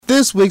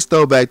This week's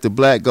Throwback to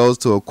Black goes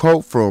to a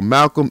quote from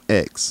Malcolm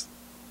X.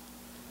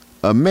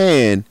 A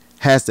man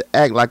has to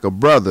act like a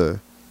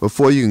brother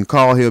before you can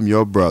call him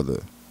your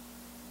brother.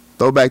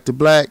 Throwback to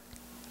Black,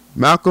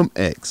 Malcolm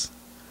X.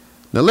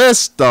 Now let's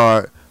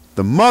start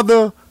the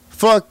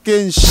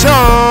motherfucking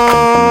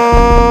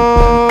show.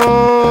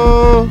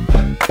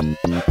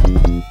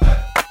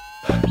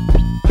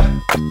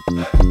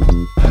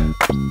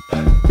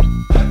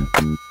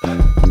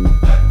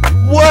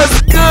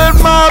 What's good,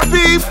 my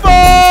people?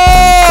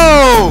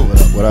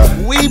 What up?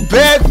 We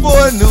back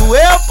for a new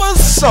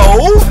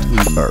episode. We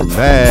are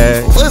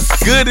back.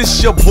 What's good?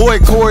 It's your boy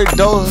Corey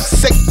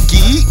Dosecki.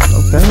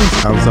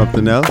 Okay. I'm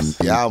something else.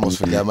 Yeah, I almost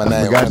forgot my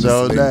name. Forgot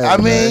your name. I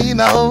mean, you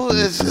know,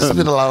 it's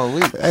been a long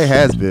week. It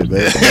has been,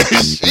 man.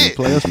 Shit.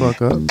 Players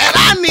fuck up. And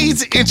I need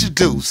to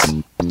introduce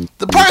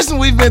the person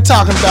we've been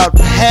talking about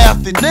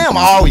half the damn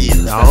all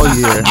year. All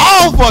year.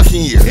 All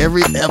fucking year.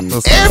 Every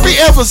episode. Every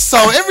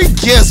episode, every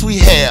guest we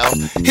have,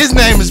 his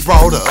name is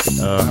brought up.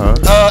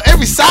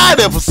 Every side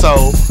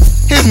episode,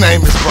 his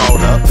name is brought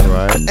up.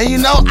 Right. And you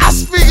know, I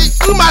figured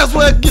we might as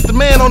well get the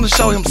man on the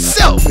show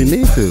himself. We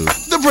need to.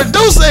 The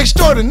producer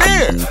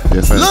extraordinaire.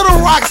 Yes, sir. Little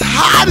Rock's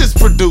hottest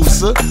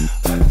producer.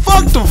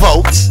 Fuck the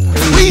votes.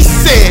 We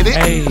said it.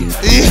 Hey,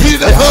 You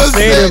know what I'm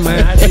saying?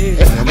 I did.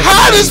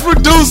 Hottest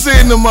producer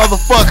in the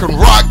motherfucking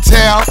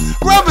Rocktown.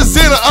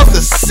 Representative of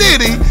the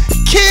city.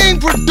 King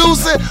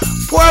producer.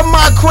 Pour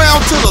my crown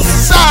to the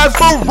side.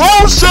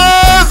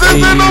 Ferocious is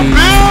in the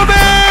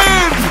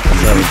building.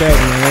 Be back,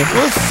 man.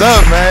 What's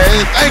up,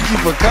 man? Thank you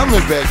for coming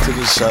back to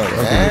the show,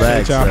 man.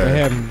 back. Thank y'all for sir.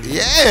 having me.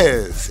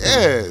 Yes.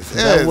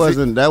 That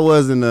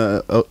wasn't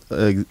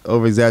a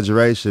over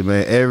exaggeration,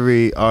 man.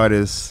 Every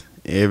artist,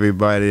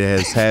 everybody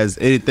has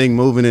anything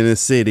moving in the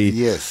city.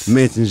 Yes.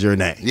 Mentions your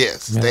name.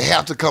 Yes, they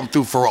have to come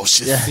through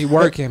Ferocious. Yeah. Be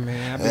working,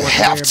 man. I be working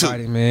Have with to.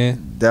 everybody,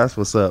 man. That's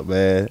what's up,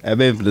 man. I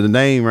mean, the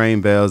name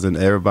ring bells, and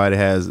everybody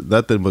has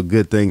nothing but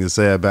good things to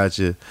say about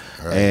you.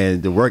 Right.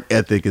 And the work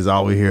ethic is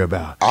all we hear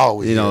about. All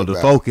we you know, hear the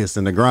about. focus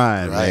and the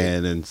grind, Right.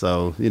 man. And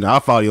so, I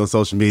follow you on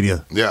social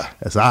media. Yeah.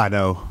 That's all I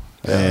know.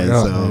 And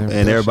Yeah, so, man,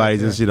 and everybody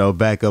appreciate just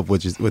back up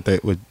what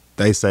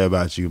they say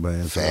about you,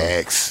 man. So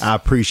Facts. I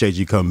appreciate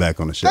you coming back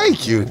on the show.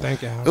 Thank you.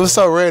 Thank you. It was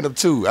so random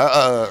too.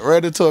 I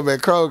ran into him at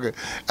Kroger.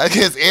 I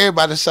guess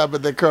everybody shop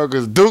at that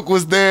Kroger's. Duke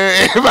was there.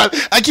 Everybody.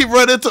 I keep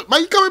running into.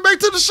 Man, you coming back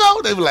to the show?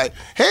 They were like,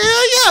 hell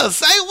yeah,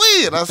 say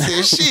when. I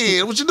said,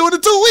 shit, what you doing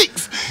in 2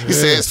 weeks? He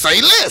said,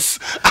 say less.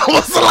 I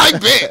was like,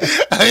 bet.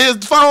 Here's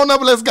the phone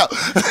number. Let's go.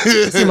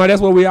 See, man,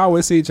 that's where we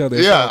always see each other.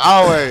 Yeah,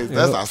 always.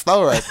 That's our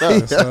store right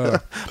there.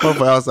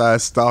 Motherfucker outside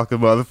stalking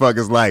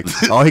motherfuckers like,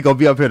 oh, he gonna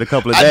be up here in a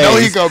couple of I days. know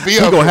he gonna be He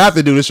up gonna here. have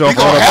to do the show We on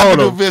gonna the have to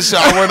photo. do this show.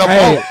 I run up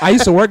Hey, on. I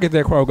used to work at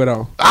that Kroger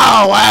though.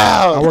 Oh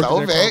wow. I worked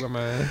Oh, at that man. Kroger,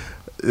 man.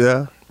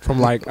 Yeah. From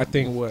like I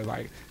think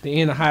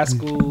the end of high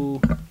school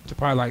to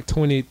probably like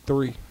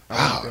 23.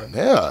 Oh,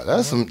 yeah,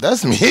 that's some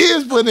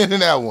years put in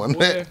that one.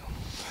 Boy,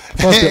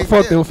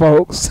 fuck them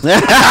folks.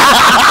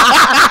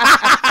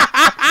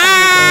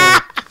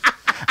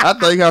 I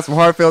thought you got some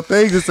heartfelt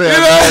things to say. You know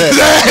about what I'm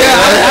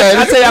that.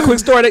 I tell y'all a quick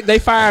story. They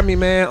fired me,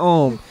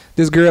 man.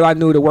 This girl I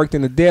knew that worked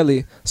in the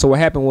deli. So what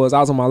happened was I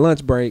was on my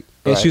lunch break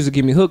and Right. she used to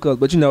give me hookups.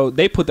 But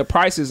they put the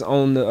prices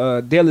on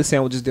the deli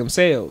sandwiches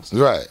themselves.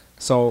 Right.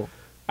 So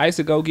I used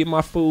to go get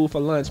my food for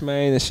lunch,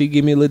 man, and she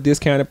give me a little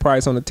discounted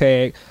price on the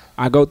tag.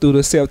 I go through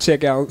the self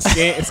checkout,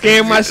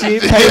 scan my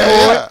shit, pay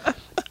for it.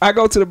 I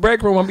go to the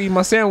break room. I'm eating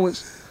my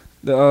sandwich.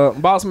 The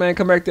boss man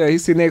come back there. He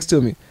sit next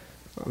to me.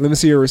 Let me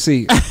see your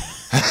receipt.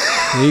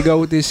 Here you go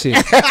with this shit.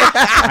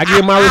 I give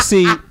him my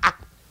receipt.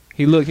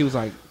 He looked. He was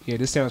like, "Yeah,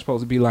 this sandwich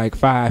supposed to be like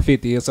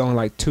 $5.50. It's only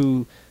like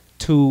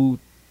 $2.50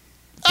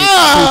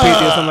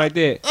 or something like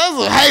that." That's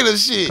some hater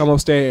shit. Come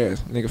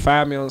upstairs, nigga.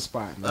 Fired me on the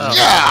spot, man.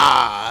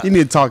 Yeah. You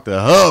need to talk to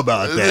her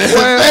about that.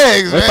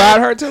 Thanks, They man.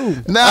 fired her too.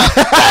 Nah,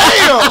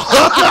 damn.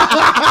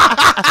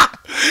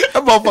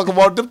 That motherfucker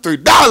want them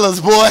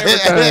 $3, boy.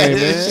 Everything, man.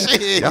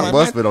 Shit. Y'all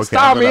must be okay.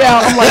 Stop me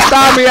out. I'm like,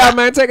 stop me out,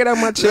 man. Take it out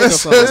my check or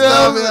something.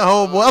 Stop me,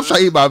 homeboy. I'm trying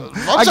to eat my. I'm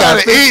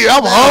trying to eat.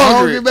 I'm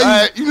hungry.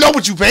 man. You know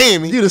what you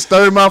paying me. You just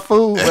stirred my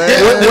food,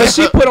 man. What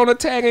she put on the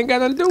tag ain't got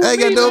nothing to do with Ain't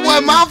me, got no man.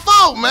 wasn't my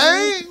fault,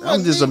 man.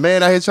 I'm just a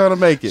man out here trying to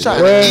make it.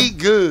 Trying Well- to eat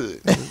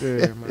good.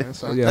 Yeah, man.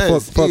 So yeah,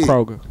 That's fuck it.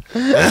 Kroger.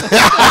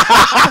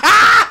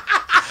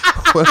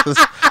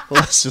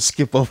 Let's just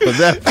skip over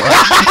that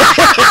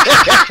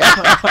part.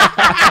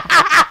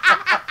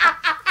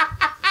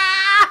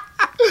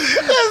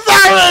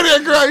 It's already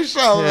a great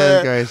show, Yeah,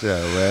 man. great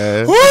show,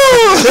 man. Woo!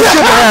 It's good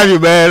to have you,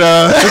 man.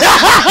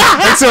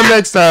 Until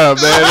next time,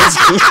 man.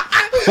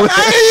 Hey, you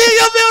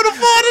be able to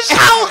afford the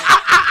show.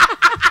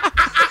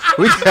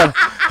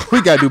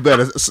 We gotta do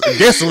better.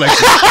 Guest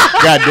selection.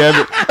 God damn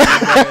it.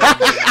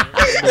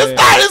 It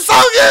started so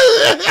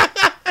good.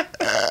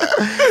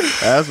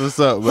 That's what's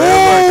up, man.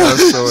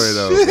 That's my story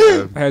though.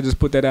 Man. I had to just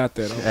put that out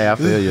there. Though. Hey, I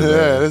feel you, Yeah,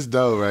 man. that's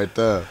dope right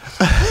there.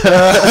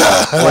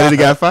 Why did he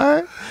got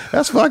fired?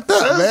 That's fucked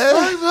up, man.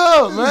 Fucked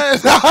up, man.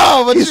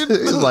 No, but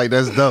He's like,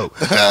 that's dope.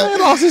 He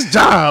lost his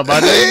job, my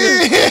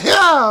nigga.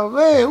 yeah,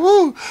 man.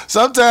 Woo.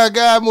 Sometimes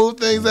God move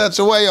things out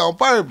your way on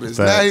purpose.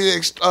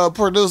 Facts. Now he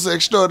producer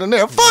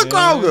extraordinaire. Fuck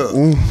Kroger.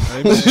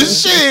 Amen.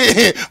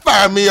 Shit.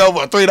 Fire me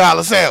over a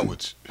 $3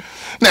 sandwich.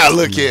 Now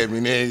look at me,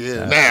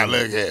 nigga. Now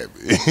look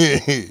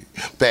at me.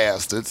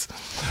 Bastards.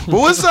 But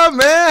what's up,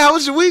 man? How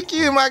was your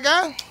weekend, my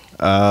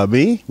guy?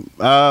 Me?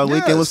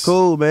 Weekend was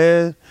cool,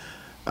 man.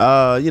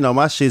 You know,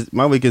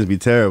 my weekends be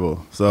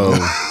terrible. So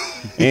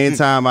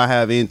anytime I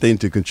have anything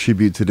to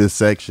contribute to this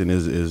section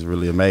is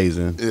really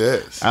amazing.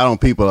 Yes. I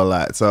don't people a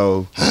lot.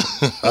 So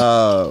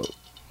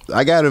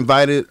I got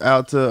invited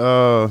out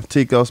to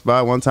Tico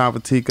spot one time for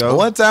Tico.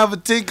 One time for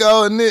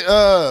Tico and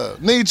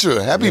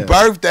Nitra. Happy Yeah.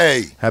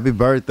 birthday. Happy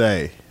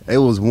birthday. It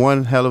was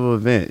one hell of an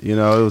event. You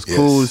know, it was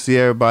cool to Yes. see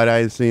everybody I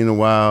ain't seen in a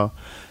while.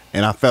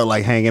 And I felt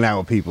like hanging out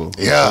with people.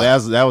 Yeah.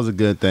 So that was a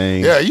good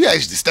thing. Yeah, you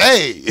actually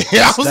stayed.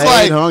 I was Stayed,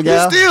 like, hung you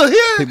out. still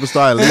here? People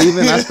started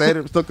leaving. I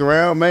stayed, stuck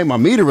around. Man, my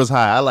meter was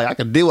high. I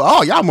could deal with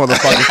all y'all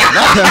motherfuckers.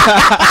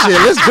 Shit,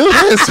 let's do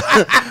this.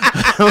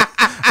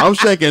 I'm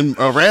shaking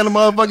a random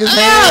motherfucker's hand.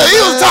 Yeah, he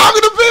was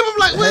talking to people. I'm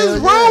like, what is Hell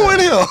wrong yeah. with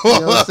him? You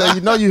know what I'm saying?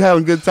 You know you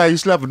having a good time. You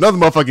slap another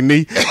motherfucking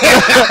knee. Boy,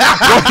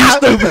 you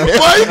stupid.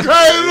 Why you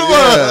crazy?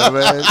 Yeah,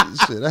 man.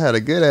 Shit, I had a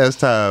good ass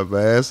time,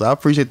 man. So I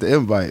appreciate the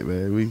invite,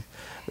 man. We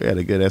had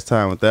a good ass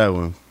time with that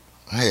one.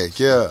 Heck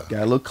yeah. Got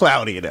a little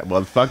cloudy in that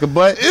motherfucker,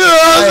 but You know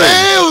what I'm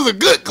saying? It was a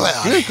good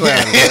cloud. good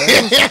cloudy,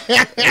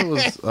 man. It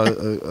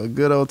was a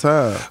good old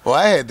time. Well,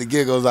 I had the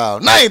giggles all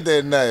night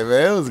that night,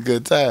 man. It was a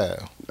good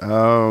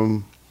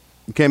time.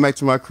 Came back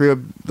to my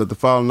crib the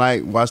following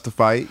night, watched the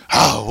fight.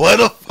 Oh, what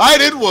a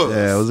fight it was.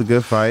 Yeah, it was a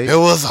good fight. It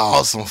was an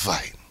awesome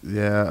fight.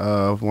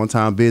 Yeah, one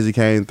time Busy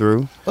came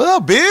through. What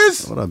up,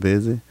 Biz? What up,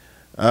 Busy?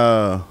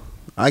 I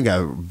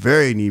got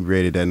very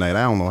inebriated that night.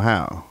 I don't know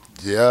how.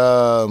 Yeah,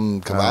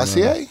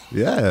 Cavassier?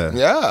 Yeah.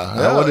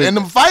 Yeah. would've- And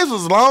the fights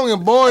was long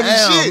and boring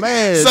Damn, and shit.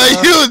 man, So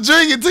dog. you was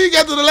drinking till you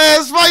got to the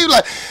last fight. You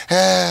like,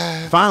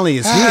 Finally,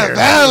 it's here.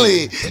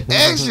 finally.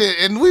 Action.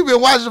 And we've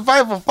been watching the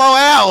fight for 4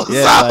 hours.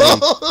 Yeah,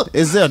 so. like,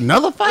 is there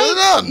another fight?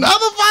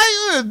 Another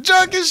fight? We was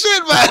drunk and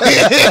shit, man.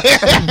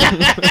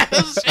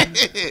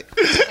 Shit.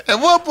 At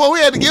one point, we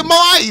had to get more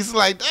ice.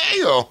 Like,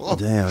 damn.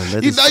 Damn,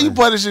 let You this know you fight-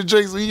 punish your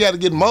drinks when you got to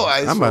get more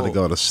ice. I'm about to for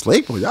go to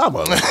sleep with y'all,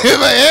 motherfuckers.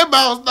 it.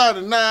 Everybody was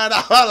starting 9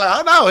 hours. Like,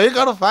 oh no, here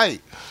go the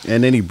fight.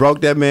 And then he broke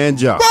that man's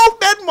jaw.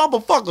 Broke that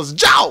motherfucker's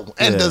jaw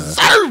and Yeah.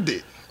 deserved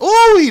it.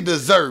 Ooh, he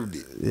deserved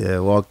it. Yeah,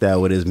 walked out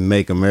with his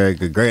 "Make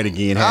America Great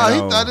Again" hat Oh, he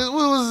on. thought what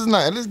was his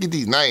name? Let's get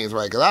these names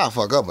right, cause I'll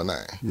fuck up a name.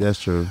 That's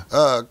true.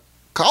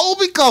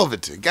 Colby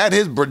Covington got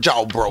his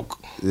jaw broke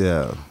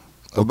Yeah.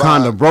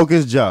 About- Wakanda broke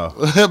his jaw.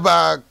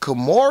 by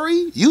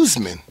Kamori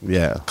Usman.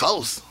 Yeah.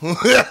 Close.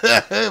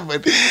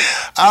 But,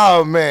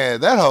 oh man,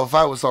 that whole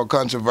fight was so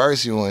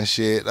controversial and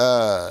shit.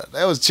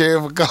 They was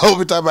cheering for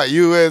Kobe, talking about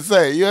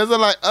USA. USA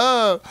like,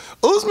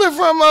 Usman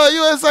from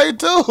USA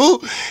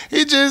too.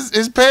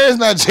 His parents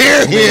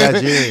Nigerian.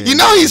 Nigerian. You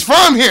know he's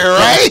from here,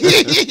 right?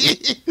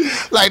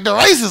 Like the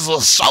races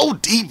was so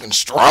deep and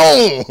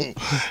strong.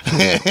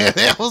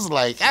 It was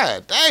like,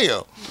 God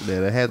damn. Yeah,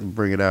 they had to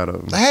bring it out of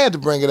him. I had to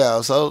bring it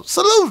out. So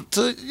salute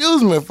to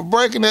Usman for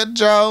breaking that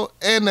jaw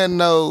and that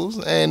nose,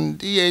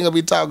 and he ain't gonna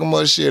be talking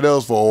much shit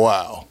else for a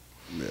while.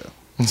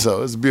 Yeah.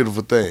 So it's a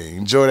beautiful thing.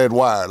 Enjoy that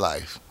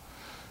wildlife.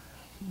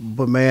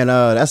 But man,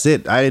 that's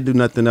it. I didn't do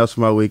nothing else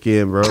for my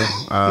weekend, bro.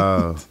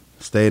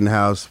 Stay in the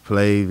house,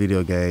 play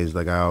video games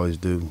like I always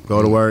do.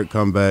 Go to work,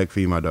 come back,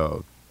 feed my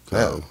dog.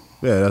 So,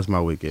 yeah, that's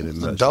my weekend. In a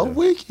It's a nutshell. dope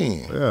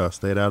weekend. Yeah,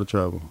 stayed out of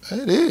trouble.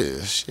 It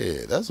is.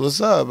 Shit, that's what's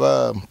up.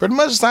 Pretty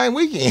much the same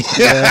weekend.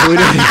 Yeah, we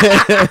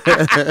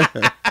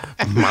did.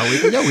 My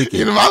weekend, your You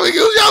weekend. know, my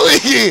weekend was your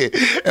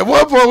weekend. At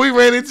one point, we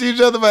ran into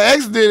each other by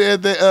accident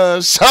at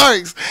the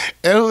Sharks,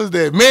 and who was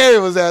there? Mary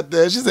was out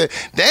there. She said,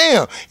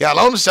 "Damn, y'all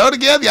on the show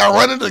together? Y'all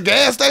running to the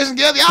gas station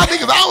together? Y'all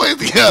niggas always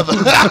together."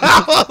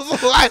 I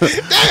was like,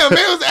 "Damn, man,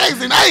 it was an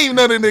accident. I didn't even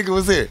know that nigga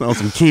was here." On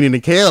some Keenan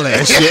and Kel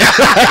ass shit.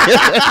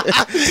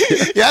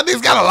 Y'all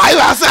niggas got a life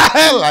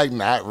outside? Like,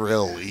 not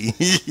really.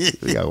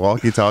 We got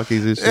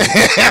walkie-talkies and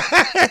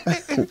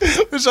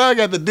shit. We sure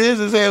got the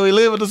distance and we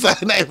live in the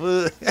same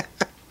neighborhood.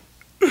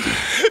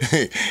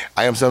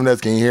 I am something else.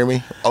 Can you hear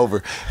me?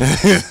 Over.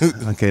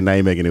 Okay, now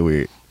you're making it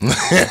weird.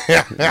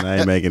 Now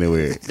you're making it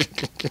weird.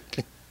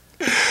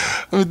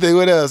 Let me think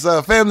what else.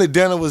 Family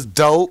dinner was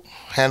dope.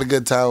 Had a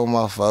good time with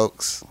my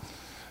folks.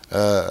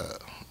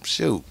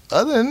 Shoot.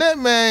 Other than that,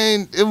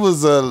 man, it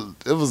was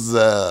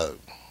a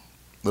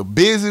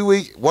busy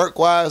week work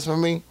wise for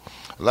me.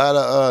 A lot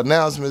of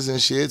announcements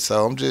and shit.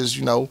 So I'm just,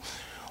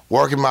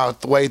 working my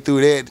way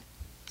through that.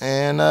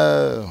 And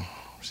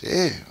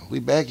shit, we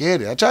back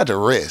at it. I tried to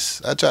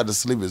rest. I tried to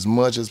sleep as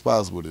much as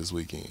possible this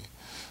weekend.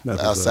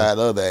 That's what's Outside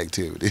other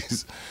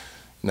activities.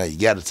 You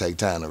got to take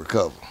time to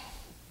recover.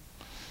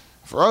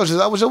 Ferocious,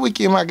 how was your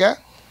weekend, my guy?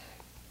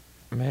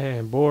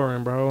 Man,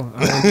 boring, bro.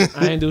 I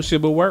ain't do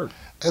shit but work.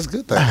 That's a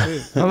good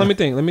thing. Oh, let me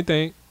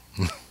think.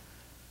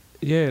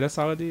 Yeah, that's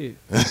all I did.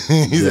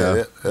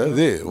 Yeah, that's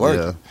it.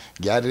 Working.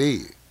 Got it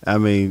in. I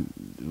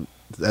mean,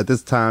 at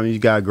this time, you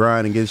got to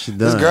grind and get shit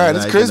done. It's grind.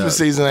 It's Like, Christmas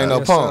season. Ain't no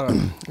Yes, punk.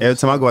 sir. Every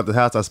time I go out the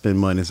house, I spend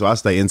money, so I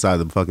stay inside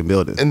the fucking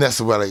building. And that's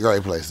about a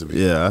great place to be.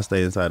 Yeah, I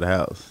stay inside the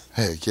house.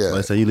 Heck yeah.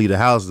 Let's say you leave the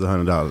house, it's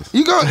 $100.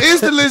 You go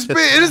instantly spend.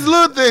 It's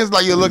little things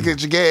like you look at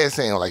your gas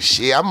saying like,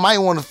 shit, I might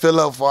want to fill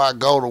up before I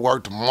go to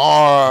work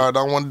tomorrow. I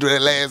don't want to do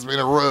that last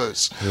minute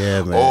rush.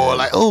 Yeah, man. Or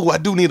like, oh, I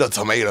do need a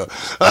tomato. You know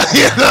what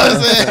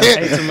I'm saying?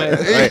 Hey,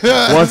 tomato. You know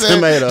what I'm One saying?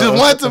 tomato. Just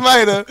one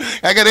tomato.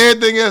 I got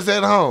everything else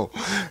at home.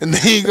 And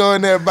then you go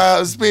in there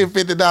and spend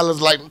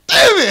 $50 like,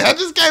 damn it, I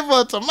just came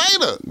for a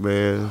tomato.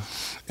 Man,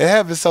 It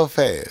happens so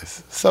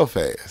fast. So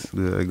fast.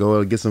 yeah, go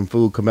and get some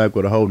food, come back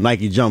with a whole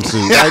Nike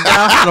jumpsuit. Like,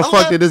 how the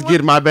fuck did this get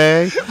in my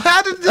bag?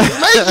 How did this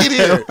make it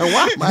here?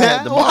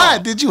 Why?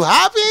 Did you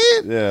hop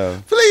in?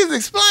 Yeah. Please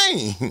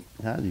explain.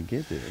 How did you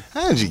get there?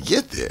 How did you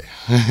get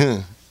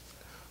there?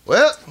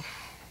 Well,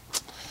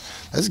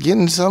 let's get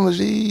into some of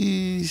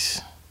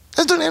these.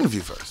 Let's do the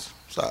interview first.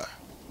 Sorry.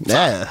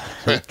 Yeah.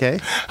 Okay.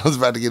 I was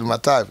about to get in my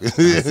topic.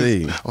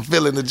 see. I'm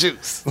feeling the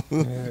juice.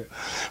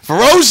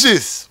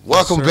 Ferocious.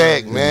 Welcome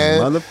back, man.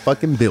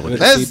 Motherfucking building.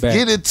 Let's Be back.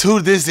 get into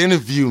this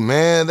interview,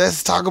 man.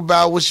 Let's talk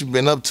about what you've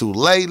been up to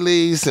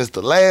lately since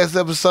the last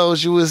episode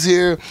you was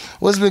here.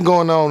 What's been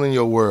going on in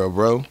your world,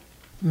 bro?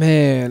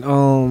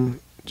 Man,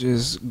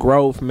 just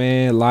growth,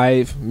 man,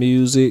 life,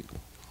 music,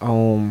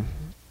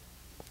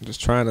 just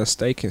trying to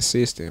stay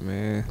consistent,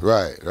 man.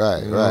 Right.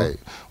 Yeah.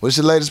 What's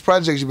your latest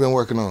project you've been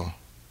working on?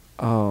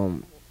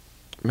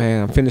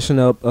 Man, I'm finishing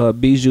up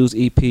Bijou's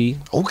EP,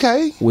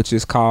 Okay. which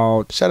is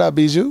called Shout out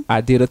Bijou.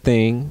 I Did a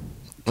Thing,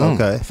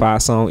 Okay.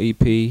 5-song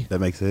EP. That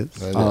makes sense.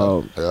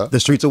 Yeah. The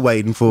streets are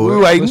waiting for We it.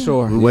 waiting. For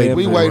sure. We waiting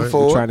We man. waiting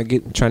for We're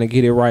it. trying to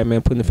get it right,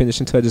 man. Putting the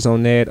finishing touches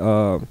on that.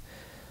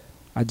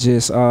 I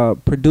just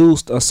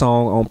produced a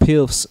song on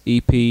Piff's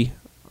EP.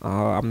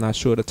 I'm not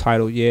sure the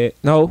title yet.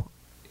 No.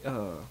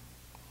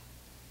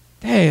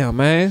 Damn,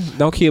 man.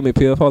 Don't kill me,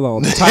 Piff. Hold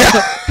on. The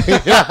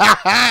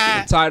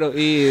title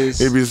is...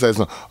 He be saying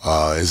something.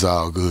 It's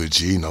all good,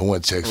 G. No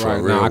one checks for a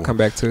Right, real now I one. come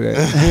back to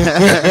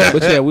that.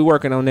 But yeah, we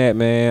working on that,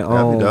 man.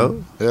 That'd be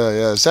dope.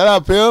 Yeah. Shout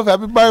out, Piff.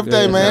 Happy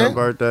birthday, Yeah, man. Happy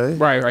birthday.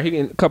 Right. He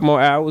getting a couple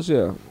more hours,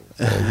 yeah.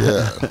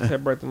 Yeah. Happy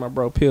birthday, my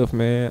bro Piff,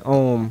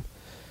 man.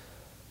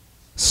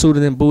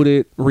 Suited and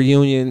Booted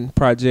reunion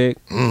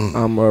project.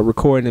 I'm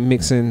recording and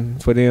mixing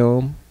for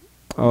them.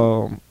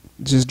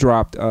 Just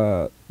dropped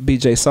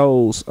BJ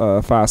Soul's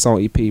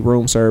 5-song EP,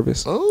 Room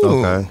Service. Ooh.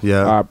 Okay.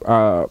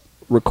 Yeah.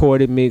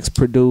 Recorded, mixed,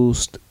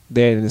 produced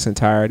that in its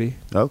entirety.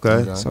 Okay.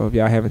 Okay. So if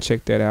y'all haven't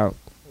checked that out,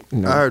 you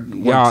know, I heard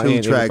y'all 2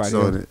 and tracks everybody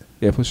on else. it.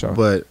 Yeah, for sure.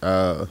 But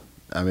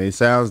I mean, it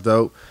sounds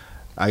dope.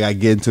 I got to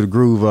get into the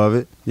groove of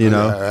it, you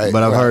know. Yeah, right,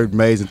 but I've right. heard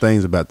amazing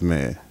things about the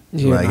man.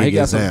 yeah, Like, nah, he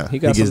got gets some. down. He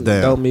got gets some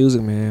down. dope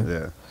music, man.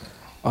 Yeah.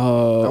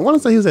 I want to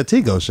say he was at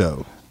Tico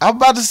show. I'm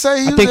about to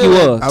say I think he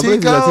was. I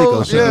believe he was at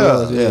Tico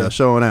show. Yeah. Yeah,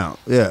 showing out.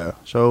 Yeah,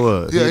 sure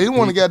was. Yeah, he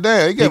want to get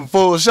down. He got a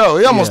full show.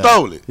 He almost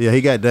stole it. Yeah, he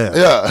got down.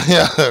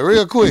 Yeah,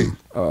 real quick.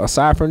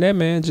 Aside from that,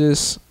 man,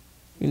 just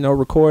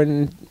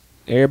recording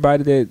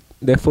everybody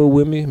that fool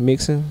with me,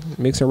 mixing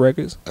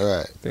records, All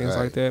right. things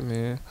like that,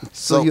 man.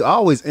 So you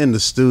always in the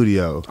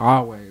studio.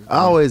 Always.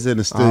 Always in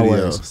the studio.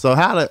 Always. So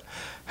how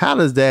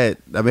does that?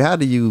 I mean, how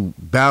do you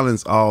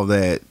balance all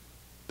that?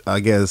 I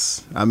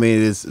guess. I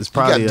mean, it's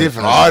probably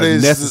different a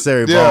artists.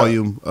 necessary Yeah.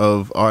 volume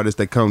of artists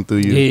that come through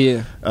you.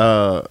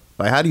 Yeah,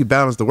 Like, how do you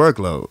balance the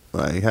workload?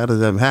 Like, how does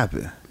that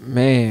happen?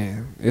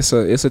 man, it's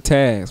a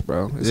task,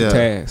 bro. It's Yeah. a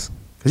task.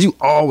 Cause you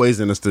always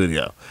in the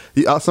studio.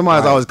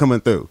 Somebody's always coming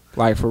through.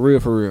 Like for real.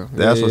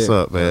 That's Yeah, what's yeah.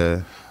 up,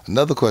 man.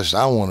 Another question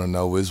I want to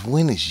know is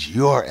when is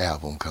your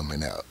album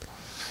coming out?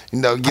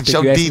 Get think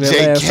your you asked me that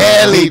DJ last time.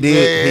 Khaled, He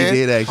did. man. He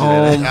did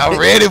actually. I'm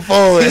ready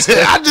for it.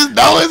 I just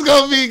know it's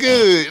gonna be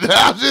good.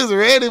 I'm just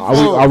ready for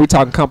Are it. we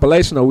talking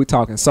compilation or are we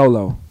talking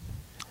solo?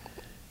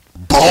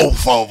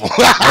 Both of them.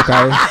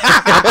 Okay.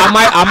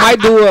 I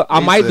might do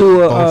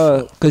a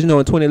both. because in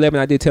 2011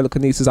 I did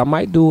telekinesis. I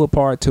might do a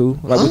part 2,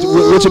 like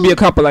which would be a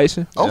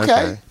compilation. Okay.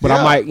 Okay. But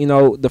I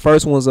might, the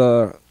first one's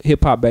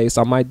hip hop based.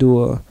 I might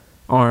do a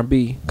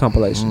R&B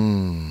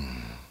compilation,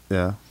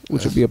 Yeah.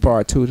 which would be a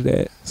part 2 to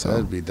that. So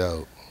That'd be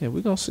dope. yeah,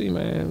 we gonna see,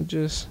 man.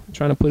 Just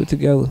trying to put it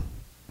together.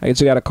 I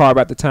just got to carve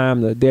out the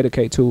time to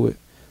dedicate to it,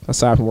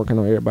 aside from working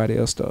on everybody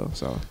else stuff.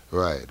 So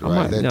Right.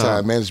 might- That no.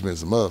 time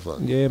management's a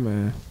motherfucker. yeah,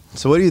 man.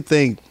 So what do you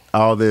think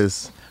all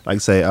this, like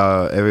say,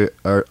 every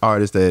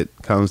artist that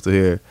comes to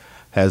here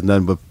has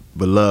nothing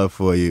but love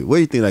for you? Where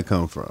do you think that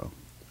come from?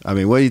 I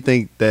mean, where do you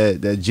think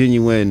that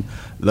genuine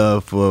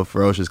love for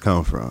Ferocious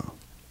come from?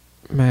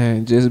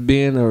 Man, just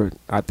being a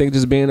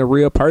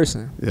real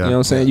person. Yeah. You know what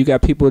I'm saying? Yeah. You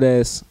got people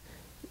that's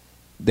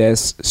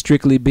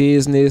strictly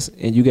business,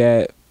 and you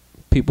got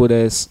people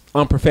that's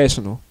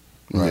unprofessional.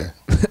 Right.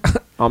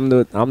 I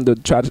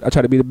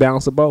try to be the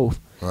balance of both.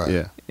 Right.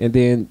 Yeah. And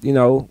then,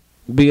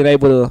 being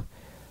able to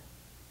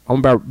I'm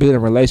about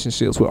building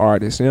relationships with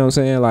artists. You know what I'm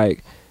saying?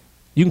 Like,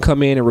 you can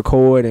come in and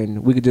record,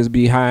 and we could just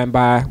be high and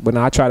by. But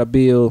now I try to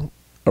build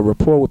a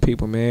rapport with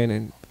people, man.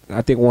 And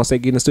I think once they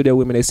get in the studio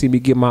with me, they see me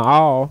give my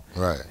all,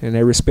 Right. and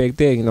they respect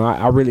that. You know,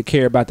 I really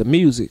care about the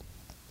music,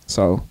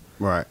 so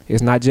Right.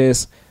 it's not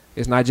just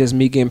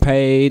me getting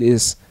paid.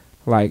 It's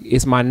like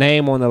it's my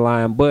name on the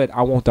line, but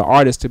I want the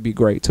artist to be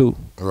great too.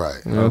 Right.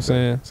 You know what I'm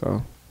saying?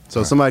 So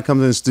So somebody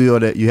comes in the studio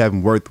that you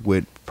haven't worked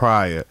with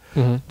prior.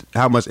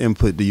 How much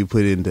input do you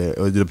put in there?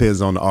 Or it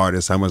depends on the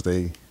artist, how much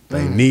they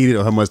need it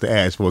or how much they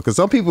ask for. Because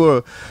some people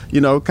are,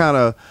 kind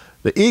of,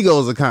 the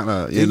egos are kind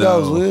of,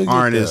 Egos will get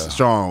aren't there. as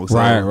strong. So,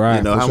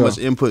 Right, for how sure. much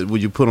input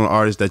would you put on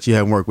artists that you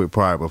haven't worked with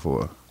prior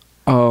before?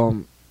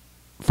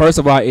 First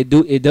of all,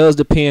 it does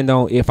depend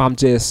on if I'm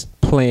just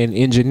playing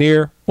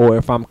engineer or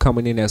if I'm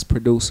coming in as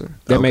producer.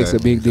 That Okay. makes a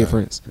big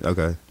difference.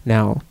 Okay.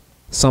 Now,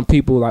 some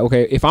people like,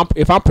 okay, if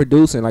I'm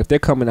producing, like, they're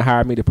coming to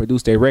hire me to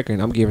produce their record,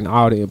 I'm giving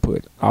all the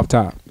input off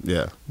top.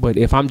 Yeah. But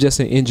if I'm just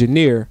an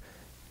engineer,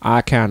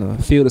 I kind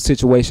of feel the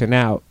situation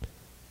out,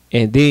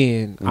 and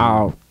then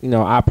I'll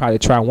probably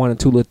try one or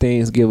two little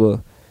things, give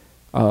a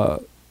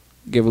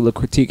little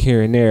critique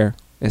here and there,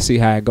 and see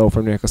how it go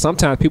from there. Because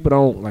sometimes people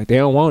don't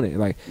want it.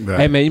 Like, Right.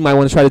 hey man, you might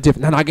want to try the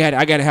different. No, I got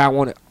it how I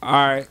want it. All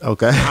right,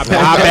 Okay. I'll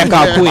back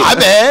off quick. My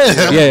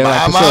bad. Yeah,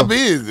 like, for my sure.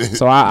 business.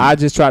 So I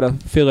just try to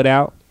fill it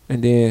out,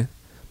 and then,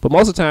 but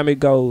most of the time it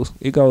goes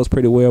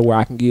pretty well where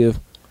I can give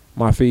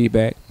my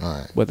feedback. All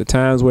right. But the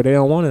times where they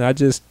don't want it, I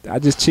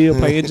just chill,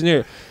 play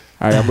engineer.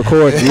 All right, I'm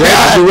recording. You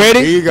ready? You ready?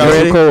 Here you go. Let's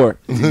Ready? record.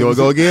 You want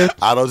to go again?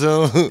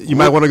 Auto tune. You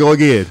might want to go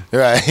again.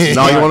 Right.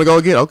 No, you want to go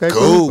again? Okay,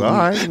 Cool. All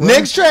right. well.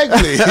 Next track,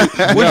 please.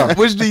 Yeah.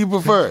 Which do you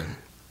prefer?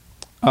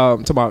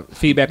 Talking about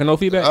feedback and no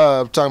feedback.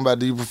 Talking about,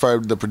 do you prefer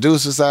the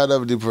producer side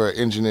of it? Do you prefer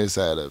engineer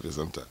side of it?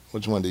 Sometimes.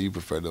 Which one do you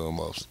prefer doing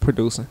most?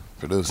 Producing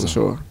Producer. for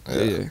sure.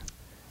 Yeah. Yeah.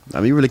 I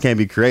mean, you really can't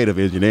be creative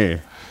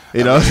engineer.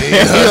 You know,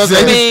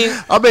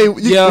 I mean,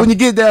 yeah. when you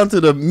get down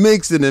to the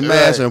mixing and Right.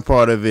 mastering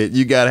part of it,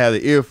 you gotta have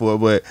the ear for it.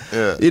 But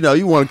Yeah.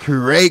 you want to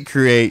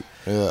create.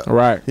 Yeah.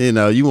 right.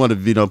 You want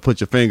to put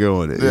your finger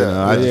on it. Yeah,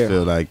 I yeah. just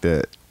feel like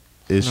that.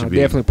 It No, should be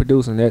definitely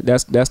producing.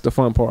 That's the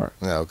fun part.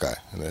 Yeah, okay.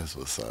 That's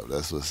what's up.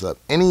 That's what's up.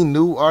 Any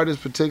new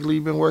artists particularly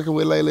you've been working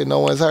with lately no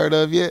one's heard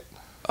of yet?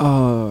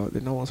 That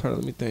no one's heard of.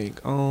 Let me think.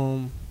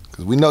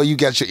 Because we know you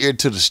got your ear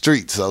to the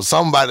streets. So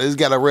somebody's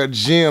got a real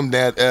gem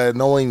that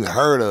no one even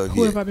heard of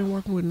Who yet. have I been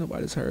working with?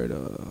 Nobody's heard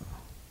of.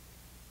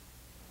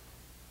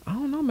 I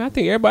don't know, man. I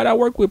think everybody I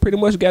work with pretty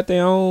much got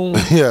their own,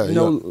 Yeah,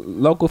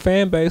 local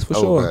fan base for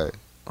sure. Okay.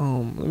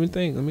 Let me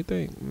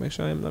think. Make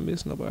sure I'm not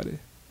missing nobody.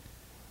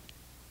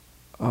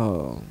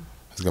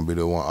 It's going to be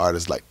the one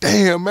artist like,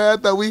 damn, man,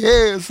 I thought we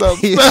had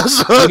something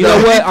special. You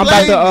know what? I'm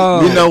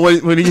about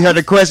to. when you had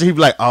the question, he'd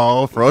be like,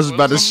 "Oh, Froze is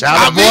about to shout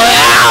I'm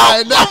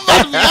out, boy."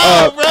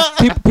 out,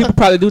 bro. People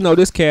probably do know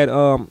this cat.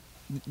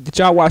 Did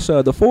y'all watch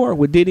The Four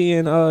with Diddy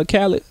and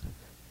Khaled?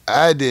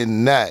 I did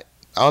not.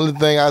 Only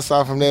thing I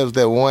saw from there was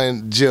that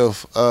one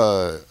GIF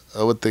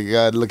with the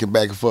guy looking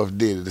back and forth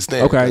did it. The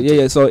stand. Okay,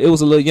 yeah. So it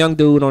was a little young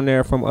dude on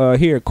there from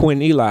here,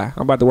 Quentin Eli.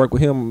 I'm about to work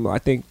with him, I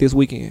think, this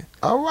weekend.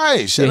 All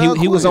right. Shout Yeah, out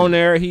he was Quinn. on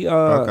there.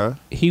 Okay.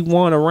 He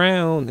won a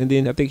round, and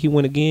then I think he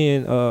went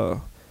again.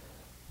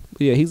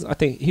 Yeah, I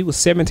think he was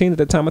 17 at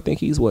the time. I think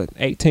he's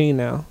 18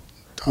 now.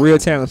 Real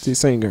talented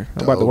singer.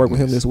 I'm about to work with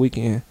him this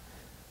weekend,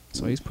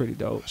 so he's pretty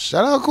dope.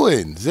 Shout out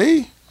Quentin. See?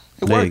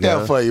 It There you worked out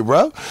go. for you,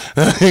 bro.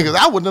 Because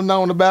I wouldn't have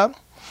known about him.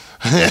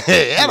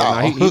 At all.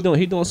 Nah,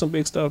 he doing some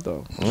big stuff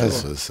though.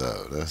 That's what's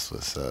up. That's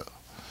what's up.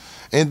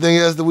 Anything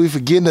else that we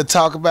forgetting to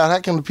talk about? How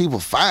can the people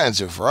find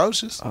you,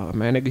 Ferocious?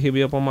 Man, they can hit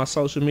me up on my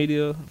social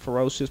media,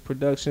 Ferocious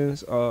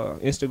Productions,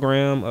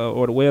 Instagram,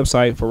 or the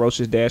website,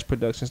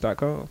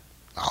 ferocious-productions.com.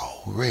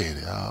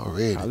 Already.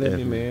 I love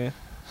you, man.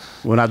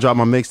 When I drop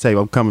my mixtape,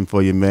 I'm coming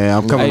for you, man.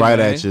 I'm coming Hey, right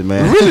man. at you,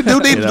 man. We really do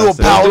need to You do know a what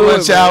I'm Power saying?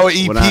 Lunch Hour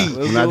EP.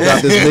 When I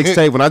drop this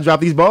mixtape, when I drop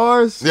these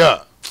bars,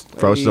 Yeah.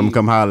 Ferocious, I'm gonna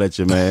come holler at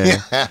you, man.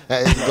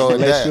 It's going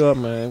Bless you down. up,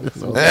 man.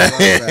 So,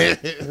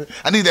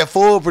 I need that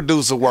full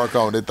producer work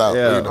on it, though.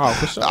 Yeah. You know. Oh,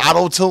 for sure.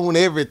 Auto tune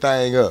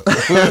everything up.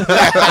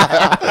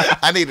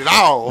 I need it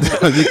all.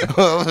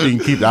 You can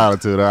keep the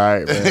attitude, all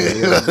right, man.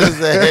 You know what I'm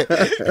saying?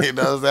 You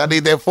know what I'm saying? I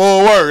need that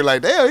full work.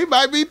 Like, damn, he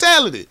might be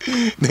talented.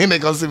 Then they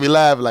gonna see me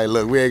live like,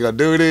 look, we ain't gonna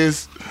do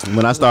this.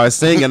 When I start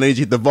singing, I need you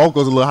to get the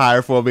vocals a little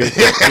higher for me. You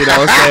know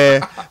what I'm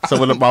saying? So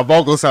when my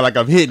vocals sound like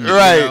I'm hitting, you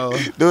Right. know?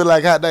 Do it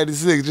like Hot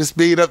 96. Just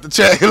speed up the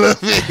track a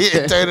little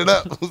bit. Turn it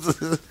up.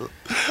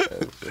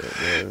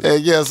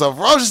 And yeah, so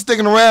Ferocious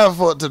sticking around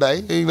for today.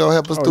 You know,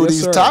 help us Oh, through yes,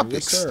 these sir.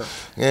 topics. Yes, sir.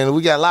 And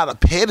we got a lot of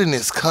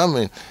pettiness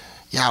coming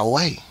y'all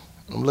way.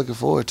 I'm looking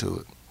forward to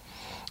it.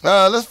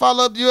 Let's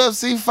follow up the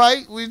UFC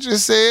fight. We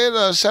just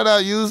said, shout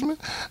out Usman,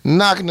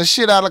 knocking the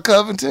shit out of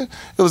Covington.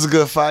 It was a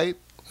good fight.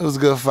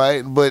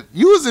 But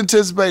you was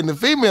anticipating the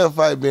female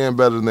fight being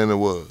better than it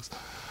was.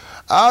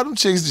 All them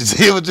chicks just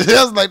I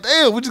was like,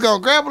 damn, we just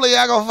gonna grapple or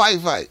y'all gonna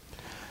fight?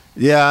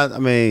 Yeah, I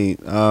mean,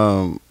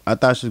 I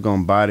thought she was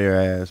gonna body her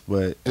ass,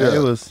 but Yeah. it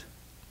was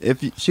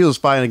she was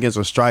fighting against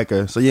a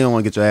striker, so you don't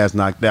want to get your ass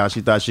knocked out.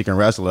 She thought she can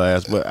wrestle her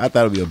ass, but I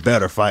thought it'd be a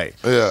better fight.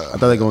 Yeah. I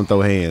thought they were going to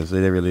throw hands.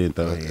 They really didn't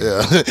throw hands.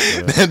 Yeah.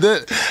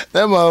 that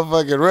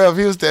motherfucking ref,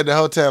 he was standing the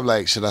whole time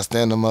like, should I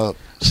stand him up?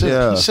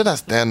 Should I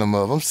stand him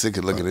up? I'm sick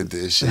of looking at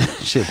this shit.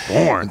 Shit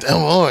boring. Damn,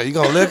 boring. You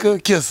gonna lick her?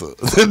 Kiss her.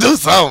 Do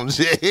something.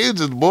 Shit. He was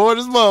just bored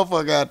as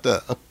motherfucker out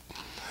there.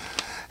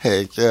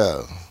 Heck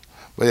yeah.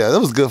 But yeah, that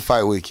was a good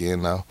fight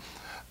weekend though.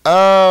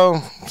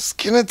 Let's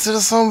get into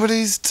some of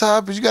these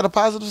topics. You got a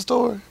positive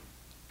story?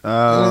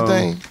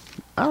 Anything?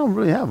 I don't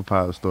really have a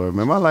positive story,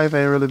 man. My life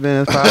ain't really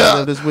been as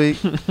positive this week.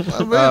 I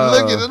mean,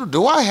 look at it.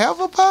 Do I have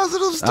a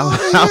positive story?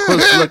 I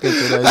was looking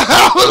for that.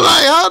 I was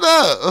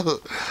like, hold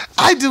up.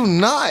 I do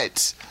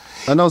not.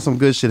 I know some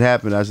good shit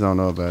happened. I just don't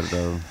know about it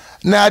though.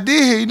 Now I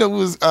did hear, we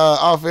was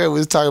off air. We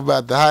was talking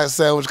about the hot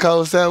sandwich,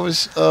 cold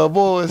sandwich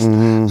boys.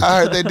 Mm-hmm. I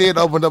heard they did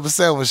open up a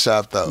sandwich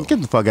shop though.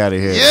 Get the fuck out of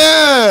here.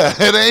 Yeah,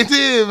 they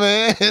did,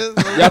 man.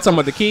 Y'all talking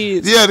about the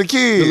kids? Yeah, the The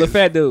kids. little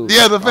fat dude.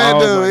 Yeah, the fat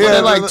dude. my Yeah,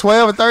 They're like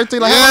 12 or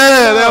 13. Like,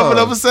 yeah, they opened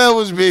up a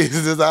sandwich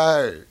business. I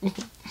heard.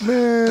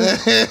 man.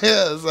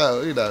 Yeah,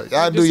 so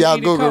y'all do Just y'all eat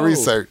it Google cold.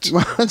 research.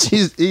 Why don't you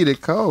just eat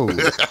it cold?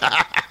 Hey,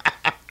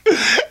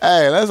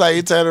 that's how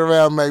you turn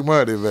around and make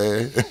money,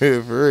 man. For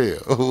real,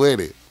 with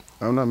it.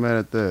 I'm not mad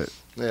at that.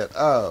 Yeah.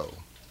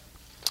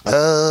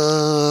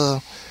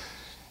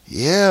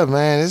 Yeah,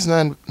 man, it's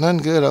nothing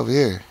good over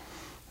here.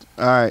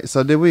 All right,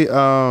 so did we?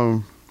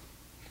 I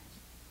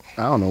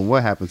don't know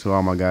what happened to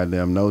all my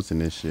goddamn notes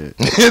and this shit.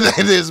 They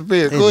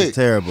disappeared It's quick.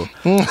 terrible.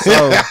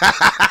 So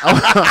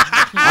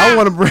I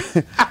want to bring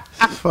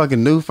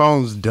fucking new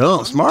phones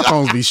dumb.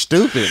 Smartphones be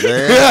stupid,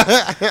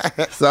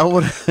 man. So I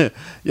want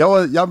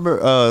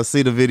y'all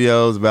see the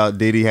videos about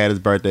Diddy had his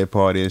birthday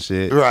party and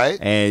shit, Right.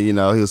 And he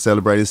was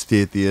celebrating his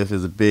 50th. It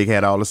was a big,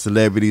 had all the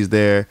celebrities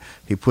there.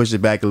 He pushed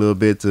it back a little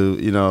bit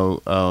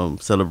to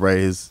celebrate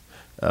his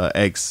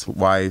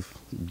ex-wife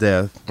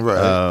death,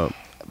 Right.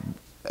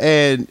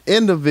 And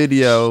in the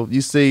video, you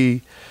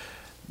see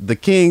the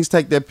Kings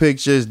take their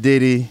pictures.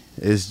 Diddy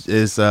is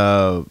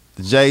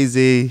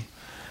Jay-Z,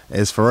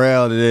 is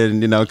Pharrell,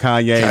 and then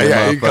Kanye. Yeah,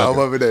 and you come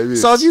up with that bitch.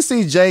 so if you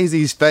see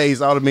Jay-Z's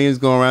face, all the memes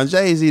going around.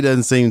 Jay-Z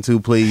doesn't seem too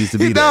pleased to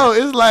be there.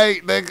 it's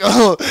like they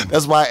go,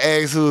 that's my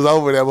ex who was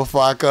over there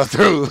before I come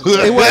through.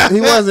 He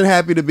wasn't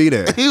happy to be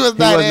there. He wasn't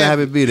happy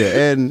happy. to be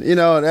there. And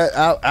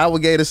I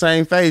would get the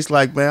same face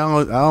like, man,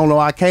 I don't know.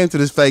 I came to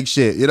this fake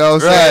shit. You know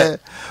what I'm saying?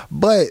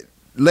 But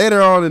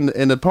later on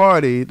in the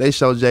party, they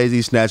showed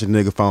Jay-Z snatching a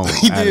nigga phone.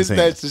 He out of did his hand.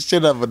 snatch the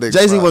shit up of nigga.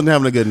 Jay-Z phone. wasn't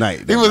having a good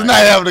night. He was not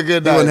having a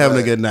good night. He wasn't having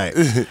a man. good night.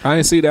 I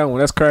didn't see that one.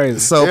 That's crazy.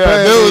 So Yeah,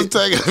 apparently, dude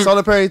was taking- so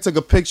apparently he took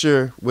a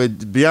picture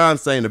with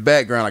Beyonce in the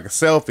background, like a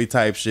selfie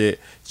type shit.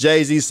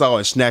 Jay-Z saw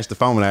it, snatched the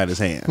phone out of his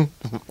hand.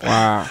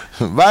 Wow.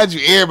 Mind you,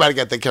 everybody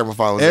got their camera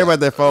phones. Everybody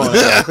that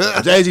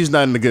phone. Jay-Z's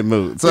not in a good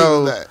mood.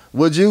 So He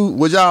was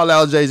would y'all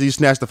allow Jay-Z to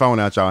snatch the phone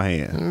out y'all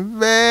hand?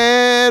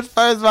 Man,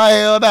 first I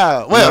held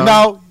out.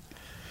 Well,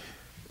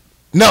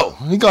 no,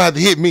 he gonna have to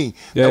hit me.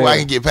 Yeah, that way I yeah.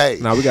 can get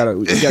paid. Now we gotta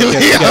catch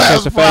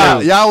that's the fine.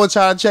 fade. Y'all would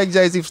try to check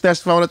Jay-Z for snatch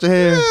the phone out your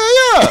hand?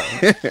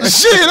 Yeah.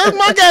 Shit, that's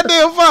my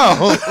goddamn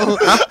phone.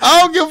 I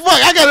don't give a fuck.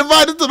 I got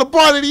invited to the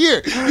party of the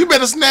year. You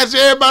better snatch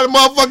everybody's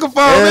motherfucking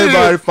phone.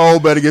 Everybody's phone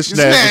better get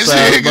Snatch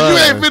snatched. shit, cause you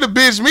ain't finna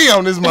bitch me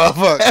on this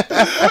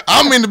motherfucker.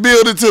 I'm in the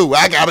building too.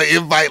 I got an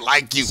invite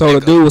like you. So nigga.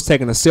 the dude was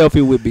taking a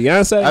selfie with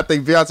Beyonce. I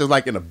think Beyonce was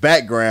like in the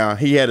background.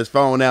 He had his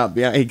phone out.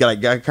 He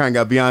kind of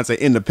got Beyonce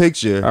in the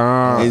picture,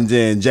 and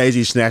then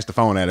Jay-Z snatched the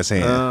phone out of his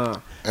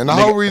hand. And the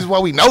whole reason why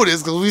we know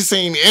this because we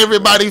seen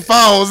everybody's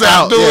phones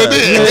out doing Yeah.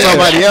 this.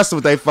 Somebody else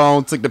with their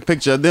phone took the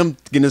picture of them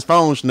getting his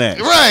phone snatched.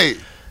 Right.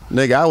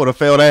 Nigga, I would have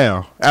fell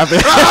down after.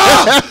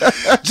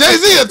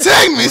 Jay-Z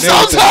attacked me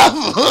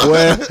sometimes.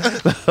 Well,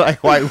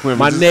 like white women.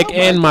 my neck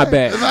and my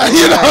back. You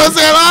know what I'm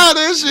saying? All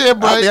this shit,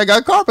 bro. I think I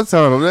got carpets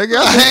on them. Nigga.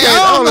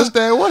 I don't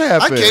understand what I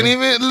happened. can't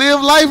even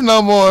live life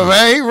no more,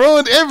 man. He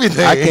ruined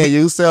everything. I can't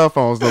use cell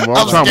phones no more.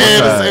 I'm scared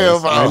as hell,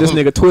 traumatized. bro. Man, this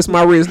nigga twist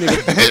my wrist.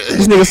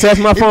 This nigga snatch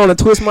my phone and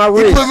twist my He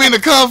wrist. put me in the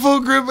kung fu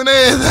grip and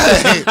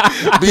everything.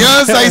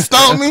 Beyonce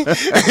stomped me.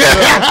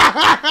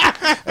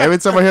 Every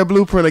time I hear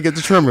Blueprint, I get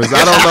the tremors.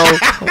 I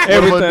don't know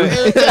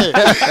Everything.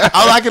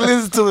 All I can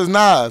listen to is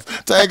Nas.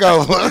 Take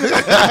over.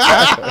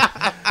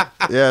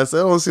 Yeah, so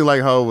it don't seem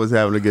like Ho was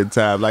having a good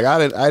time. Like I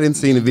didn't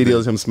see the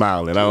videos of him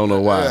smiling. I don't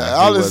know why. Yeah,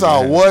 I only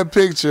saw one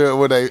picture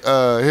where they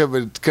him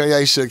and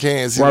Kanye shook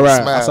hands. He was Right.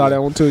 I smiling. saw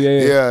that one too.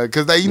 Yeah. Yeah,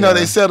 because they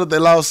they settled their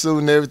lawsuit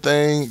and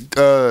everything.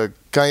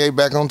 Kanye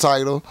back on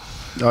title.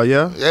 Oh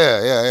yeah.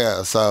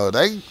 Yeah. So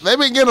they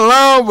been getting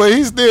along, but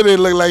he still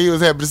didn't look like he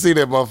was happy to see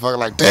that motherfucker.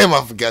 Like, damn,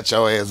 I forgot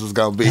your ass was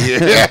gonna be here.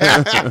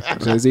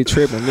 Jay-Z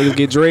tripping. Niggas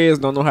get dreads,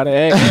 don't know how to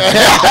act.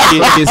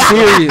 Get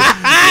serious.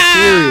 Get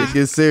serious.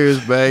 Get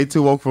serious, man. He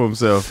too woke for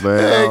himself, man.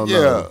 I Heck don't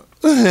know.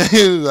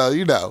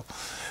 yeah.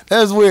 So,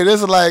 That's weird.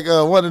 This is like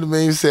one of the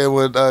memes said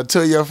when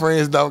two of your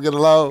friends don't get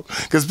along.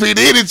 Because P.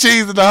 Diddy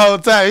cheesing the whole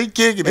time. He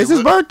kicking it. It's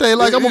his birthday.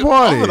 Like, I'm a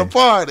party. I'm at a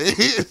party.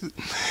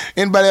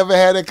 Anybody ever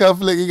had that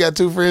conflict? You got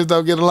two friends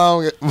don't get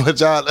along, but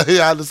y'all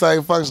the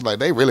same function. Like,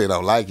 they really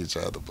don't like each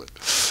other. But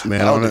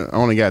man, I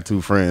only got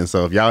two friends,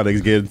 so if y'all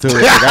niggas get into it,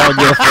 like, I don't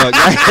give a fuck.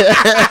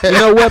 You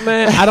know what,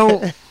 man?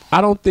 I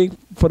don't think,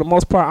 for the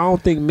most part, I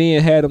don't think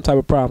men had them type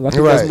of problems. I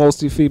think that's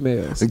mostly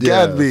females. It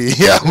gotta be.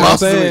 Yeah, You know what I'm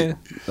saying?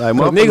 Like,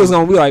 Niggas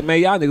gonna be like, man,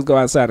 y'all niggas go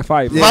outside and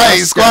fight. Man. Right,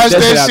 squash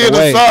that shit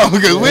or something,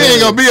 because we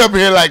ain't gonna be up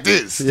here like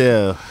this.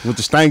 Yeah, with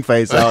the stank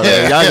face out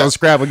there. Y'all gonna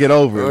scrap or get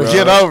over it, bro.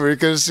 Get over it,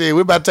 because shit,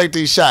 we about to take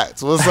these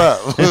shots. What's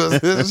up?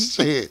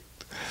 Shit.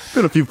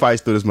 Been a few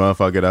fights through this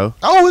motherfucker, though.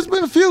 Oh, it's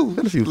been a few.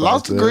 fights,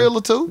 Lost a grill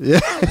or two. Yeah.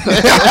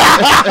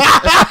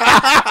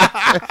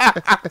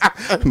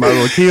 Might as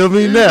well kill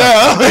me now.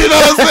 Yeah, you know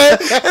what I'm saying?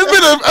 It's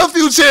been a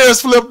few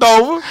chairs flipped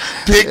over,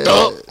 picked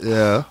up.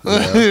 Yeah.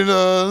 You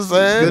know what I'm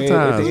saying? Good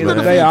times, At the end man. of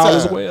the day, all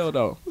is Time. well,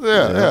 though.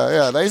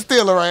 Yeah. They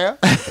still around.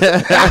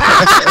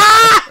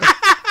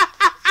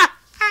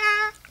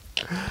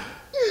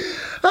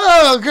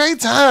 Oh, great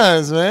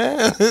times,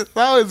 man. It's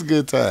always a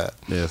good time.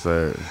 Yes,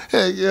 sir.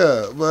 Heck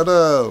yeah. But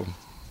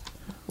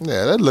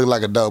yeah, that looked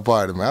like a dope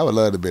party, man. I would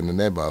love to have been in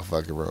that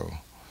motherfucking room.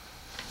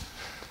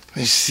 Let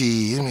me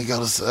see. Let me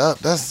go to up.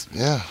 That's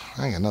I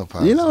ain't got no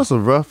problem. You know, it's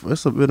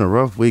been a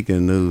rough week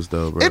in news,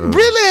 though, bro. It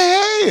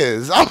really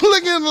is. I'm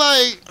looking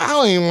like I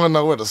don't even want to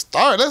know where to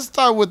start. Let's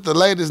start with the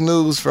latest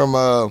news from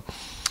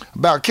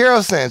about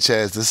Carol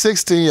Sanchez, the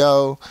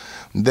 16-year-old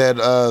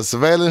that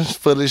surveillance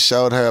footage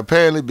showed her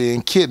apparently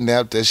being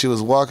kidnapped as she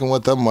was walking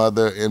with her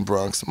mother in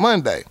Bronx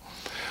Monday.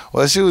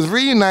 Well, she was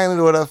reunited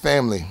with her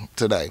family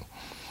today.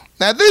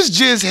 Now, this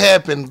just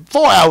happened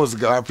 4 hours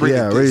ago. I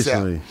predicted this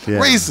recently. out. Yeah.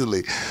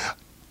 Recently.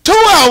 2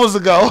 hours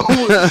ago,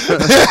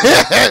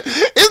 I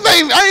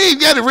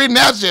ain't got it written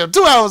out yet.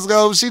 2 hours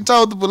ago, she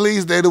told the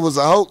police that it was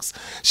a hoax.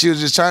 She was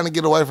just trying to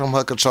get away from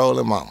her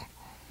controlling mom.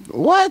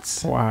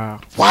 What?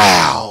 Wow.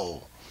 Wow.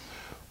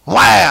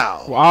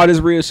 Well, all this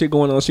real shit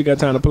going on, she got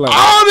time to play.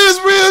 All this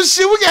real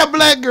shit. We got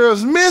black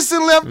girls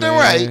missing left and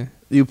right.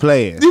 You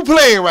playing? You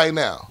playing right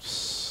now.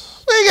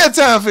 We ain't got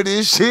time for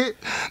this shit.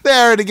 They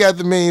already got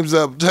the memes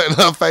up, turning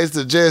her face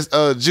to just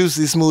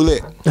Juicy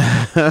Smollett.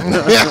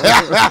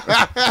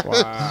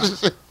 Wow.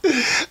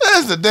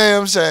 That's a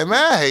damn shame,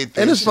 man. I hate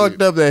that And it's shit.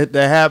 fucked up that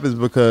happens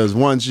because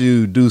once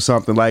you do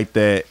something like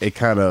that, it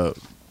kind of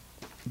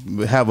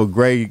have a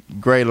gray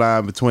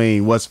line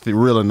between what's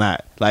real or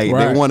not. Like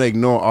Right. they want to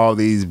ignore all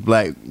these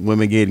black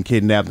women getting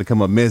kidnapped and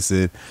come up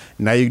missing.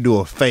 Now you do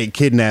a fake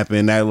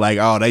kidnapping. They're like,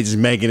 oh, they just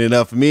making it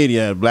up for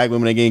media. Black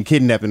women are getting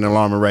kidnapped in an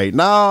alarming rate.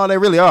 No, they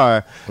really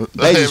are.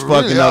 They just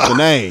really fucking up are. the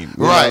name.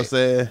 You know what I'm Right.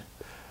 saying?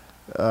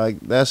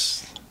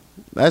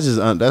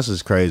 That's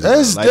just crazy.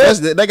 That's- Like,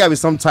 there gotta be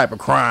some type of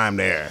crime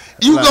there.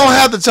 You Like, gonna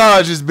have to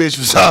charge this bitch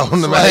for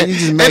something, Right, man. you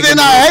just And making then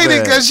it I look hate it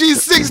bad. because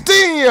she's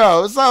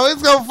 16-year-old. So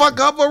it's gonna fuck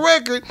up her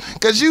record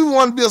because you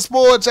want to be a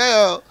spoiled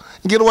child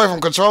and get away from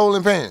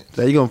controlling parents.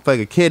 that you gonna fake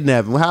a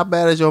kidnapping. Well, how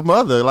bad is your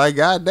mother? Like,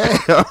 goddamn.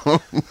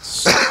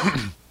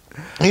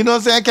 You know what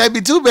I'm saying? Can't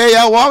be too bad.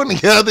 Y'all walking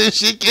together and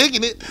shit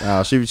kicking it.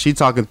 She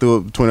talking through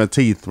it between her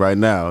teeth right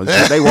now.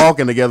 They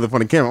walking together from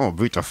the camera. Oh,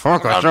 beat the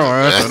fuck out your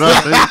ass.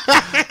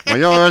 When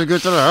your ass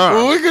get to the house.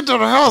 When we get to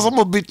the house, I'm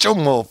gonna beat your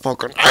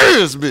motherfucking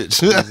ass,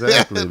 bitch.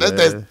 Exactly, That's man.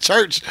 that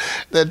church.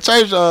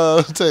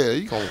 Tell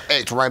you gonna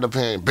act right up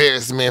here and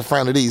embarrass me in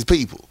front of these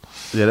people.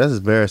 Yeah, that's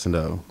embarrassing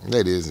though.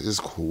 That is, it's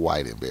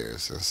quite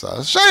embarrassing.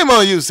 So shame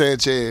on you,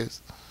 Sanchez.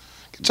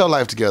 Get your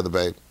life together,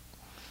 babe.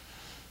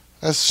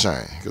 That's a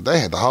shame because they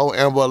had the whole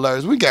Amber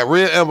Alerts. We got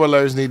real Amber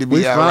Alerts need to be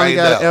We out finally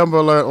right got now. an Amber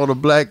Alert on the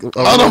black. On a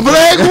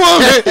black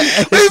woman, we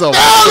It's so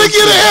finally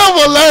get an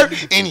Amber Alert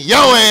in your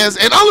ass.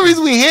 And the only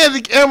reason we had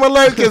the Amber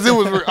Alert because it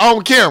was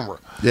on camera.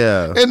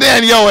 Yeah. And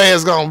then your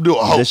ass gonna do a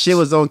The hoax. shit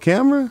was on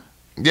camera.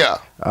 Yeah,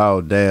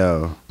 Oh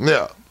damn.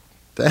 yeah.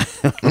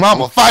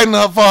 Mama fighting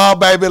her for her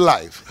baby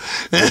life.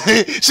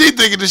 She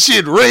thinking the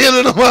shit real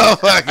in the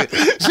motherfucker.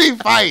 She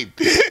fighting.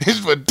 It's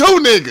for two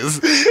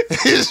niggas.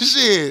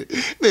 Shit.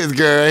 This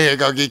girl here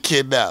gonna get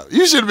kidnapped.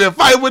 You should have been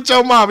fighting with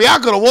your mom. Y'all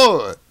could have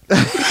won.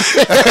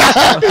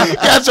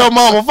 Got your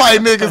mama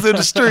fighting niggas in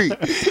the street.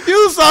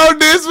 You so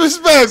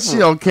disrespectful.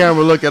 She on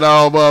camera looking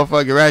all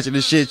motherfucking ratchet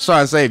and shit,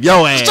 trying to save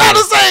your ass. Trying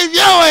to save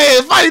your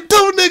ass. Fighting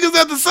two niggas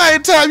at the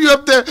same time. You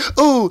up there.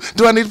 Ooh,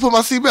 do I need to put my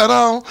seatbelt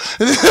on?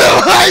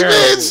 Like,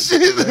 bitch.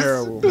 Shit.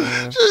 Terrible,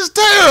 man. She's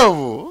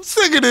terrible. I'm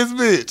sick of this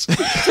bitch.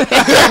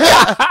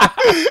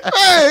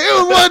 Hey, it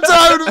was one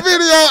time in the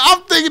video.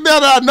 I'm thinking now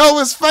that I know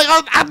it's fake.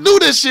 I knew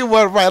this shit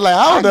wasn't right. Like,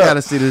 I hold up.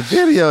 gotta see this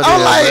video. I'm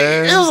there, like,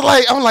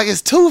 man. I'm like,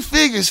 it's two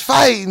figures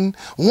fighting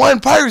one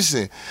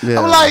person. Yeah.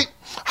 I'm like,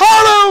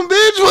 hold on,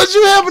 bitch, what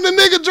you having the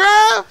nigga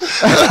drive?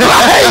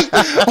 Like,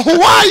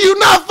 why you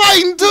not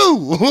fighting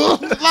too?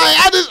 Like,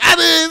 I didn't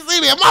see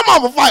that. My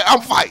mama fight,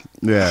 I'm fighting.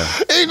 Yeah.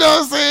 You know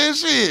what I'm saying?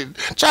 Shit,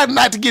 trying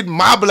not to get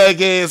my black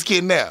ass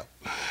kidnapped.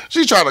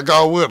 She trying to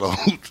go with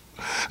him.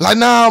 Like,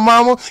 nah,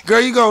 mama,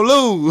 girl, you gonna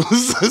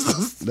lose.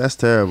 That's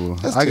terrible.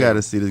 That's I gotta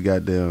terrible. see this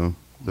goddamn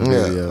the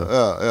Yeah,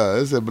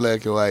 video. it's in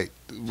black and white.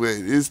 But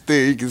it's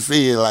still, you can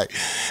see it like,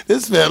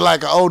 this felt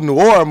like an old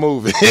noir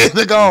movie.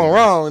 They're going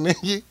wrong,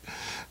 nigga.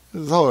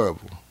 It's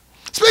horrible.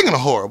 Speaking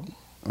of horrible,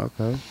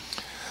 Okay.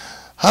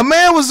 a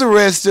man was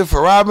arrested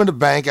for robbing the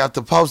bank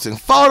after posting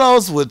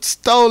photos with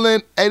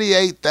stolen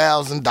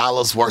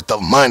 $88,000 worth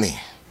of money.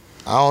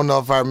 I don't know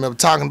if I remember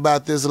talking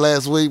about this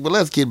last week, but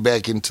let's get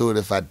back into it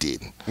if I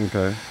didn't.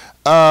 Okay.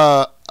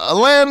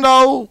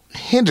 Orlando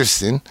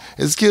Henderson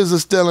is accused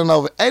of stealing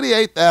over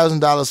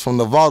 $88,000 from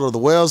the vault of the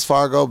Wells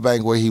Fargo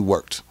bank where he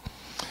worked.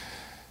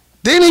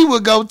 Then he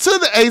would go to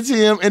the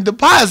ATM and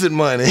deposit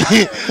money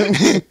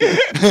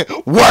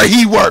where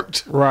he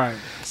worked. Right.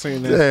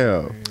 Seen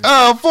that.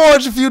 Damn.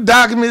 Forged a few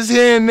documents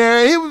here and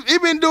there. He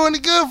been doing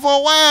it good for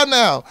a while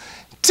now.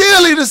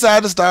 Till he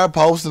decided to start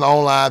posting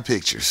online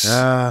pictures.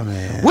 Ah,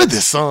 man. With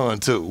his son,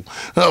 too.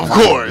 Of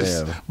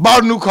course. damn.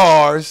 Bought new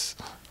cars.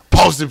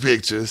 Posted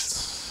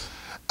pictures.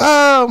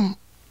 I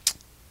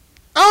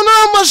don't know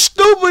how much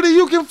stupider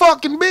you can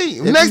fucking be.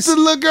 Next to the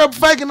little girl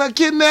faking her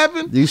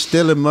kidnapping. You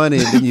stealing money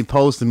and then you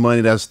posting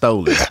money that's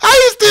stolen. How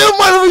you steal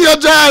money from your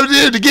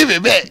job to give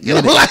it back? You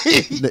know, like,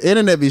 The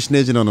internet be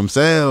snitching on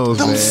themselves,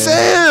 man.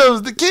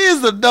 themselves. The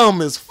kids are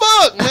dumb as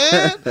fuck,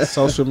 man.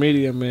 Social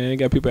media, man.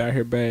 Got people out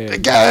here They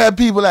bad. got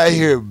people out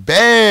here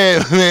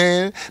bad,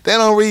 man. They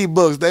don't read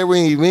books. They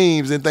read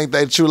memes and think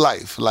they true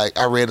life. Like,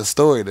 I read a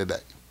story today.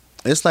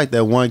 It's like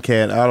that one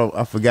cat.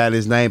 I forgot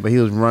his name, but he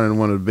was running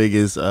one of the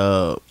biggest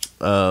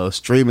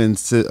streaming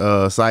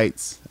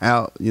sites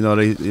out. You know,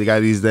 they got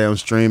these damn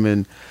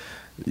streaming.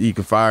 You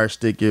can fire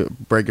stick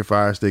it, break your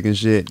fire stick and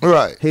shit.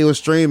 Right. He was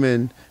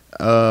streaming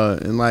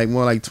in like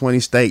more like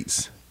 20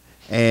 states,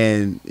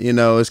 and you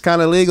know it's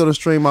kind of legal to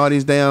stream all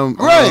these damn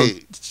Right.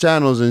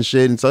 channels and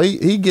shit. And so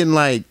he getting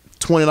like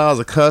 $20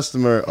 a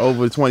customer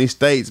over 20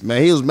 states.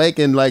 Man, he was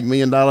making like $1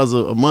 million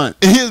a month.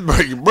 He's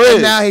breaking bread.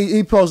 And now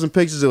he posting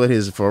pictures with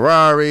his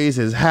Ferraris,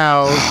 his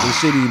house, the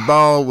shit he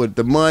bought with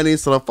the money.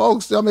 So the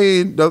folks, I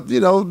mean,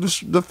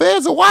 the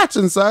feds are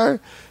watching, sir.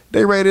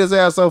 They raided his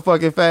ass so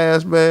fucking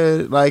fast,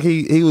 man. Like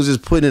he was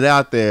just putting it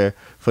out there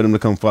for them to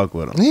come fuck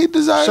with him. He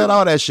deserve Shut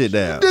all that shit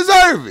down.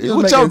 deserve it. You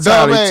With was your making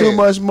dumb entirely ass. too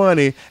much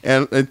money,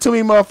 and too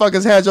many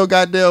motherfuckers had your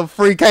goddamn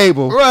free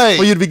cable Right.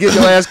 for you to be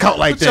getting your ass caught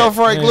like With your that.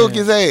 Frank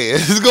Lucas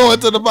ass. Going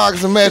to the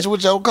boxing match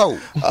with your coat.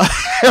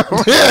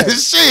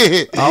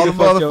 Shit. All the You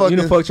done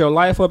motherfuckers. fucked your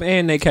life up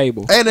and they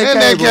cable. And that And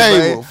that cable,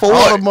 cable. man. For all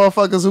what? the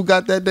motherfuckers who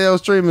got that damn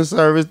streaming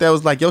service that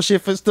was like, your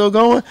shit still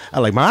going? I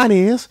like, mine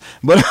is.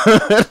 But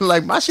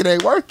like, my shit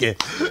ain't working.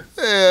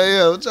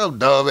 Yeah, with your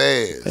dumb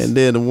ass. And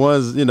then the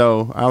ones, you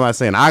know, I'm not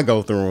saying I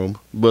go through them,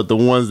 but the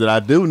ones that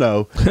I do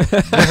know.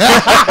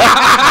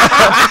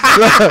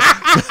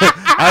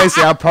 I ain't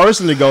say I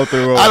personally go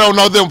through them. I don't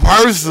know them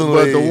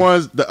personally.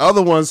 But the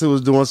other ones who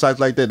was doing sites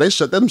like that, they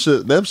shut them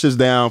shits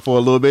down for a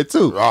little bit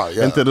too. Oh,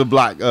 yeah. Until the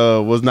block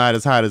was not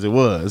as hot as it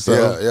was. So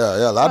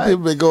Yeah. A lot of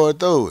people been going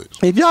through it.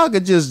 if y'all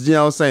could just, you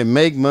know what I'm saying,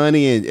 make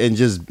money and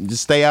just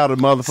stay out of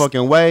the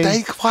motherfucking way.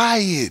 Stay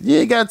quiet. You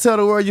ain't gotta tell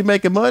the world you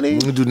making money.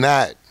 You do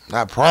not.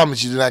 I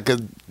promise you do not.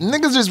 Because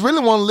niggas just really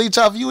want to leech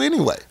off you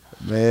anyway.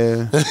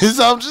 Man.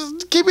 So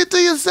just keep it to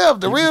yourself.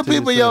 The Keep real it to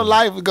people in your yourself.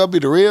 life are going to be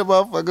the real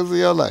motherfuckers in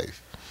your life.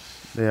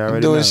 They already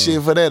Doing know.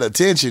 shit for that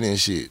attention and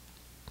shit.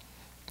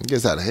 It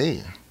gets out of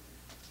hand.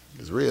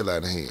 It's real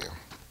out of hand.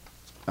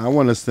 I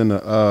want to send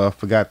a I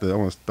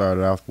want to start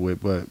it off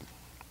with, but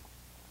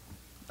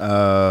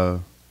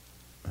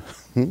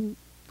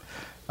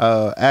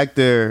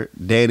actor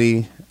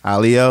Danny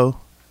Alio,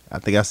 I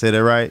think I said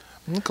it right.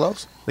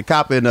 Close. The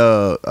cop in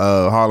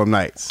Harlem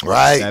Nights,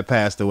 Right. that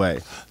passed away.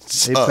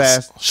 He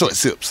passed. Short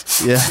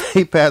sips. Yeah,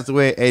 he passed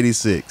away at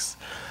 86.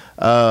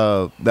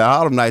 The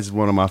Harlem Nights is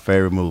one of my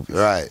favorite movies.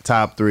 Right.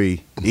 Top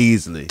 3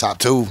 easily. Top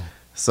 2.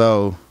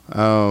 So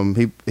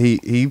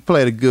he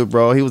played a good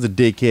role. He was a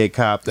dickhead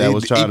cop that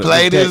was trying to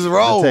played his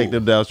role.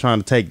 detective that was trying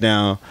to take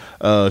down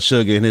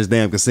Sugar in his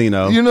damn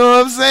casino. You know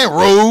what I'm saying?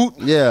 Rude.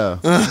 Yeah,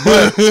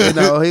 but you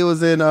know he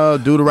was in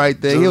Do the Right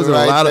Thing. He was in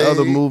a lot of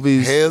other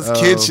movies. Hell's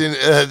Kitchen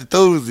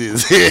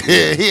enthusiast.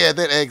 He had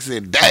that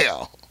accent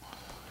down.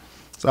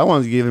 So I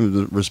wanted to give him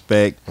the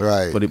respect,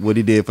 Right. for what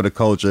he did for the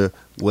culture,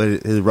 what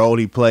his role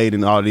he played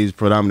in all these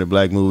predominant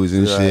black movies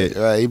and shit.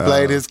 Right. He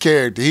played his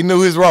character. He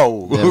knew his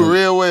role Yeah,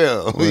 real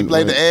well. He when-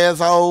 played the when-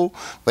 asshole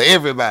for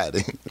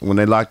everybody. When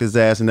they locked his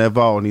ass in that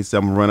vault and he said,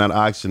 "I'm gonna run out of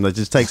oxygen. Let's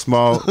just take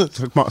small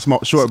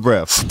short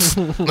breaths."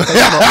 Take small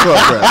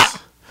short breaths.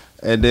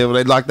 And then when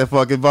they locked that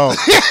fucking vault,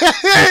 he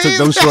took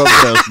them short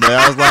breaths, man.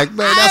 I was like,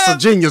 man, that's a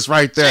genius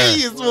right there.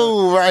 Genius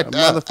move right A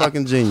there.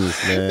 motherfucking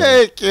genius, man.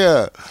 Heck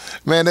yeah.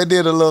 Man, they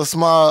did a little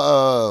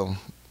small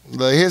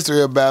the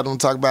history about him,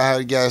 talk about how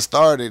he got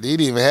started. He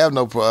didn't even have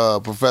no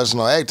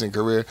professional acting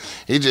career.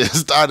 He just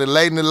started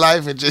late in his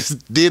life and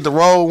just did the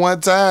role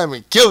one time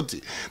and killed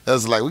it.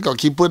 That's like, we gonna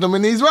keep putting him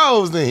in these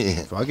roles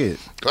then. Fuck it.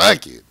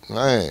 Fuck it.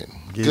 Man.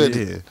 Get Good.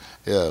 it here.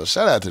 Yeah,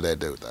 shout out to that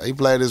dude. Though. He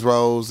played his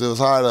roles. It was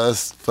hard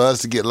for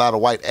us to get a lot of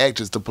white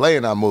actors to play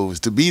in our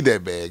movies to be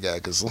that bad guy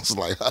because it's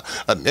like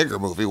a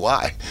nigger movie.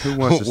 Why? Who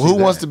wants to see Who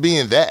that? wants to be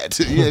in that?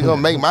 You ain't gonna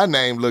make my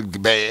name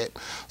look bad.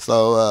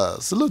 So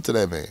salute to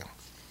that man.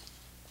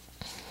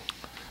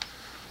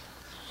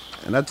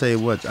 And I tell you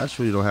what, I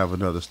truly don't have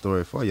another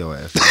story for your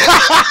ass.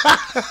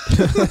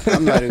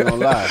 I'm not even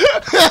gonna lie.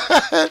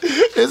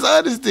 It's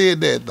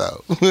understood that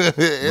though.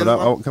 But I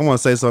want to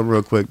say something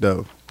real quick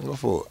though. Go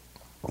for it.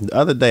 The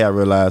other day I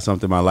realized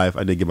something in my life.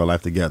 I did get my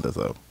life together.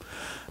 So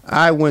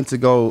I went to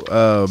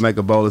go make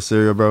a bowl of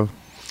cereal, bro.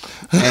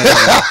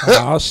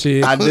 Oh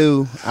shit. I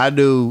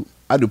do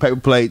paper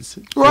plates,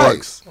 Right.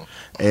 forks,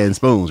 and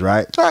spoons,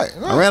 right? Right.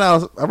 I ran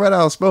out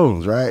of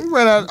spoons, right? You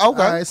ran out. Okay. All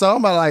right, so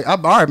I'm like, I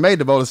already made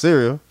the bowl of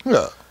cereal,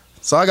 Yeah.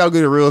 so I gotta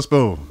get a real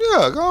spoon.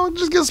 Yeah. Go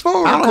just get a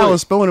spoon. I don't real have a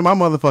quick. spoon in my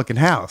motherfucking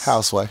house.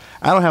 Houseway.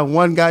 I don't have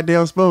one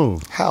goddamn spoon.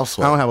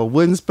 Houseway. I don't have a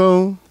wooden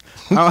spoon.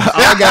 All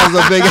I got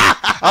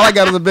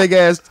is a big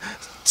ass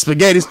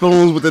spaghetti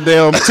spoons with the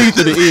damn teeth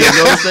in the end. You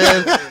know what I'm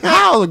saying?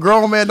 How a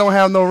grown man don't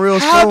have no real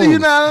spoons? How do you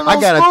not have no I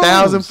got spoons?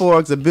 1,000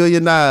 forks, a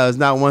billion knives,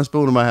 not one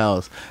spoon in my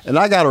house, and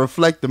I got to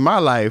reflect in my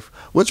life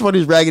which one of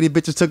these raggedy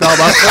bitches took all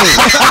my spoons.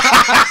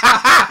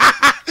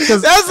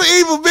 That's an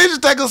evil bitch to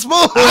take a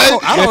spoon.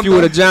 I don't Nephew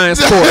with a giant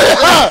sport.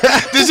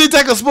 Did she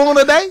take a spoon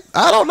a day?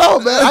 I don't know,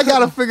 man. I got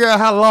to figure out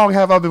how long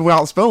have I been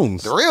without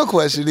spoons. The real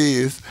question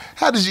is,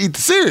 how did you eat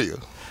the cereal?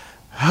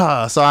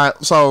 So I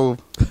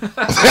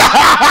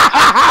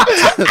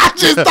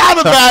just thought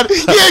about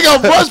it. You ain't gonna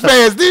brush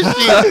past this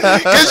shit.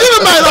 Cause you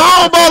done made a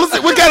whole bowl of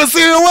cereal. What kind of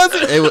cereal was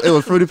it? it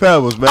was Fruity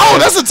Pebbles, man. Oh,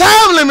 that's a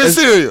time limit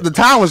cereal. The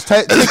time was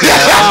ticking.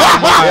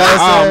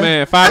 Oh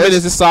man, 5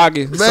 minutes is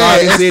soggy. Man,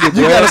 Soggy city, you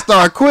boy. gotta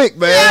start quick,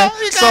 man. Yeah,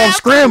 you So I'm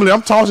scrambling.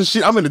 I'm tossing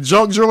shit. I'm in the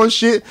junk drawer and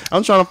shit.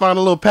 I'm trying to find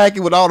a little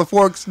packet with all the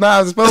forks,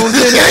 knives, and spoons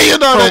in Yeah, it. you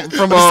know that.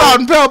 From salt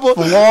and pepper.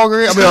 From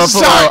Walgreens. I mean,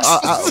 from Sharks.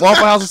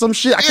 Waffle House or some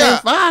shit. I Yeah.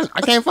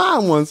 can't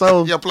find one.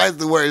 So Your place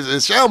to where it's in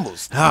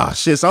shambles.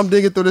 shit. So I'm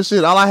digging through this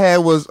shit. All I had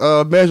was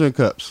measuring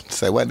cups.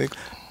 Say what, nigga?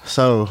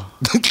 So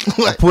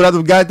I pulled out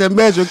the goddamn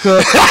measuring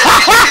cup.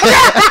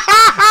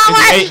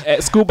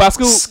 Scoop by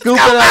scoop. Scoop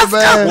it out,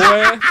 man.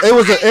 Boy.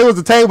 It was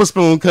a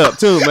tablespoon cup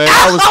too, man.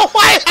 I was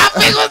Wait, how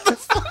big was the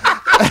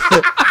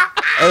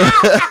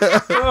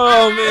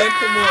Oh man,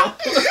 come on.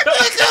 You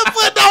couldn't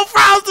put no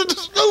frosted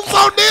scoops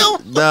on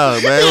them. no,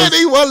 man. You It had to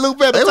eat one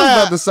loop at a was time.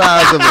 about the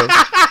size of a.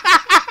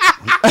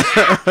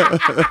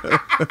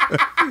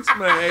 This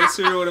man ate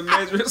cereal with a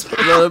measuring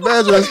spoon. The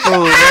measuring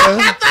spoon, man.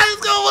 I thought he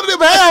was going one of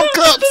them half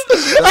cups.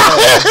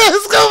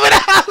 Scoop it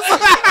out.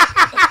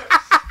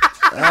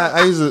 I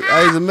use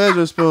a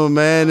measuring spoon,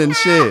 man, and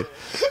shit.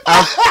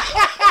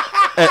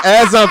 And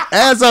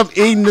as I'm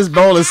eating this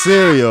bowl of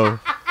cereal,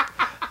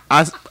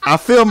 I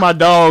feel my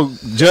dog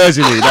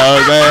judging me,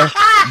 dog, man.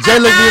 Jay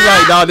looked at me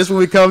like, dog, this is what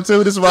we come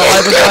to. This is what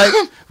life is like.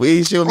 We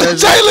eat shit with measuring.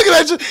 Jay looking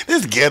at you.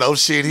 This ghetto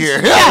shit here.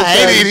 I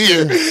hate it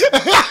here.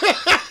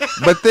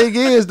 But thing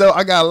is, though,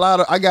 I got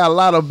a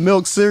lot of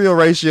milk cereal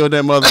ratio in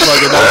that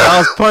motherfucker. Though. I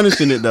was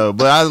punishing it though,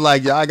 but I was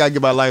like, I gotta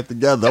get my life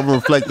together. I'm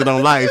reflecting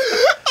on life.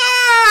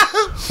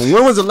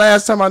 When was the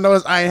last time I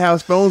noticed I ain't have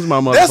spoons in my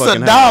motherfucking That's a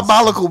house?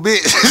 diabolical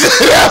bitch.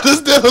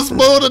 Instead of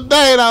spoon a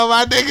day, though,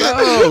 my nigga.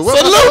 No, what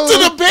Salute to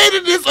the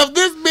pettiness of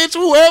this bitch,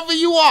 whoever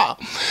you are.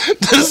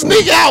 To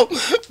sneak out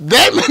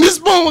that many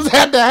spoons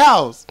at the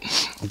house.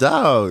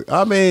 Dog,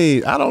 I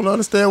mean, I don't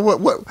understand where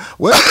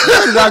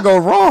did I go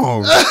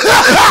wrong? Hey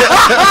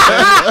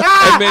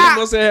man, you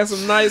must have had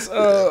some nice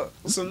cutlery,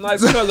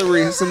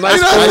 some nice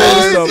You know spoons what and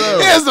I stuff. mean?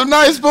 Yeah, some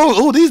nice spoons.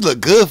 Ooh, these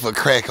look good for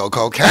crack or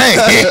cocaine.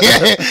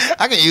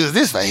 I can use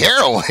this for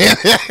heroin.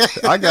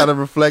 I gotta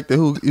reflect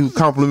on who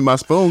compliment my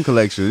spoon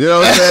collection. You know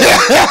what I'm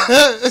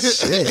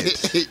saying?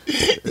 Shit.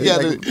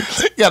 You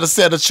gotta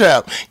set a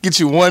trap. Get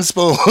you one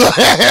spoon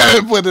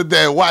and put it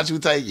there. Watch who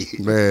take it.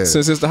 Man.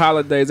 Since it's the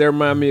holidays, they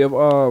remind me of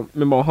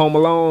remember on Home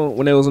Alone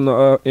when they was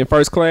in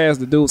first class.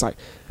 The dude was like,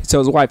 he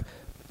tells his wife,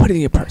 "Put it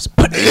in your purse.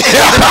 Put it in your purse."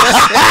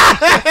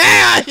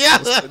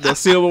 The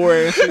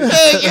silverware and shit.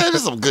 Yeah,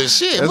 that's some good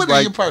shit. It's Put it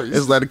like, in your purse.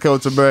 It's like the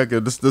Coach America.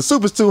 The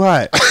soup is too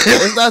hot.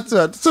 It's not too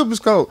hot. The soup is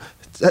cold.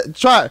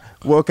 Try it.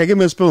 Well, okay, give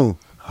me a spoon.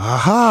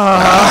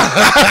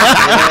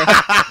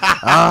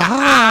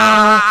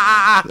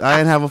 I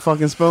didn't have a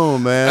fucking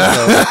spoon, man.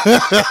 So.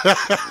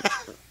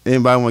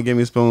 Anybody want to give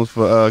me spoons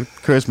for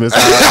Christmas? I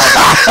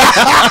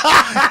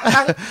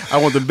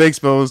want the big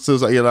spoons too,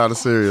 so I eat a lot of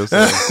cereal.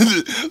 So.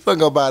 They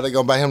gonna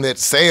buy him that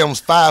Sam's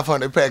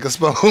 500 pack of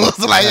spoons.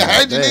 Like, I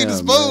heard you need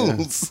the Damn,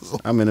 spoons.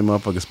 I'm in the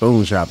motherfucking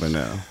spoon shopping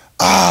now.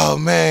 Oh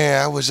man,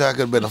 I wish I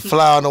could have been a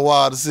fly on the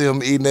wall to see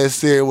him eating that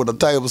cereal with a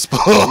tablespoon.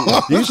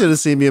 You should have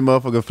seen me a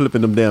motherfucker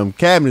flipping them damn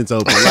cabinets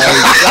open. Like, dog,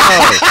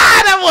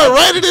 That boy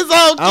raided his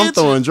own I'm kitchen.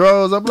 throwing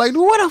drawers. I'm like,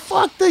 what the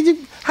fuck?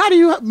 How do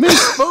you miss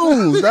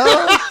spoons,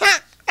 dog?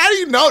 How do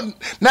you know?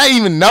 Not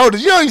even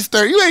notice. You don't even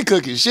stir. You ain't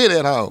cooking shit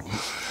at home.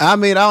 I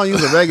mean, I don't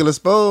use a regular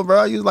spoon, bro.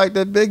 I use like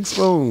that big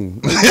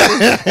spoon.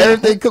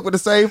 Everything cooked with the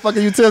same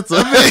fucking utensil.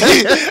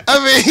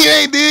 I mean, you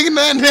ain't digging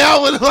nothing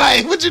out with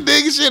like what you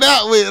digging shit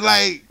out with,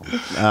 like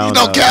I don't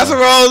know.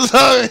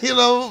 casseroles. You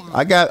know,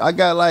 I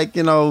got like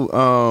them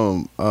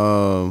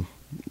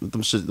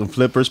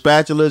flipper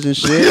spatulas and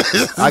shit.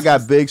 I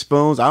got big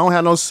spoons. I don't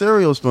have no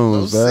cereal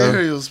spoons, bro.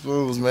 cereal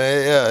spoons,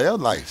 man. Yeah, your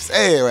life's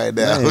sad right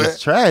now, Man, man. it's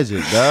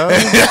tragic, dog. You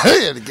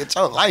had to get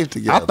your life I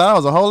together. thought I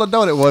was a whole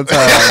adult at one time,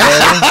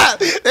 man.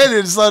 That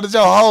didn't so that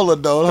your whole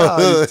adult.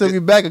 Oh, it took me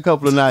back a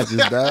couple of notches,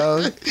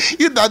 dog.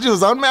 You thought you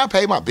was on me? I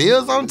paid my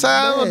bills on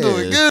time. I'm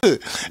doing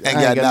good. Ain't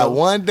got got not no-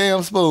 one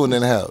damn spoon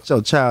in the house. It's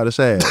your childish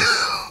ass.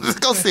 Let's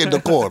go sit in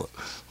the corner.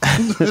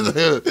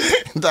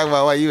 Talk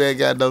about why you ain't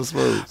got no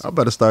spoons. I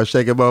better start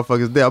shaking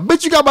motherfuckers down.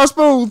 Bitch, you got my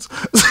spoons.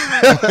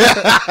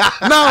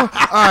 No?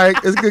 All right.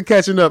 It's good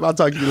catching up. I'll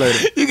talk to you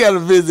later. You gotta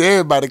visit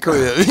everybody's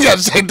crib. You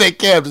gotta shake their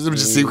cabinets. Let me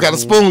just see what kind of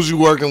spoons you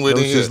working with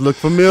Those in here. just look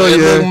They familiar.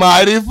 look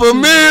mighty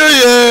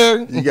familiar.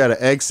 You got an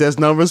excess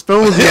number of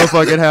spoons in your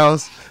fucking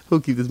house. Who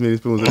keep this many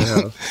spoons in the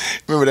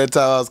house? Remember that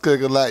time I was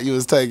cooking a lot? You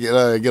was taking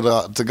get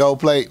a to-go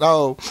plate.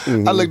 Oh,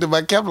 I looked at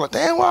my cabinet like,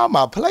 damn, where are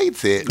my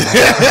plates at?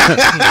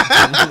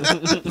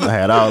 I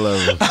had all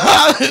of them.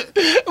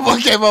 Boy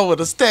came over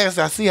with a stack.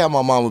 So I see how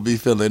my mom would be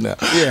feeling now.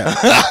 Yeah.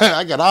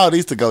 I got all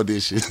these to-go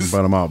dishes.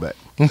 Brought them all back.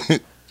 All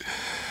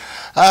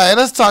right,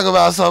 let's talk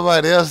about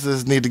somebody else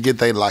that need to get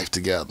their life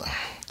together.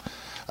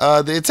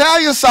 The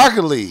Italian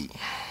Soccer League.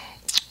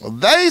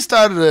 They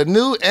started a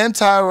new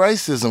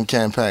anti-racism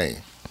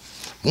campaign.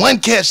 One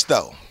catch,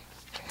 though.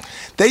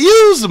 They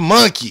use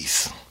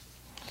monkeys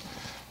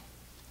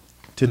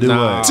To do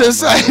Nah. what? to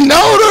say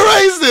no to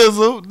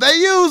racism. They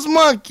use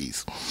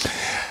monkeys.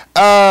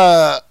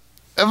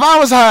 If I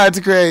was hired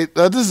to create,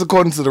 this is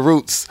according to the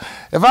Roots,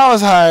 if I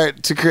was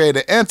hired to create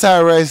an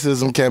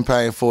anti-racism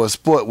campaign for a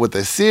sport with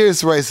a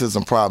serious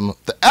racism problem,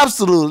 the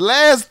absolute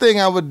last thing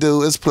I would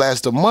do is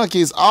plaster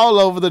monkeys all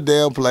over the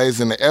damn place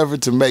in the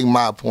effort to make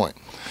my point.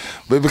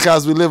 But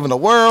because we live in a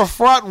world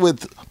fraught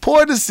with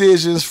poor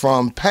decisions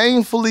from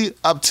painfully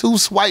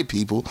obtuse white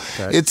people,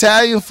 Okay.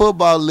 Italian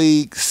Football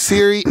League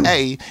Serie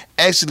A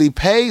actually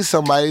paid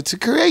somebody to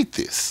create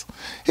this.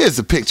 Here's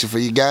a picture for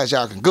you guys.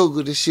 Y'all can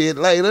Google this shit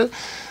later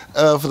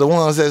for the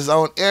ones that's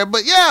on air.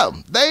 But yeah,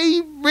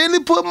 they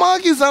really put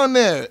monkeys on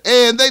there.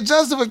 And their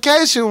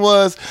justification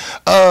was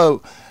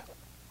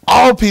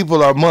all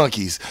people are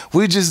monkeys.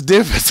 We're just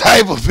different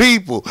type of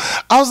people.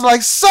 I was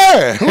like,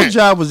 sir. Whose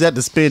job was that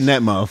to spin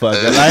that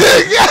motherfucker? Like,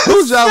 Yes,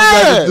 whose job was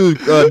that sir.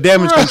 to do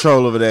damage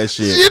control over that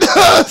shit? You know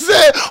what I'm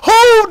saying?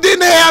 Who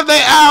didn't have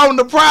their eye on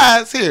the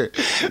prize here?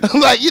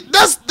 Like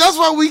that's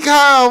why we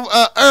call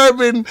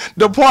urban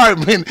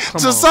department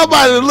to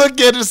somebody to look at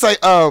it and say,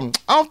 I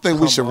don't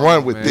think we should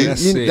run with man.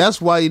 this. That's it.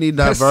 That's why you need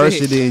That's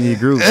diversity in your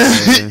group.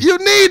 Man. You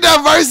need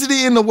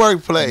diversity in the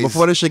workplace.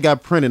 Before this shit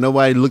got printed,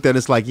 nobody looked at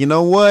it like, you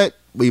know what?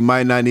 We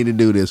might not need to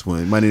do this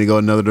one. Might need to go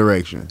another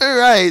direction. All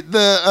right.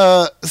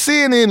 The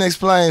CNN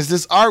explains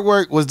this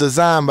artwork was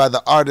designed by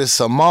the artist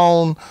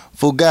Simone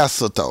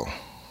Fugasato.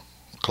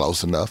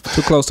 Close enough.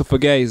 Too close to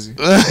Fugazi. You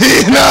know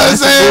what I'm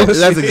saying?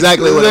 That's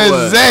exactly what it That's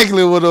was.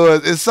 exactly what it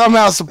was. It's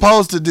somehow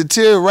supposed to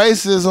deter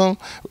racist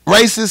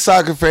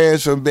soccer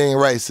fans from being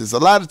racist. A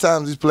lot of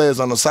times these players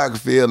on the soccer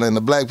field and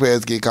the black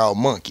players get called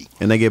monkey.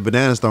 And they get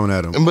bananas thrown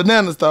at them. And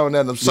bananas thrown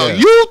at them. So Yeah.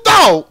 you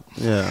thought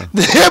Yeah.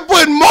 that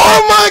putting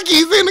more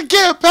monkeys in the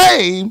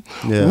campaign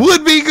Yeah.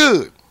 would be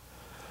good.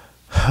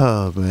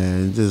 Oh,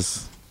 man.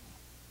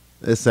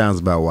 It sounds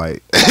about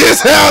white. It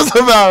sounds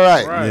about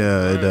right.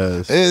 Yeah, it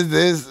does.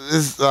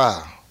 It's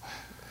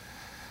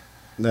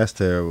That's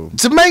terrible.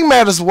 To make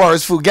matters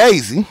worse,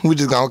 Fugazi, we're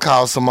just gonna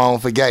call Simone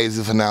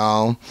Fugazi from now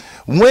on,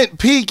 went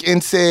peak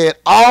and said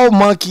all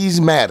monkeys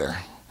matter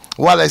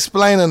while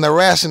explaining the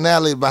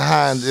rationality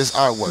behind this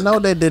artwork. No,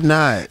 they did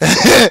not.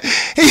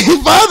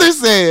 He further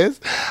says,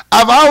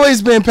 I've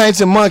always been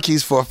painting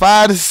monkeys for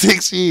 5 to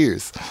 6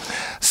 years.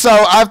 So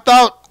I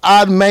thought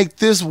I'd make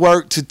this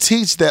work to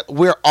teach that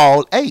we're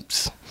all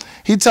apes.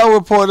 He told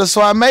reporters, so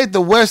I made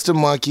the Western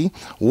monkey,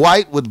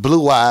 white with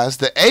blue eyes,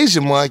 the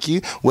Asian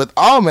monkey with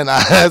almond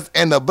eyes,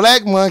 and the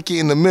black monkey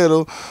in the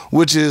middle,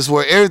 which is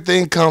where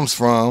everything comes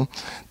from.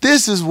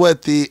 This is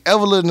what the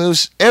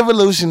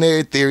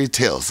evolutionary theory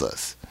tells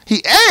us.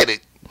 He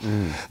added,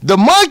 the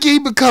monkey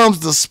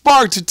becomes the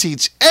spark to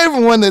teach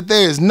everyone that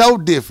there is no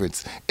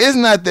difference. It's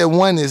not that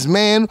one is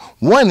man,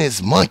 one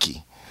is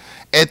monkey.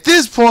 At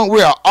this point,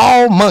 we are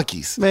all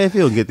monkeys. Man, if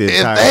you don't get this,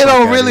 If they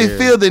don't really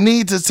feel the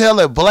need to tell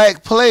a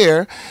black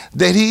player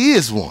that he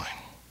is one.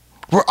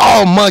 We're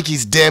all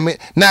monkeys, damn it,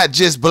 not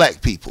just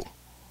black people.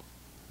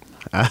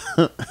 That's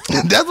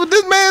what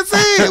this man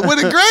said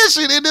with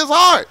aggression in his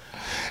heart.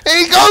 And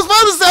he goes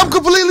further to say, I'm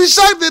completely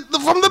shocked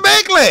from the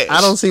backlash.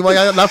 I don't see why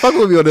y'all not fucking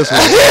with me on this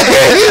one.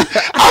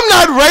 I'm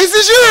not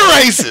racist, you're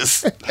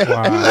racist.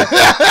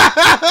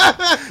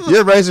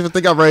 You're racist if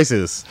think I'm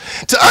racist.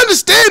 To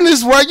understand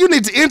this work, you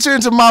need to enter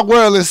into my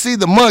world and see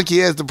the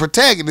monkey as the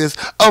protagonist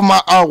of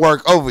my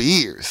artwork over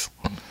years.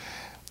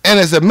 And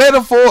it's a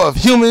metaphor of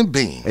human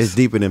beings. It's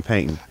deeper than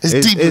painting. It's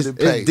deeper than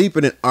painting. It's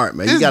deeper than art,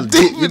 man. You It's gotta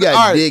deeper you than gotta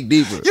art. dig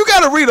deeper. You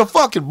gotta read a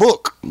fucking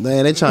book.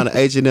 Man, they trying to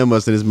H&M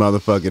us in this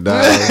motherfucker,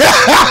 dog.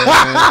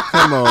 Man,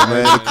 come on,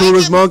 man. The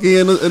coolest monkey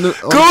in the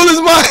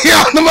Coolest monkey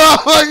on the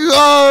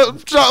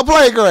motherfucking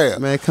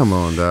playground. Man, come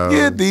on, dog.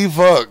 Get the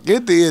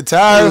It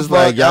entire was fuck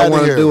like y'all out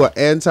want of to here. do an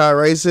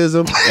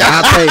anti-racism.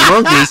 I paint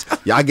monkeys.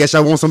 I guess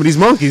y'all want some of these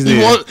monkeys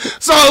then.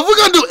 So if we're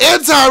gonna do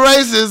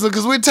anti-racism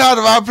because we're tired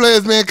of our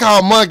players being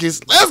called monkeys,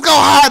 let's go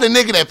hire the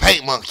nigga that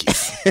paint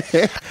monkeys.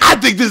 I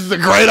think this is a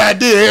great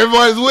idea.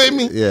 Everybody's with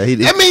me. Yeah, he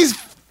did. That means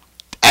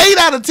 8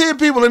 out of 10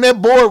 people in that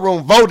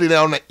boardroom voted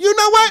on that. You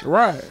know what?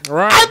 Right.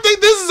 I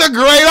think this is a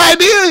great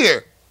idea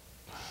here.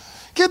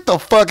 Get the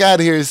fuck out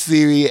of here,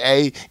 Serie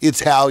A,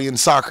 Italian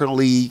soccer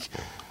league.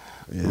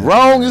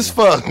 Wrong as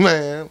fuck,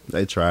 man.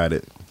 They tried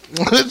it.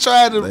 They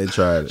tried They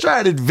tried it.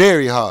 Tried it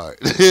very hard.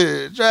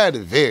 Tried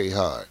it very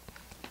hard.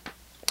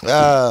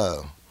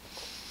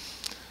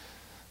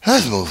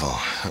 Let's move on.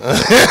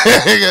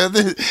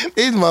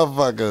 These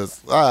motherfuckers,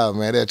 oh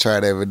man, they try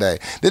it every day.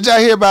 Did y'all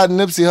hear about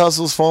Nipsey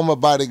Hussle's former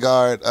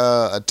bodyguard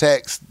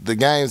attacks the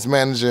games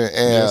manager and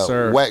Yes,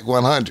 sir. Whack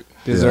 100?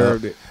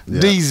 Deserved it.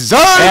 Yeah.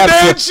 Deserved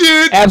that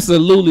shit.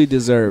 Absolutely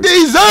deserved it.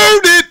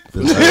 Deserved it.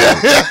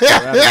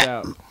 Without a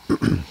doubt.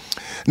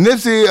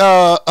 Nipsey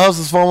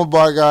Hussle's former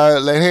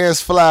bodyguard let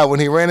hands fly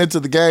when he ran into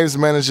the games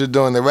manager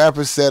during the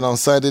rapper set on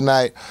Sunday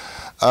night.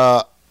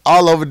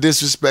 All over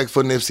disrespect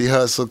for Nipsey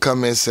Hussle,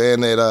 coming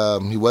saying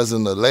that he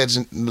wasn't a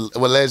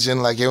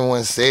legend like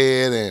everyone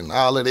said, and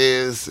all of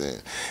this.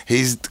 And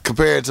he's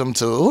compared him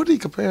to, who did he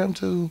compare him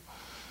to?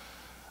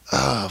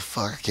 Oh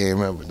fuck, I can't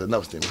remember. The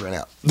notes didn't print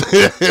out.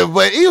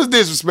 But he was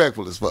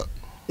disrespectful as fuck.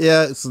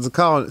 Yeah, so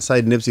to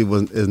say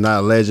Nipsey is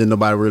not a legend,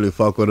 nobody really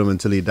fucked with him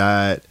until he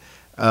died.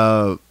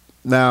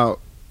 Now,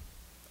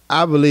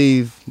 I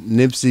believe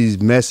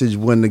Nipsey's message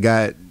when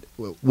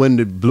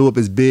it blew up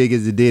as big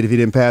as it did, if he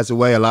didn't pass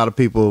away, a lot of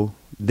people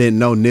didn't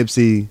know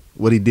Nipsey,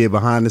 what he did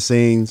behind the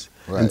scenes,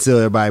 until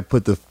everybody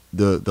put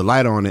the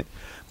light on it.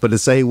 But to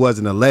say he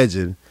wasn't a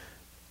legend,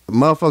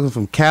 motherfuckers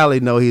from Cali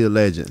know he a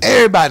legend.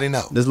 Everybody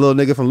know. This little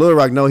nigga from Little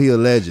Rock know he a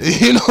legend.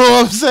 You know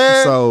what I'm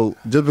saying? So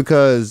just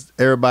because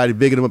everybody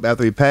bigged him up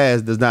after he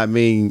passed does not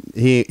mean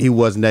he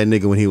wasn't that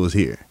nigga when he was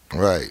here.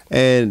 Right.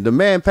 And the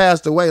man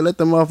passed away. Let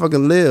the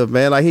motherfucker live,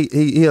 man. Like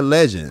he a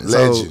legend.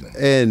 Legend. So,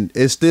 and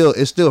it's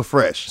still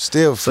fresh.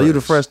 Still So you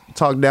the fresh. first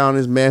talk down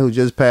this man who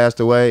just passed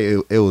away.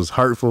 It was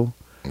hurtful.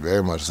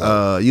 Very much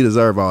so. You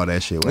deserve all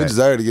that shit. You Wack.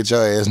 deserve to get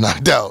your ass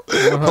knocked out.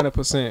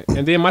 100%.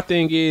 And then my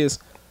thing is,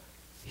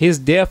 his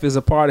death is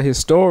a part of his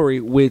story,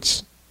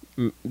 which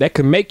that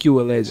could make you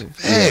a legend.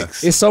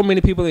 Thanks. It's so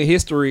many people in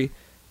history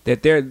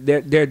that their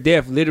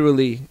death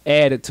literally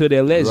added to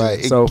their legend.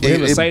 Right. So for him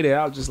to It- say that,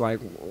 I was just like,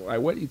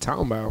 what are you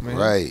talking about, man?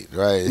 Right.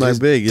 Like His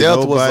big, you death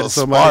know, was by a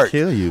somebody spark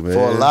kill you, man.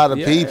 for a lot of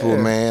Yeah. people,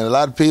 man. A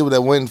lot of people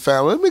that went and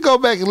found, let me go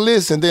back and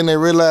listen. Then they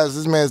realize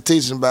this man's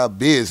teaching about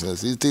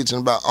business. He's teaching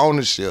about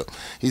ownership.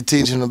 He's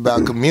teaching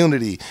about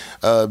community,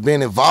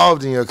 being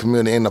involved in your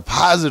community in a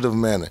positive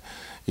manner.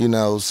 You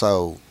know,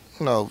 so,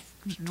 you know,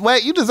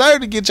 Wack, you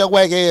deserve to get your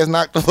whack ass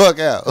knocked the fuck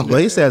out. Well,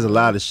 he says a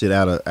lot of shit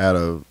out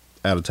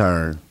of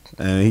turn,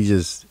 and he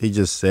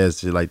just says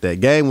shit like that.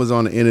 Game was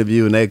on the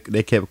interview, and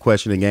they kept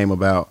questioning Game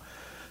about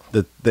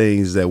the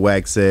things that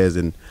Wax says,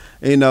 and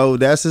you know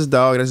that's his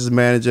dog, that's his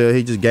manager.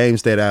 He just Game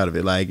stayed out of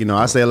it. Like, you know,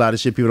 I say a lot of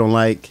shit people don't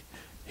like.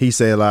 He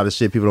say a lot of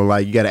shit people don't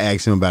like. You got to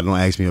ask him about it. Don't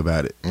ask me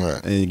about it.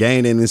 Right. And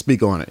Game didn't even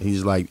speak on it.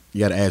 He's like, you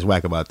got to ask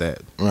Wack about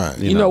that. Right.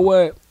 You know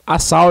what? I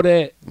saw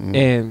that,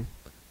 and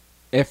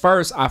at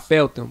first I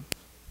felt him.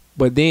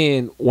 But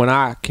then when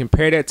I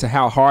compare that to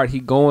how hard he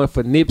going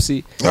for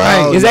Nipsey,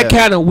 Right. is that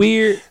kind of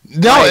weird?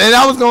 No, Like, and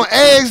I was gonna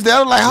ask that. I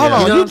was like, hold You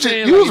on, know you, what I'm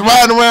saying? you was Like,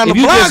 riding around if the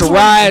you blocks. just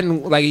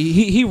riding, like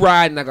he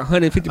riding like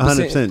 150%,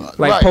 100%.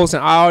 like Right.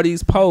 posting all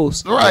these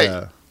posts, Right.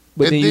 Yeah.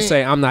 but And then you then-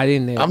 say I'm not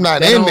in there. I'm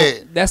not That in don't- there.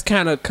 That's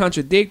kind of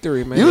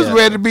contradictory, man. You was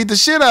ready to beat the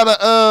shit out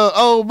of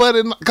old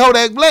buddy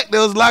Kodak Black that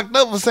was locked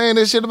up for saying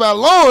that shit about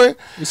Lauren.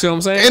 You see what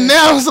I'm saying? And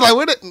now it's like,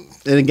 what the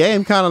And the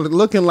Game kind of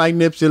looking like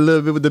Nipsey a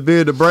little bit with the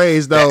beard, the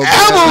braids though.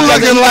 album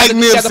looking like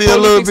He got the Nipsey a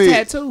little Prolifics bit.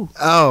 tattoo.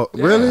 Oh,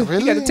 really?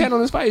 He got the tat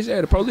on his face.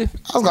 Yeah, the prolific.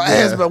 I was gonna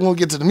ask about when we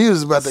get to the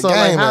music about the So,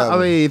 game like, I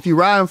album. mean, if you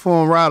riding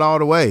for him, ride all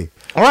the way.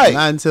 Right.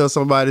 Not until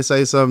somebody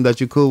say something that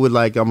you cool with,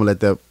 like I'm gonna let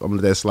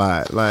that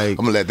slide. Like, I'm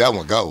gonna let that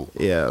one go.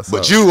 yeah. So.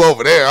 But you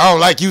over there, I don't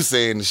like you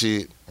saying the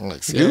shit. I'm like,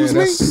 excuse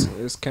me?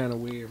 It's kind of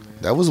weird, man.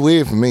 That was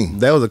weird for me.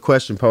 There was a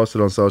question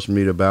posted on social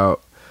media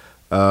about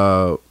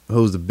who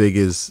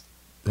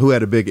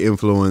had a big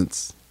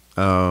influence,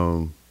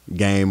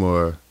 Game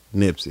or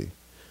Nipsey,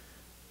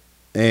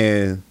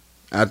 and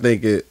I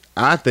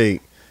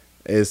think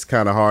it's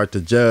kind of hard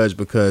to judge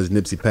because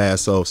Nipsey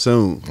passed so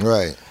soon.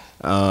 Right.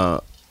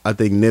 I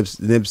think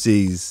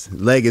Nipsey's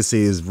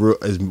legacy is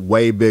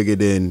way bigger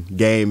than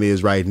Game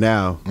is right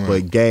now.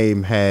 But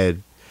Game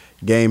held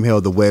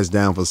the West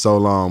down for so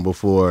long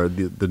before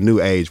the new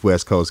age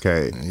West Coast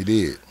came. He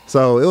did.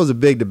 So it was a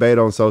big debate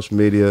on social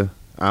media.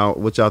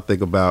 What y'all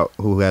think about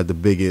who had the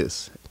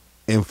biggest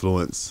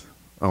influence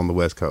on the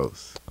West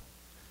Coast?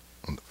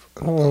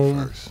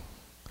 First.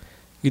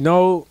 You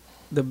know,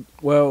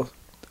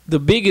 the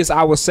biggest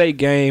I would say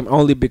Game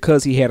only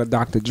because he had a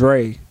Dr.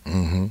 Dre,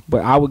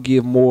 but I would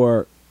give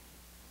more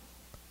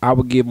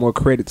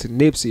credit to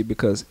Nipsey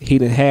because he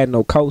didn't had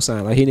no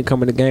cosign. Like he didn't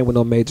come in the game with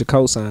no major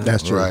cosign.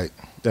 That's true. Right.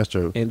 That's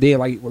true. And then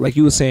like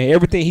you were saying,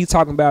 everything he's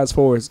talking about as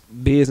far as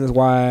business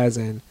wise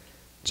and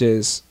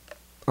just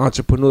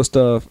entrepreneur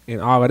stuff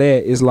and all of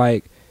that is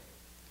like,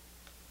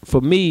 for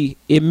me,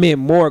 it meant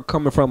more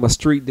coming from a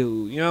street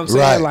dude. You know what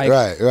I'm saying?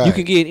 Right. You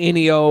can get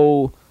any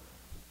old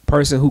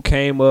person who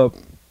came up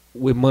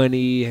with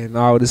money and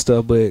all this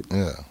stuff, but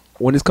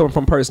when it's coming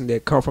from a person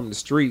that come from the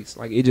streets,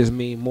 like it just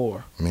mean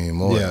more.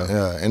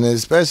 Yeah. And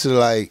especially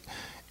like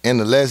in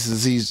the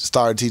lessons he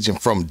started teaching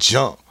from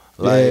jump.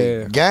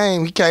 Like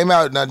Game, he came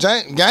out now.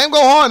 Game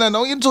go hard now.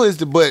 Don't get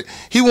twisted, but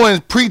he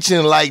wasn't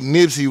preaching like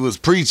Nipsey was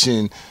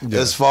preaching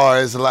as far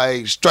as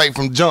like straight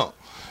from jump.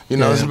 You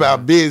know, it's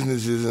about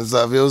businesses and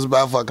stuff. It was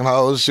about fucking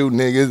hoes, shooting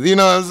niggas. You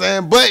know what I'm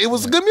saying? But it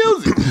was good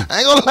music. I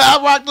ain't gonna lie,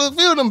 I rocked to a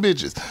few of them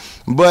bitches.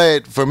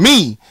 But for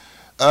me,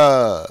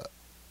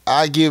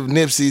 I give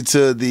Nipsey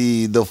to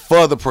the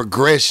further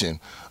progression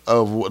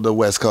of the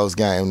West Coast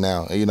Game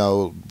now. You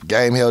know,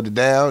 Game held it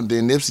down,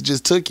 then Nipsey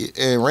just took it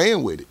and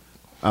ran with it.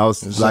 I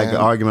was like an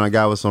argument I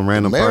got with some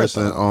random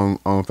person on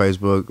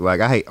Facebook.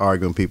 Like I hate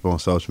arguing with people on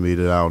social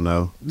media that I don't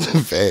know.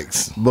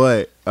 Facts.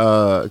 But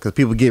because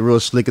people get real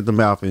slick at the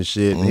mouth and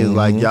shit. And he's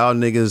like, y'all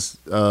niggas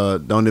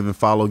don't even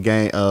follow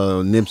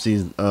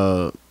Nipsey's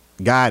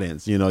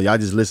guidance. You know, y'all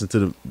just listen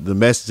to the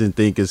message and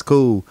think it's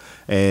cool,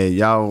 and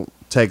y'all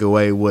take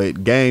away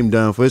what Game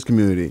done for his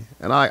community.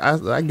 And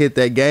I get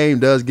that. Game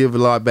does give a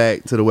lot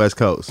back to the West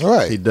Coast.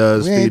 Right. He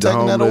does feed the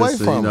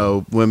homeless and, you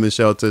know, women's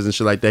shelters and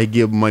shit like that. He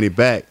give money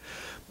back.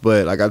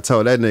 But like I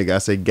told that nigga, I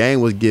said Game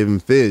was giving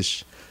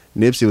fish.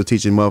 Nipsey was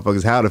teaching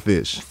motherfuckers how to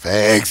fish.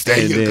 Facts. There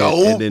you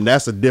go. And then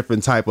that's a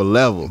different type of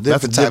level.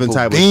 That's a different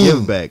type of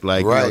give back.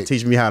 Like, you know,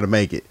 teach me how to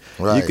make it.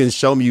 Right. You can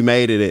show me you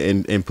made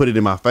it and put it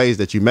in my face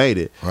that you made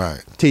it.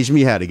 Right. Teach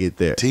me how to get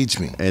there. Teach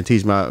me. And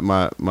teach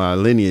my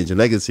lineage and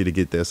legacy to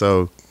get there.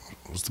 So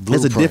it's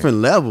a different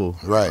level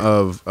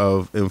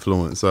of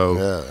influence. So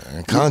yeah,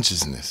 and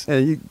consciousness.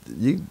 And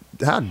you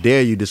how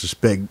dare you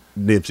disrespect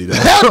Nipsey though?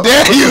 How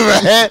dare you,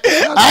 man?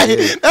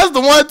 That's the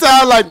one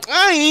time like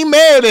I ain't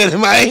mad at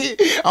him.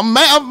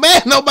 I'm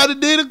mad nobody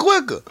did it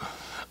quicker.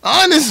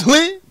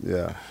 Honestly.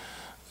 Yeah.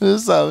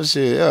 This other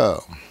shit, yeah.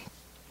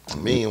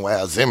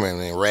 Meanwhile,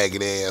 Zimmerman and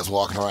ragged ass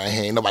walking around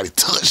here, ain't nobody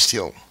touched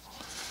him.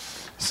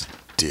 It's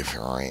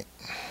different.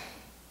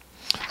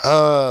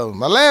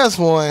 My last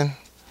one,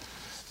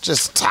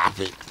 just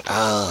topic.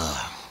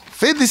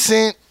 50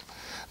 Cent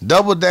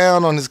doubled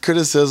down on his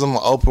criticism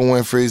of Oprah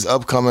Winfrey's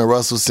upcoming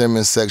Russell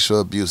Simmons sexual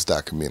abuse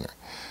documentary.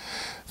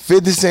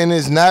 50 Cent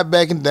is not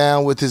backing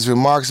down with his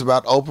remarks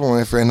about Oprah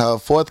Winfrey and her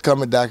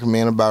forthcoming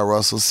documentary about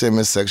Russell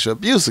Simmons' sexual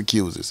abuse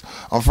accusers.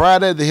 On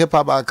Friday, the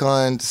hip-hop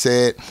icon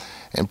said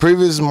in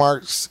previous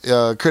remarks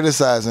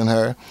criticizing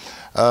her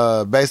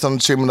based on the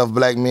treatment of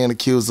black men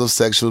accused of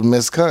sexual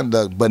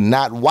misconduct, but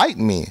not white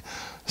men.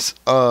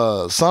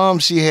 Some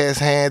she has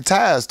hand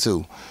ties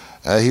to.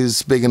 He was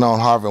speaking on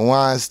Harvey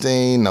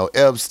Weinstein, no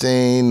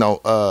Epstein,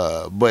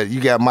 but you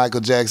got Michael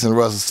Jackson,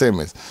 Russell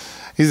Simmons.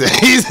 He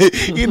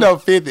said, you know,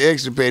 50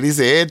 extra pet. He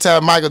said, every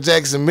time Michael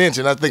Jackson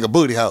mentioned, I think of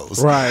booty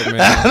holes. Right, man.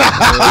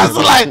 I was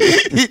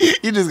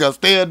like, you just gonna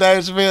stay on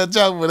Dave Chappelle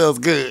joke, but that was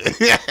good.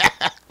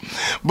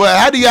 But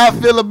how do y'all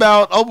feel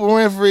about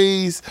Oprah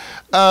Winfrey's?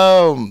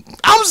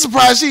 I'm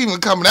surprised she even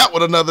coming out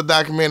with another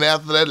documentary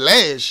after that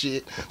last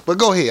shit. But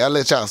go ahead, I'll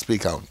let y'all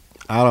speak on it.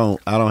 I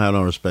don't have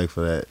no respect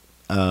for that.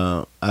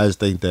 I just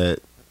think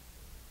that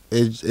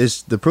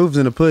it's the proof's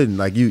in the pudding.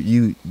 Like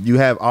you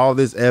have all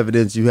this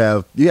evidence. You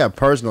have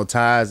personal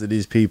ties to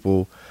these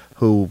people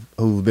who've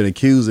been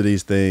accused of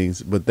these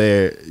things, but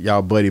they're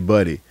y'all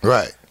buddy.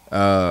 Right.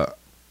 I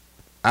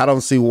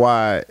don't see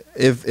why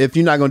if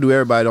you're not gonna do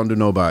everybody, don't do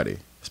nobody.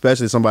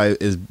 Especially somebody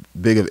as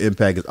big of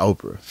impact as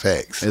Oprah.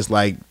 Facts. It's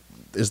like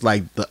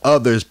the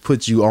others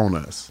put you on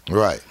us.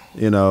 Right.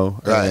 You know,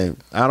 right.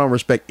 And I don't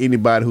respect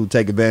anybody who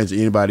take advantage of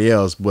anybody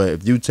else, but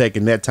if you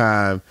taking that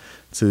time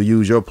to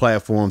use your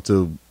platform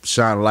to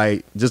shine a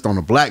light just on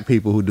the black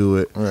people who do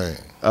it, right?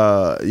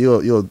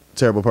 You're a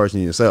terrible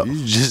person yourself.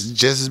 You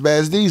just as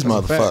bad as these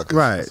motherfuckers,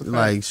 right?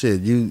 Like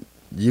shit,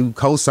 you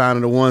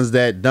co-signing the ones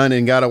that done it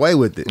and got away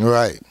with it,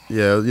 right?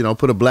 Yeah, you know,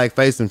 put a black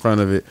face in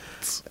front of it,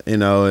 you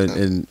know,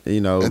 and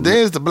you know, and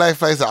there's the black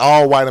face that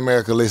all white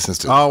America listens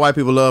to. All white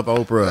people love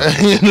Oprah.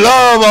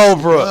 Love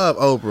Oprah. Love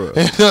Oprah.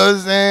 You know what I'm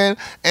saying?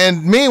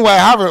 And meanwhile,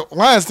 Harvey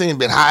Weinstein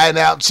been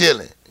hiding out,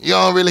 chilling. You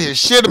don't really hear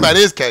shit about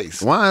his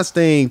case.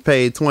 Weinstein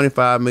paid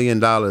 $25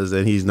 million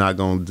and he's not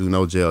gonna do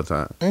no jail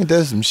time. Ain't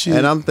that some shit?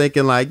 And I'm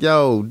thinking like,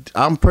 yo,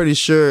 I'm pretty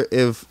sure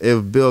if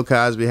Bill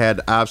Cosby had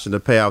the option to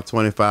pay off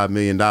 $25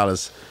 million,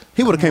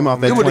 he would have came off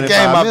that 25 He would have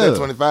came off that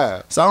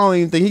 25. So I don't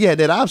even think he had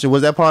that option.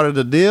 Was that part of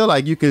the deal?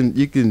 Like you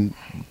can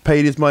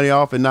pay this money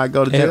off and not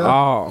go to jail? At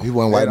all. He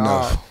wasn't white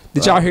enough.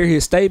 Did y'all hear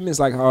his statements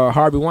like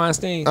Harvey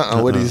Weinstein?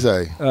 What did he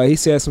say? He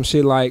said some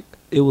shit like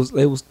it was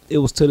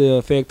to the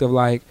effect of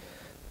like,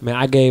 man,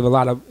 I gave a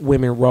lot of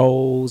women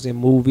roles in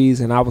movies,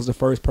 and I was the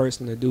first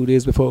person to do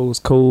this before it was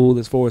cool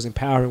as far as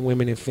empowering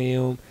women in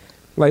film.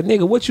 Like,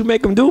 nigga, what you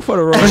make them do for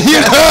the role? You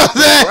know what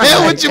I'm saying?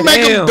 Right. What you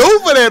make them Damn. do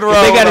for that role?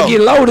 They got though? to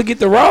get low to get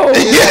the role.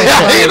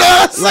 Yeah, you know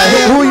what I'm Like,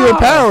 saying? who are you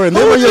empowering?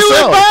 Them Who or you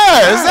yourself?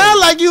 empowering? It sound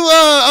like you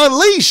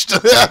unleashed.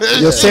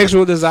 Your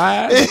sexual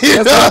desire. You know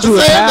what That's what I'm you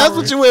saying? That's empowering.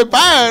 what you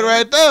empowering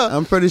right there.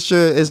 I'm pretty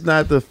sure it's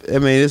not the. I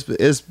mean,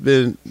 it's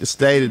been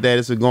stated that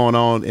it's been going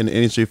on in the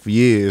industry for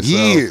years. so,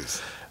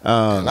 Years.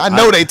 um, I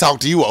know they talk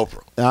to you, Oprah.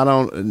 I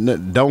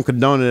don't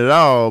condone it at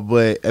all,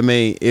 but I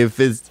mean, if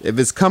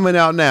it's coming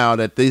out now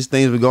that these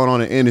things were going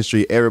on in the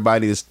industry,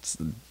 everybody is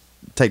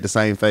take the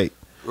same fate.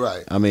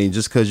 Right. I mean,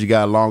 just because you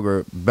got a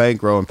longer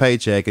bankroll and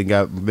paycheck and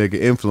got bigger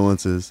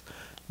influences,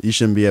 you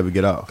shouldn't be able to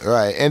get off.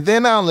 Right. And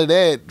then not only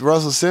that,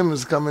 Russell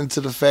Simmons coming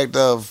to the fact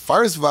of,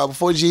 first of all,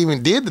 before you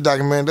even did the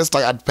documentary, that's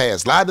like I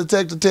passed lie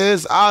detector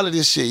tests, all of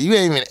this shit. You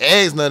ain't even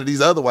asked none of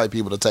these other white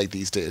people to take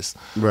these tests.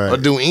 Right. Or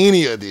do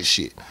any of this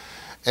shit.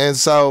 And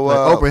so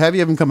Like, Oprah, have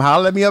you even come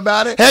holler at me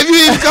about it? have you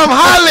even come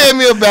holler at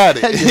me about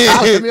it? Have you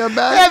hollered at me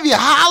about it? Have you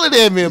hollered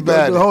at me You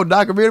about do it? a whole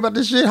documentary about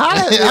this shit.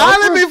 Holler at me,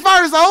 Holler at Oprah. me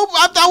first, Hope.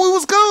 I thought we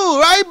was cool,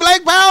 right?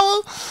 Black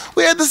Power.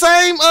 We had the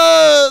same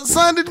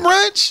Sunday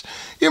brunch.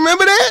 You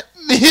remember that?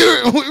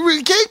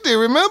 We kicked it,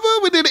 remember?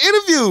 We did an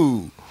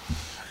interview.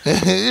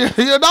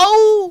 You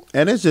know?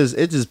 And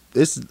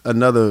it's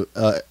another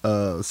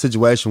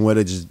situation where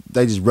they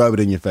just rub it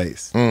in your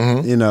face,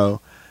 you know.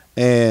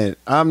 And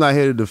I'm not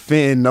here to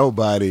defend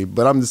nobody,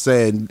 but I'm just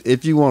saying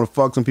if you want to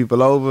fuck some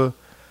people over,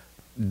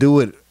 do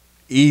it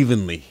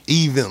evenly.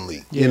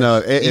 Evenly. You know,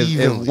 if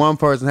Evenly. one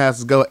person has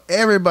to go,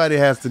 everybody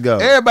has to go.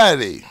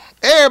 Everybody.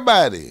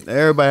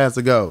 Everybody has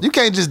to go. You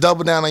can't just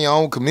double down on your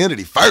own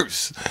community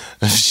first.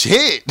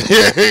 Shit.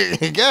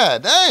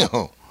 God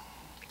damn.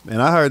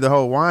 And I heard the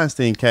whole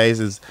Weinstein case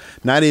is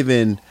not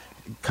even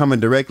coming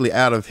directly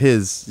out of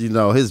his, you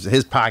know,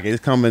 his pocket.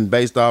 It's coming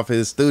based off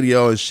his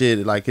studio and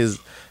shit, like his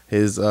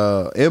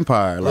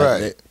empire.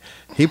 Like Right.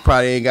 he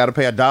probably ain't got to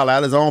pay $1 out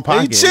of his own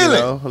pocket. He chilling.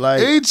 You know?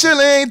 Like, he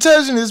chilling, ain't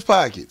touching his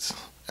pockets.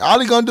 All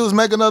he gonna do is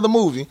make another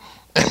movie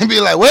and be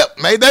like, well,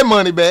 made that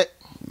money back.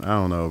 I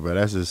don't know, bro.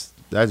 That's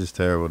just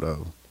terrible,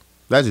 though.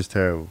 That's just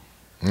terrible.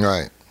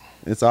 Right.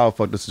 It's all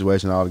fucked the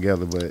situation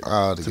altogether. But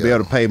All to be together.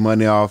 able to pay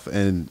money off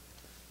and,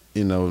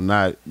 you know,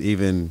 not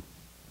even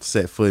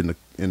set foot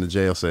in the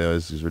jail cell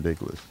is just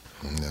ridiculous.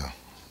 Yeah,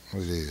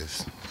 it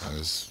is.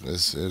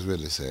 It's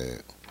really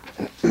sad.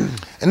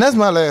 And that's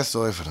my last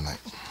story for the night.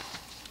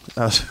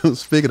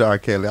 Speaking of R.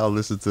 Kelly, I'll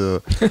listen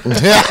to.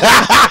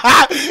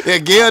 Yeah,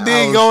 Gail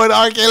did go in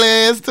R. Kelly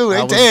ass too.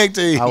 They tag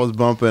team. I was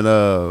bumping.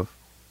 I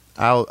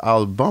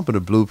was bumping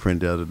the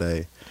Blueprint the other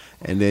day,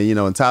 and then you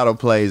know, when Tidal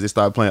plays, they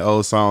start playing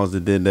old songs,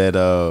 and then that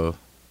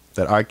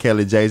R.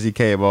 Kelly Jay-Z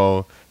came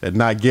on, that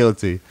Not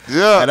Guilty.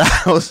 Yeah. And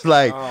I was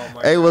like, Oh,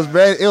 my it was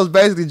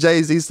basically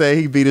Jay-Z saying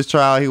he beat his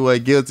trial, he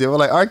wasn't guilty. I was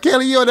like, R.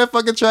 Kelly, you on that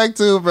fucking track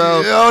too, bro.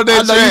 Yeah, on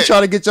that I know you track.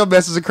 trying to get your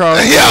message across.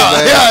 man.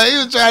 Yeah, he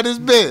was trying his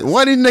best.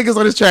 One of these niggas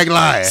on this track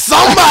lying.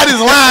 Somebody's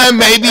lying,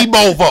 maybe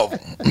both of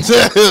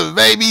them.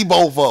 Maybe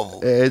both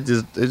of them. It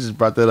just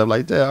brought that up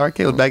like that. R.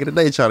 Kelly was back in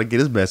the day trying to get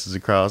his message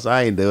across.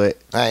 I ain't do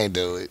it. I ain't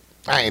do it.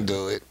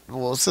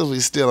 Well, since we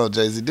still on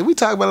Jay-Z, did we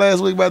talk about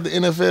last week about the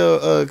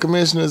NFL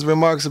commissioner's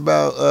remarks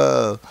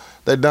about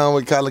they're done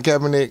with Colin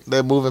Kaepernick,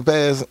 they're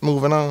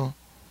moving on?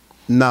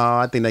 No,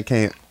 I think they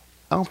can't.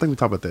 I don't think we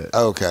talked about that.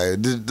 Okay.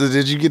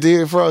 Did you get to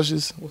hear it,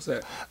 Ferocious? What's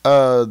that?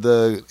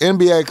 The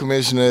NBA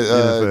commissioner,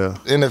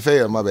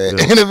 NFL, my bad.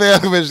 Yeah.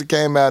 NFL commissioner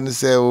came out and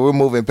said, well, we're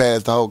moving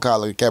past the whole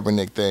Colin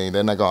Kaepernick thing.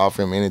 They're not going to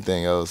offer him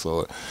anything else.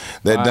 Or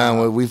they're done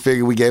with, we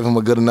figured we gave him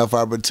a good enough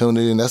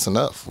opportunity and that's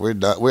enough. We're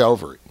done. We're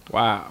over it.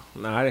 Wow.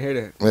 No, I didn't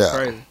hear that. That's Yeah.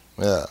 crazy.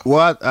 Yeah.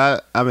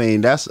 Well, I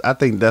mean, I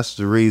think that's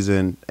the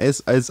reason.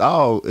 It's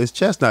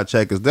chestnut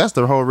checkers. That's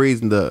the whole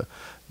reason the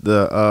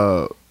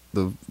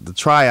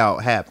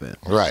tryout happened.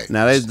 Right.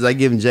 Now they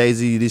giving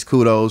Jay-Z these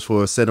kudos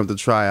for setting up the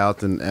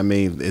tryout, and I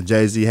mean, if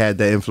Jay-Z had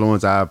that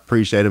influence, I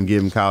appreciate him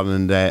giving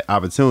Colin that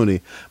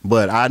opportunity.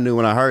 But I knew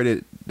when I heard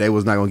it, they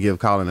was not gonna give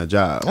Colin a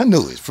job. I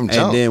knew it from And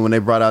jump. then when they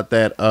brought out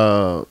that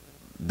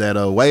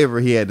waiver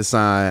he had to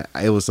sign,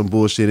 it was some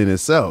bullshit in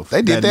itself.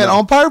 They did that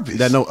on purpose.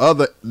 That no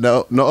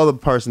other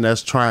person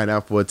that's trying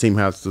out for a team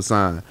has to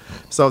sign.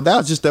 So that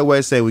was just their way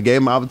of saying we gave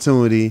him an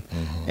opportunity,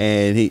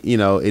 and he, you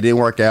know, it didn't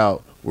work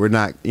out. We're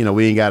not, you know,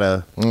 we ain't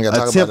gotta We ain't gotta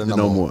talk attempt about it it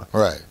no no more.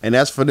 more. Right. And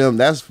that's for them.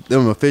 That's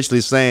them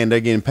officially saying they're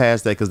getting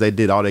past that because they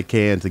did all they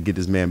can to get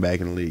this man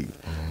back in the league.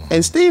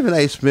 And Stephen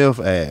A. Smith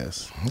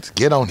ass, Let's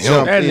get on him.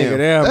 Jump That in. nigga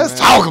there, Let's man.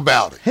 talk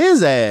about it.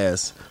 his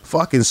ass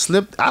fucking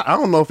slipped. I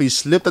don't know if he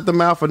slipped at the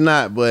mouth or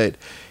not, but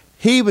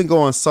he been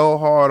going so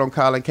hard on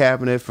Colin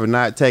Kaepernick for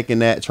not taking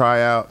that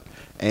tryout.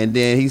 And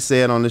then he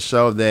said on the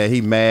show that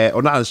he mad,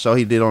 or not the show,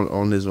 he did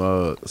on his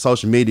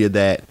social media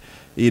that,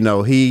 you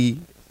know,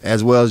 he,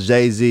 as well as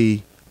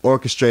Jay-Z,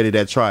 orchestrated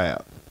that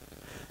tryout.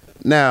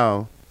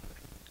 Now,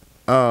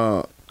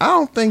 I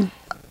don't think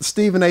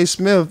Stephen A.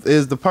 Smith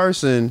is the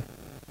person.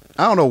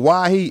 I don't know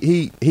why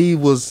he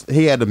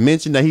had to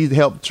mention that he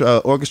helped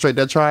orchestrate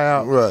that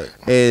tryout, Right.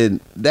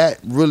 And that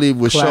really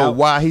would show Clout.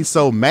 why he's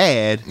so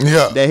mad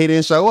that he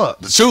didn't show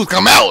up. The shoes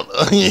come out.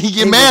 He get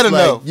He mad was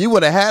like, enough. you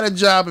would have had a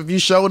job if you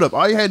showed up.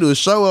 All you had to do is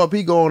show up.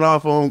 He going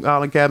off on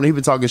Colin Kaepernick. He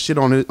been talking shit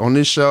on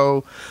this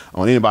show,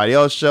 on anybody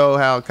else's show.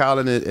 How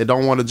Colin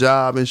don't want a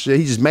job and shit.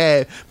 He's just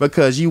mad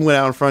because you went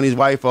out in front of these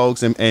white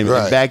folks and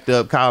Right. backed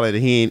up Colin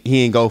and he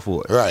ain't go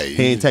for it. Right.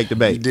 He ain't take the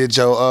bait. You did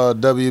your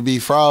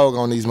WB frog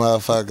on these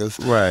motherfuckers.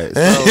 Right.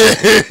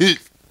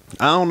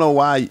 I don't know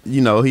why,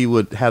 he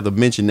would have to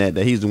mention that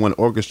he's the one that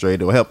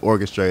orchestrated or helped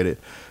orchestrate it,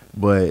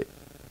 but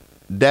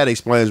that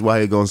explains why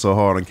he's going so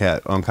hard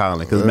on Colin,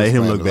 because it made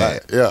him look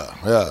bad.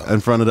 Yeah. In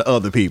front of the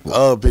other people.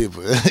 Other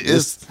people.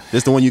 This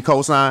the one you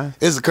co-sign?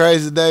 It's a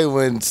crazy day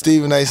when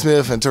Stephen A.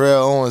 Smith and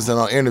Terrell Owens are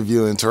on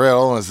interview and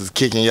Terrell Owens is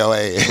kicking your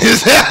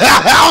ass.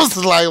 I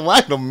was like,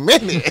 wait a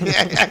minute.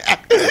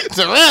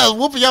 Terrell's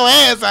whooping your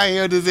ass out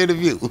here in this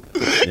interview.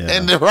 Yeah.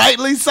 And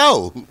rightly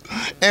so.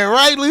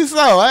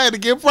 I had to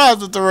give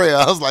props to Terrell.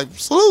 I was like,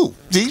 salute.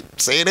 He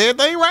said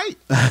everything right.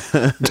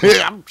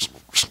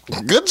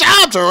 Good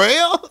job,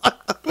 Terrell.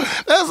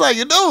 That's how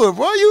you do it,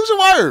 bro. Use your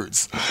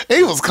words.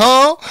 He was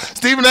calm.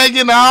 Stephen A.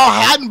 getting all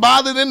hot and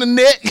bothered in the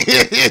neck.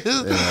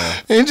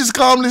 And he just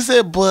calmly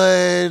said,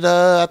 but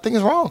I think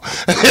it's wrong.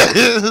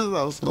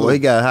 Well, he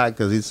got hot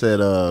because he said,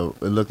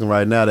 looking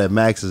right now that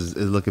Max is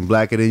looking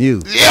blacker than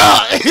you.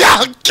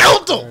 Yeah,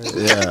 killed him.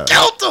 Yeah.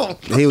 Killed him.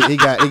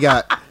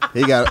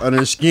 He got under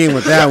the skin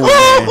with that one,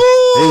 man.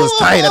 He was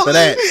tight after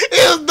that.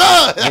 He was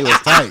done. He was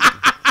tight.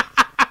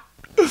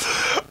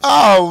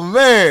 Oh,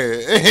 man.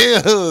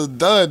 It was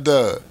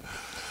done.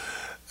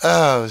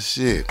 Oh,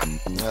 shit. All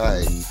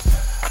right.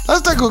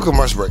 Let's take a quick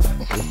commercial break.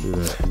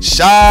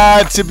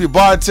 Shy Tip Your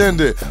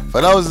Bartender.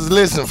 For those that's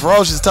listening,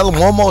 Ferocious, tell them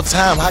one more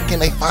time, how can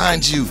they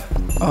find you?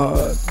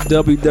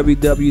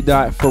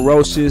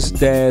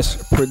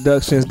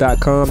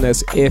 www.ferocious-productions.com.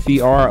 That's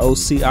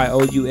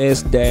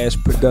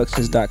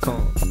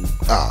FEROCIOUS-productions.com.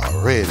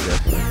 Already.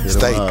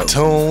 Stay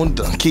tuned.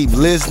 Keep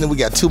listening. We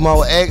got 2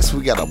 more acts.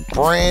 We got a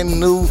brand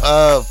new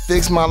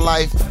Fix My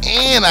Life.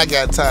 And I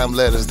got time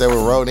letters that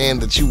were wrote in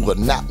that you would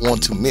not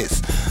want to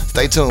miss.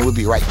 Stay tuned. We'll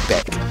be right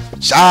back.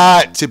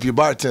 Shot Tip Your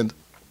Bartender.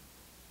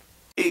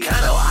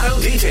 Econo Auto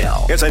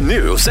Detail is a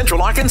new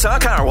Central Arkansas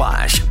car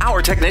wash.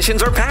 Our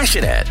technicians are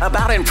passionate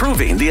about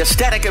improving the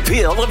aesthetic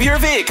appeal of your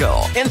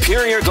vehicle.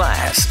 Interior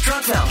glass,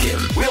 truck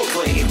vacuum, wheel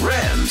clean,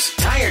 rims,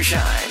 tire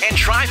shine, and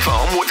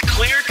tri-foam with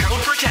clear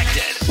coat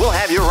protected. We'll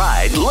have your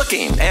ride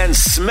looking and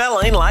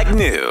smelling like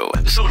new.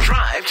 So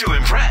drive to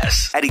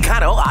impress at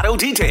Econo Auto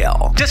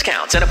Detail.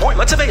 Discounts and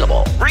appointments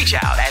available. Reach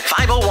out at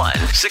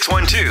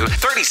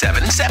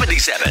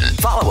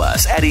 501-612-3777. Follow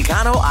us at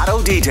Econo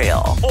Auto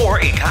Detail or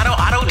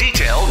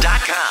EconoAutoDetail.com.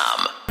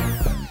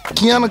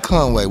 Kiana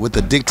Conway with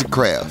Addicted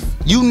Craft.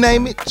 You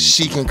name it,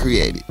 she can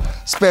create it.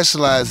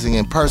 Specializing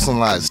in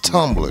personalized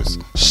tumblers,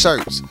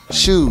 shirts,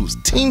 shoes,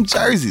 team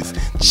jerseys.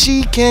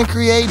 She can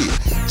create it.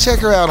 Check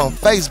her out on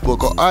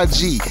Facebook or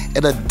IG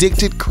at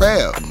Addicted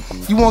Craft.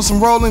 You want some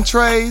rolling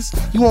trays?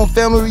 You want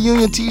family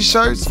reunion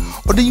t-shirts?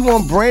 Or do you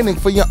want branding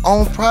for your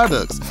own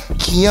products?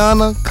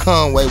 Kiana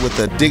Conway with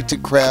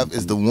Addicted Craft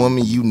is the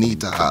woman you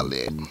need to holler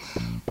at.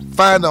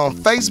 Find her on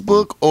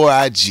Facebook or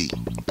IG,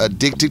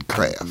 Addicted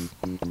Craft.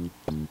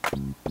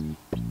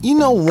 You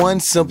know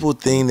one simple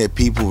thing that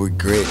people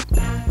regret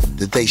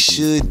that they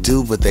should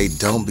do but they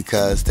don't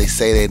because they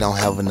say they don't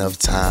have enough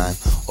time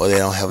or they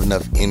don't have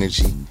enough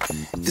energy?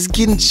 It's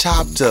getting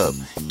chopped up,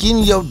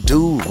 getting your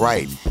dude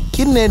right,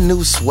 getting that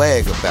new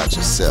swag about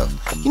yourself.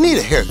 You need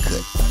a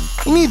haircut.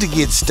 You need to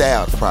get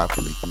styled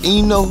properly. And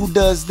you know who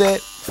does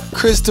that?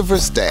 Christopher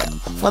Style,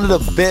 one of the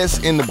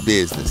best in the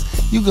business.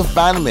 You can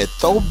find him at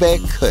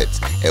Throwback Cuts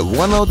at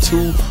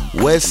 102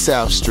 West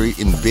South Street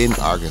in Benton,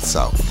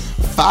 Arkansas.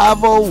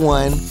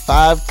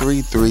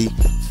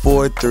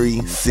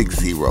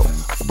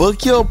 501-533-4360.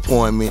 Book your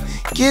appointment.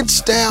 Get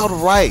styled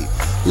right.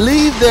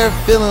 Leave there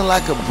feeling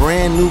like a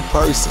brand new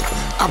person.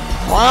 I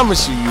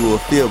promise you will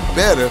feel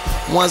better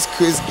once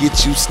Chris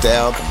gets you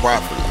styled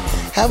properly.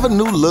 Have a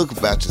new look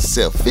about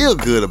yourself. Feel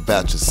good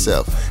about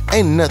yourself.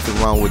 Ain't nothing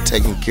wrong with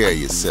taking care of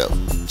yourself.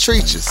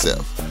 Treat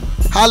yourself.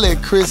 Holla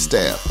at Chris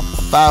Style.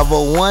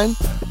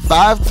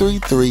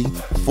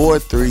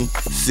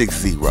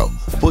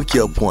 501-533-4360. Book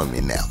your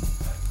appointment now.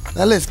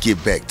 Now let's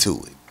get back to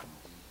it.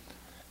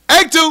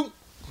 Act 2.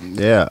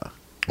 Yeah.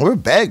 We're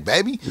back,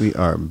 baby. We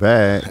are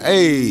back.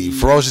 Hey,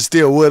 Ferocious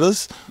still with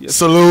us. Yes,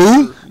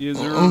 Salute. Yes,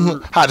 sir.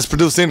 Hottest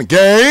producer in the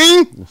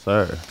game. Yes,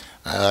 sir.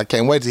 I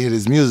can't wait to hear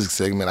this music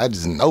segment. I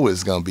just know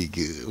it's going to be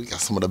good. We got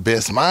some of the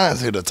best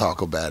minds here to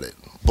talk about it.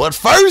 But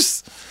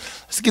first,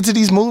 let's get to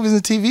these movies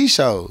and TV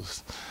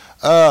shows.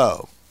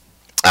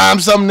 I'm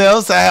something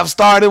else. I have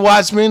started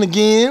Watchmen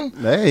again.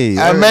 Hey,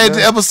 I made it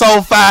to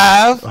episode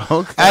 5.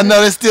 Okay. I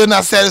know it's still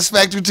not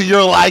satisfactory to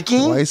your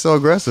liking. Why you so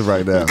aggressive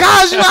right now?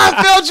 Gosh,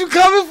 I felt you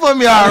coming for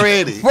me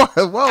already. Whoa,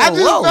 I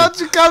just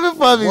felt you coming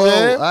for me,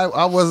 man.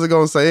 I wasn't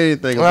gonna say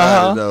anything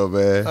about it though,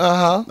 man.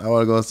 I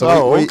wasn't gonna say.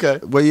 Oh, where okay.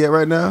 Where you at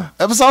right now?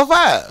 Episode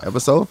 5.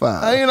 Episode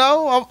 5. You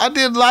know, I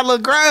did a lot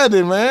of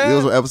grinding, man. You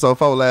was on episode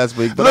 4 last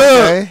week, but Look,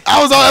 okay.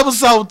 I was on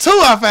episode 2.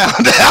 I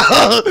found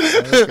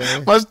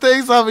out. Much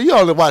things of it. You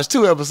only watched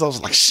 2 episodes.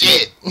 Like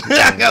shit,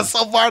 I got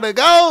so far to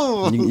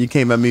go. You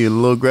came at me a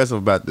little aggressive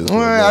about this.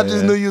 One, I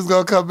just knew you was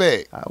gonna come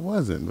back. I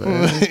wasn't,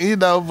 man. You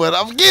know, but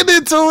I'm getting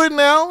into it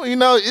now. You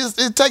know,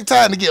 it take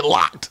time to get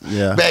locked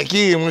back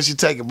in once you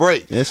take a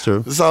break. It's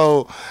true.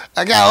 So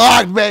I got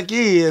locked back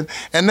in,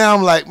 and now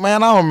I'm like,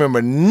 man, I don't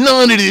remember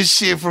none of this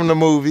shit from the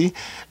movie.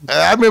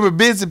 I remember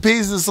bits and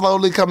pieces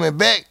slowly coming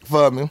back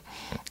for me.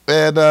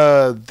 And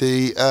the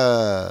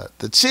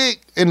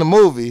chick in the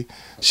movie,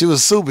 she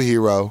was a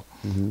superhero,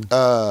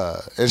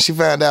 and she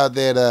found out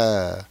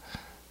that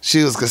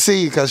she was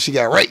conceived because she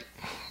got raped.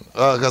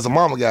 Because her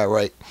mama got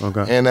raped.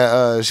 Okay.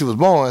 And she was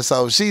born,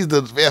 so she's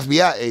the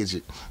FBI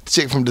agent, the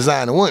chick from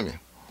Designing Women.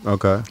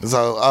 Okay.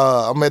 So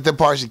I'm at that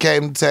part. She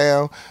came to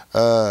town.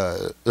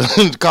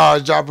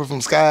 Cars drop her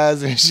from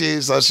skies and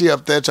shit. So she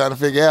up there trying to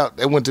figure out.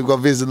 They went to go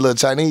visit a little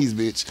Chinese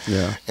bitch.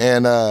 Yeah.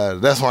 And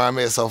that's where I'm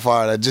at so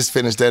far. I just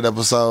finished that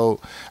episode.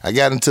 I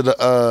got into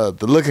the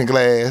Looking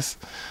Glass.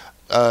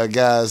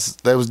 Guys,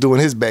 they was doing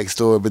his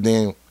backstory, but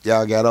then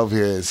y'all got over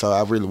here, so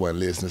I really wasn't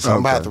listening. So I'm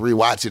about to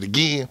rewatch it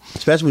again.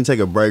 Especially when you take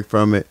a break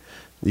from it,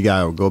 you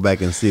gotta go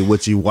back and see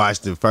what you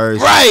watched at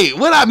first. Right,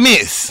 what I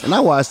miss? And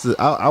I watched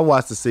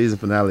the season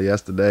finale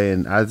yesterday,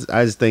 and I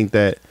just think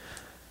that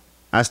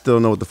I still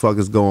know what the fuck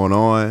is going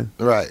on.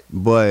 Right,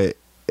 but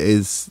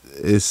it's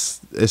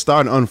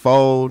starting to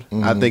unfold.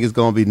 I think it's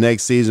gonna be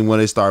next season when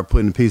they start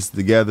putting pieces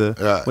together.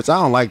 Right. Which I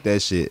don't like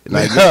that shit.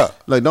 Like,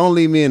 like don't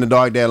leave me in the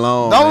dark that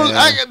long.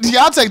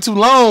 Y'all take too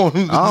long.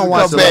 I don't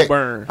watch Slow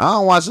burn. I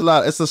don't watch a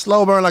lot. It's a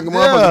slow burn like a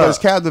motherfucker, but it's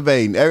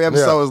captivating. Every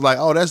episode is like,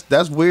 oh,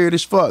 that's weird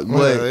as fuck.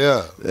 But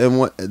and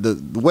what,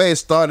 the way it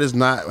started is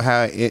not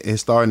how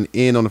it's starting to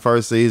end on the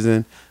first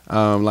season.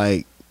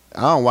 Like,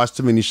 I don't watch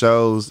too many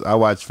shows. I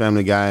watch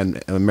Family Guy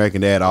and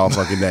American Dad all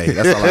fucking day.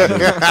 That's all I do.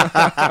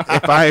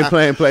 If I ain't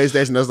playing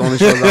PlayStation, that's the only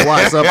shows I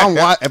watch. So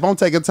if I'm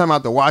taking time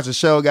out to watch a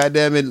show,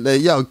 goddamn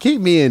it, yo,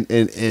 keep me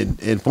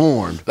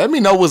informed. Let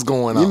me know what's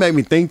going on. You make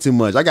me think too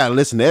much. I gotta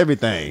listen to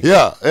everything.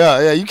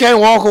 Yeah. You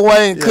can't walk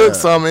away and cook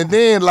something, and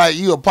then like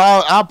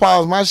I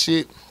pause my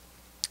shit.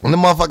 When the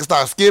motherfucker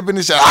start skipping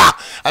and shit,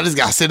 I just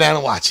gotta sit down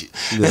and watch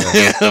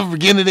it.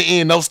 Beginning to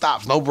end, no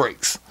stops, no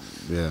breaks.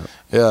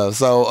 Yeah,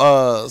 so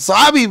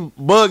I'll be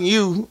bugging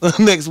you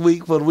next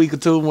week for the week or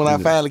two when I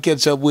finally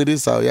catch up with it.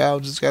 So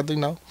y'all just got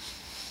to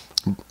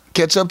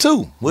catch up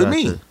too with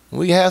me.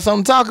 We can have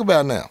something to talk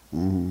about now.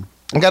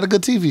 I got a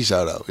good TV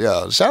show though.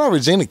 Yeah, shout out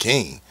Regina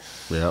King.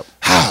 Yep.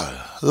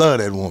 Love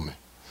that woman.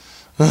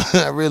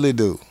 I really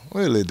do.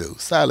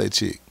 Solid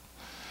chick.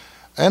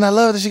 And I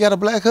love that she got a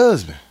black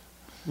husband.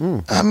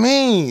 I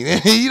mean,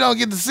 you don't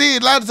get to see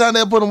it. A lot of times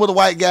they'll put him with a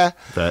white guy.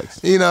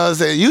 Facts. You know what I'm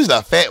saying? Usually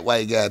a fat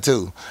white guy,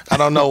 too. I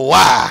don't know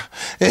why.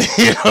 You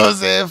know what I'm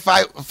saying?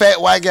 Fat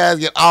white guys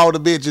get all the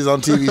bitches on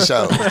TV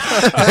shows.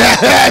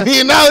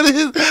 You know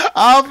this?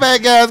 All fat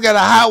guys got a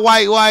hot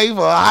white wife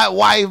or a hot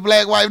wife,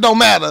 black wife. Don't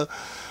matter.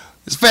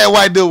 It's fat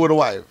white dude with a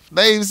wife.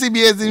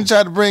 CBS even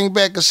tried to bring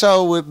back a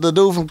show with the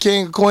dude from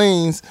King of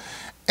Queens.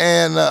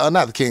 And,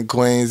 not the King of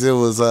Queens. It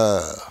was,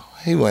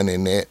 he wasn't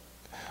in that.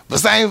 But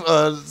same,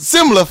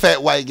 similar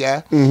fat white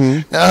guy.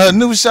 Her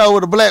new show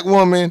with a black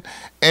woman,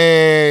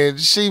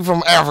 and she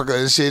from Africa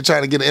and shit,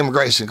 trying to get an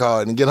immigration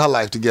card and get her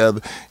life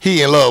together.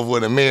 He in love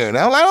with a mirror.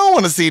 Now I'm like, I don't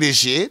want to see this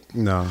shit.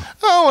 No.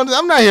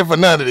 I'm not here for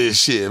none of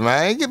this shit,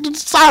 man.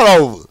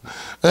 Start over.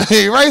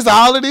 Erase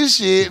all of this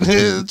shit.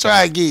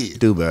 Try again.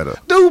 Do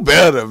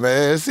better,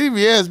 man.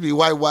 CBS be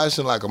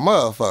whitewashing like a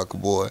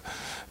motherfucker, boy.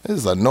 This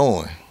is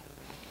annoying.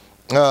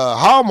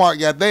 Hallmark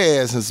got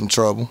their ass in some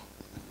trouble.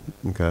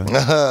 Okay.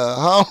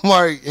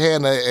 Hallmark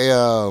had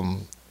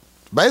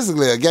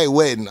basically a gay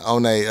wedding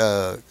on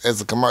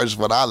as a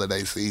commercial for the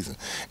holiday season,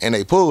 and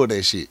they pulled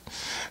that shit.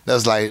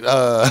 That's like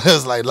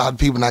a lot of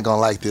people not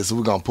gonna like this, so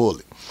we're gonna pull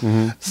it.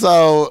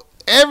 So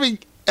every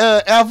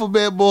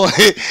alphabet boy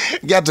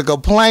got to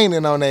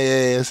complaining on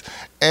their ass,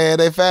 and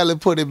they finally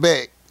put it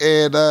back.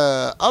 And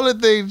only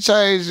thing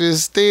changed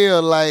is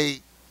still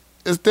like.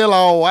 It's still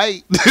all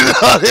white.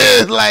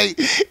 It's like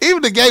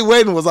even the gay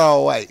wedding was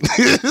all white.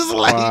 It's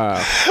like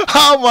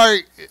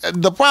Hallmark.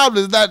 The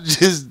problem is not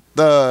just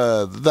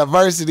the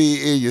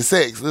diversity in your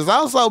sex. It's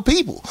also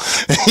people.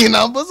 You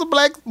know, but some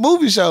black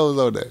movie shows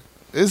on there.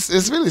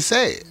 It's really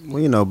sad.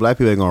 Well, you know, black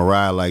people ain't gonna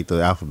ride like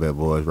the alphabet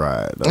boys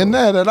ride. Though. And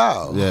not at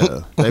all. Yeah,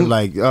 they be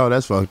like, oh,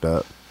 that's fucked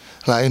up.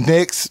 Like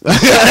next.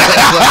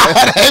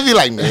 They be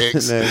like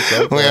next.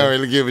 Okay. We don't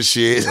really give a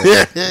shit.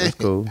 Yeah, that's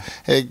cool.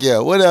 Heck yeah.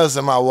 What else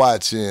am I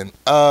watching?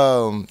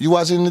 You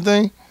watching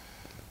anything?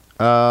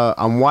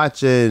 I'm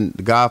watching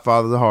The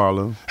Godfather of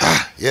Harlem.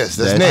 Yes,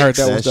 that's I next.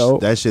 heard that was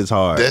dope. That shit's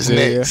hard. That's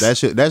Yeah. next. That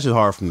shit's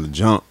hard from the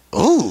jump.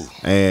 Ooh.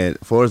 And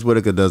Forrest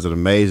Whitaker does an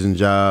amazing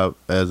job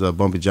as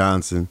Bumpy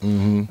Johnson.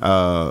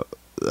 I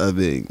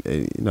mean,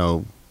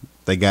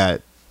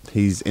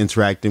 he's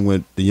interacting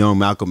with the young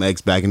Malcolm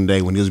X back in the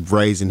day when he was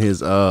raising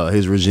his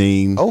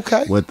regime.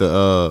 Okay. With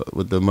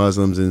the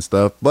Muslims and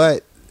stuff.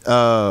 But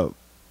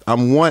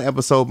I'm one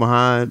episode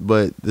behind,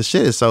 but the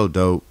shit is so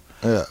dope.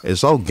 Yeah. It's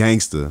so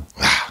gangster.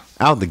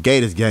 Out the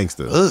gate is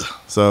gangster. Ugh.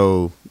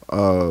 So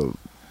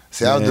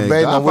See, I was man,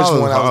 debating on which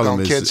Godfather one I was Harlem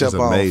gonna catch is up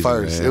on amazing,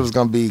 first. man. It was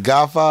gonna be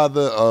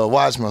Godfather or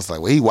Watchmen. I was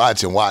like, well, he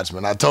watching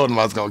Watchmen. I told him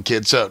I was gonna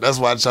catch up. That's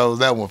why I chose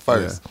that one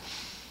first.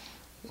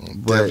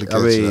 But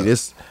Definitely I mean,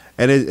 catch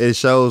up. it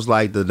shows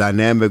like the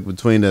dynamic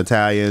between the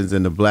Italians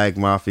and the black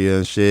mafia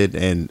and shit,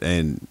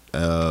 and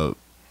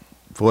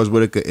Forrest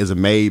Whitaker is a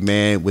made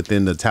man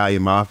within the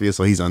Italian mafia,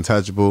 so he's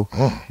untouchable.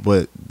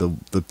 But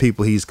the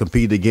people he's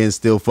competing against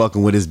still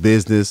fucking with his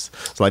business.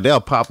 So like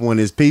they'll pop one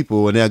of his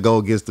people and they'll go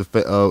against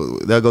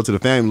they'll go to the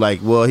family like,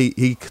 well,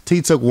 he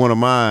took one of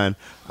mine.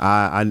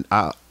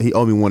 He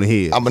owed me one of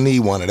his. I'm gonna need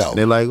one of those.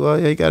 They're like, well,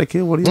 yeah, you gotta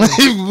kill one of yours.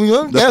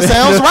 That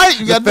sounds right.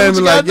 You got to do what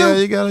you like, got yeah,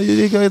 to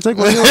you gotta take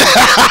one of yours.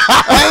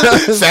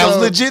 do. Sounds So-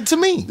 legit to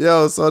me.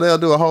 Yo, so they'll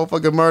do a whole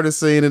fucking murder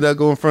scene and they'll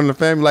go in front of the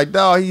family like,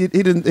 dawg, he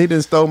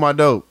didn't stole my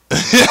dope.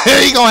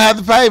 He gonna have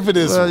to pay for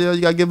this Well, one. yeah,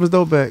 you gotta give him his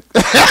dope back.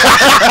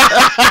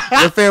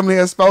 The family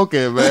has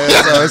spoken, man.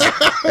 So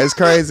it's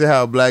crazy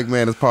how a black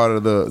man is part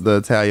of the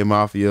Italian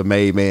mafia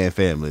made man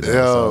family. Man.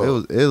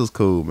 Yo. So it was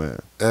cool, man.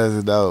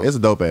 That's dope. It's a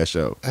dope ass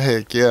show.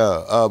 Heck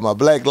yeah. My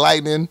Black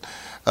Lightning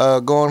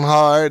going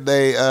hard.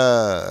 They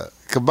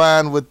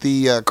combined with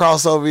the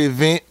crossover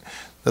event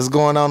that's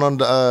going on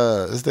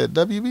the is that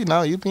WB?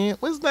 No, UPN.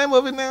 What's the name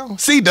of it now?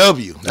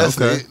 CW. That's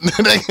Okay.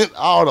 it.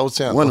 All those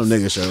channels. One of them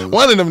nigga shows.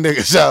 One of them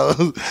nigga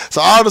shows.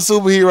 So all the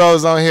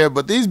superheroes on here,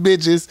 but these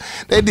bitches,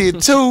 they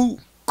did three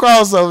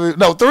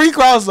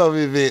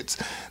crossover events.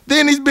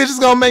 Then these bitches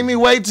gonna make me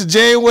wait till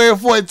January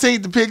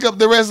 14th to pick up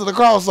the rest of the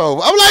crossover.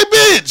 I'm like,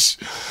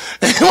 bitch,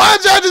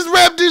 why'd y'all just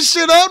wrap this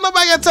shit up?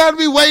 Nobody got time to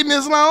be waiting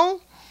this long.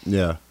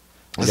 Yeah.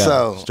 You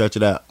So- gotta stretch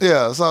it out.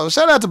 Yeah, so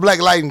shout out to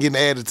Black Lightning getting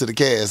added to the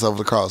cast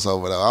over the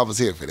crossover though. I was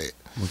here for that.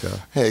 Okay.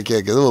 Heck yeah,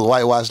 because it was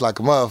whitewashed like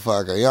a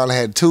motherfucker. Y'all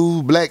had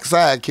two black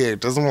side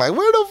characters. I'm like,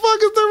 where the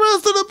fuck is the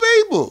rest of the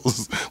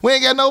people? We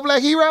ain't got no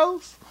black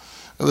heroes?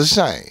 It was a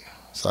shame.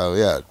 So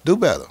yeah, do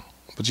better.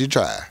 But you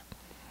try.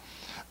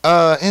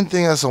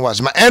 Anything else I'm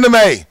watching? My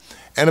anime.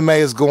 Anime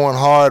is going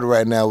hard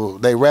right now.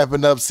 They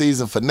wrapping up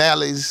season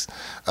finales.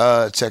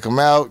 Check them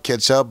out.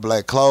 Catch up.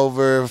 Black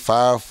Clover,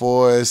 Fire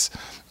Force,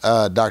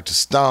 Dr.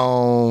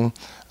 Stone,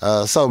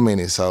 so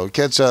many. So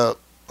catch up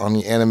on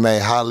the anime.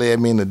 Holler at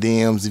me in the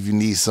DMs if you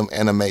need some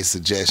anime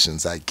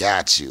suggestions. I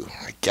got you.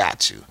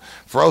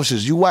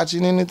 Ferocious, you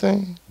watching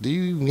anything? Do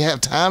you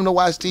have time to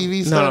watch TV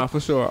No, stuff? for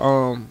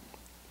sure.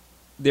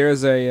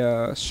 There's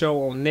a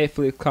show on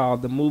Netflix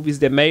called The Movies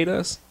That Made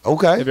Us.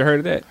 Okay. Have you heard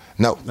of that?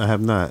 No. I have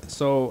not.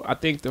 So I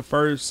think the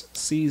first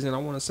season, I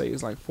want to say,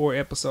 is like 4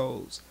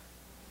 episodes.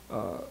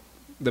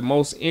 The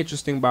most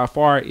interesting by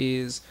far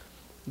is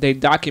they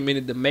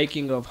documented the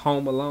making of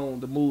Home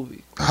Alone, the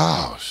movie.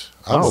 I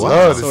Oh, would wow.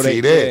 love to So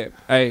see they, that.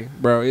 hey,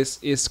 bro,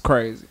 it's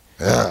crazy.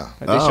 Yeah.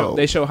 Like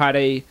they show how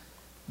they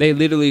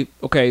literally,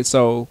 okay,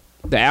 so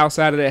the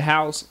outside of that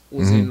house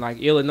was in like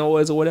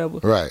Illinois or whatever,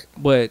 Right.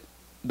 but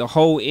the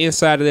whole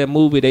inside of that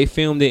movie, they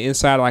filmed it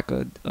inside like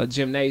a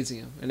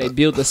gymnasium, and they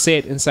built a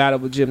set inside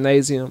of a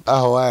gymnasium.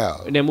 Oh,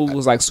 wow. And that movie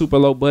was like super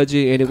low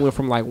budget, and it went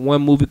from like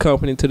one movie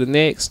company to the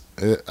next.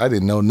 I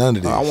didn't know none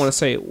of this. I want to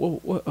say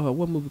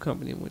what movie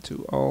company it went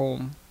to.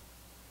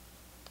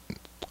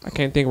 I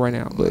can't think right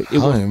now, but I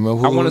don't even remember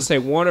who I it want to was. say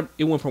Warner.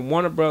 It went from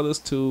Warner Brothers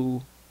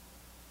to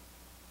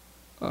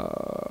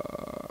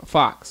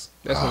Fox.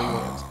 That's what it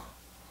was.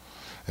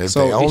 If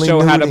So they it only showed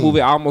knew how the then.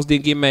 movie almost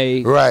didn't get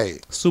made.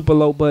 Right. Super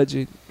low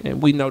budget,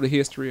 and we know the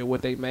history of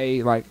what they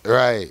made. Like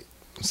Right.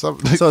 So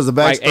So it's the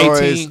Like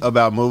backstories 18.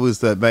 about movies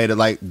that made it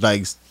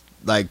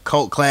like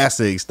cult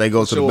classics. They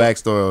go to Sure. the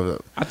backstory of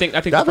it. I think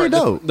That'd the be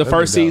dope. the That'd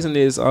first be dope. season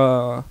is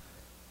Home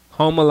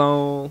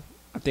Alone.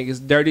 I think it's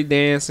Dirty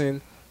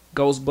Dancing,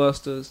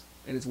 Ghostbusters,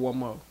 and it's one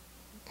more.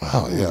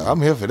 oh yeah,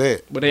 I'm here for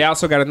that. But they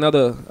also got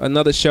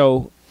another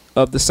show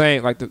of the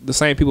same, like the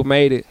same people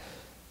made it.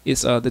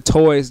 It's the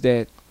toys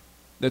that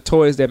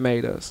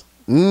made us.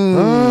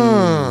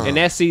 And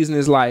that season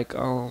is like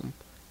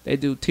they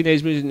do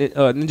Teenage Mutant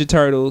Ninja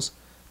Turtles.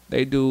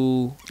 They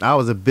do I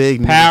was a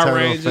big Power Ninja Turtle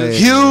Rangers. fan.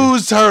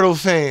 Huge turtle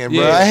fan, bro.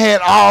 Yeah. I had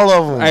all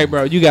of them. Hey,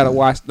 bro, you gotta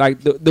watch like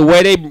the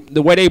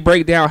way they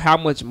break down how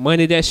much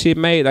money that shit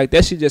made. Like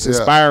that shit just Yeah.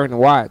 inspiring to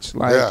watch.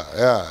 Like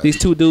yeah. these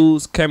two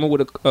dudes came up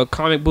with a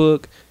comic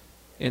book,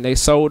 and they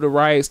sold the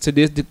rights to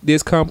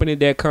this company,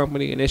 that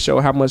company, and they show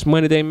how much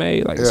money they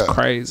made. Like it's Yeah.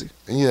 crazy.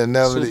 Yeah,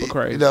 never. Super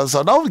crazy. You know,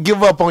 so don't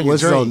give up on your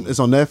What's it dream. on? It's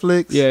on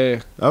Netflix.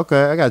 Yeah,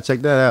 Okay, I gotta check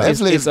that out. it's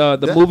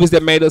the movies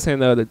that made us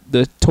and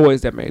the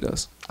toys that made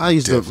us.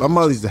 My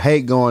mother used to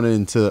hate going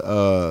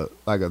into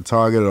like a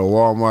Target or a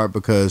Walmart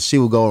because she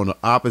would go on the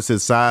opposite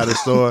side of the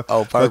store.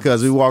 Oh, perfect.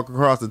 Because we walk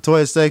across the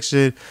toy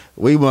section,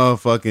 we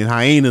motherfucking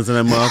hyenas in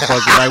that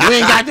motherfucker. Like, we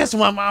ain't got this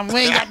one, mom.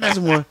 We ain't got this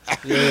one.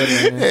 Yeah,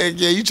 man. Heck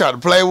yeah, you try to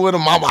play with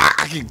them, mama.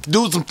 I can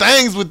do some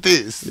things with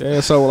this.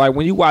 Yeah, so like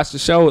when you watch the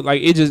show,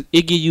 like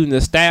it give you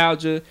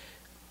nostalgia,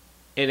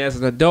 and as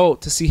an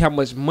adult to see how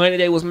much money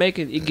they was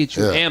making, it gets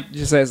you amped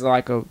just as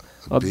like a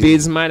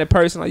business minded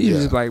person. Like you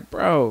just like,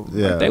 bro,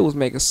 like, they was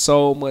making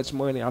so much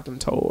money off them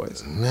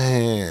toys.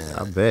 Man,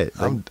 I bet.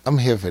 I'm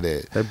here for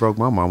that. They broke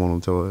my mom on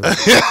them toys.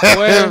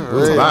 Well, It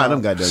was buying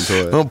them goddamn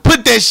toys. Don't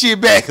put that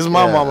shit back is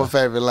my mama's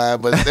favorite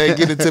line, but they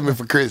get it to me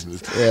for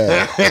Christmas.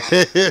 Yeah.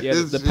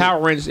 the Power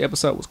Rangers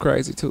episode was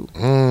crazy too.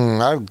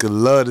 I could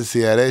love to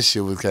see how that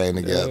shit was came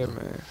together. Yeah,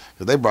 man.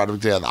 Cause they brought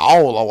together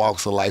all the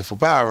walks of life for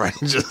Power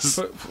Rangers.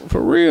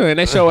 For real, and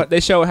they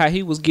showed how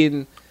he was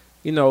getting,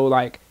 you know,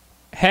 like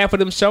half of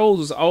them shows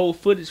was old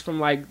footage from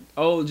like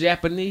old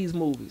Japanese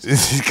movies.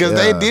 Because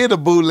they did a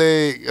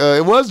bootleg.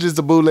 It was just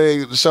a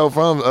bootleg show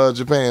from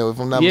Japan, if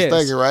I'm not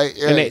mistaken, right?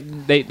 Yeah.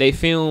 And they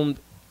filmed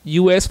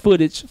U.S.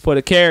 footage for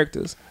the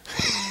characters,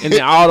 and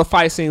then all the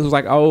fight scenes was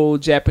like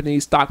old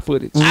Japanese stock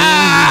footage.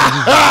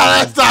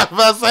 Let's talk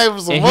about saving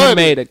some And money. he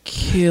made a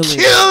killing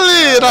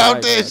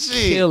Off that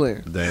shit.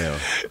 killing. Damn.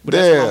 But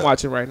that's what I'm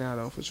watching right now,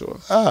 though, for sure.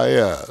 Oh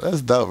yeah,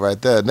 that's dope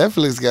right there.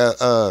 Netflix got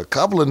a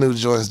couple of new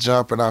joints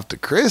jumping off to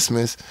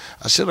Christmas.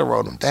 I should have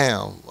wrote them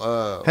down.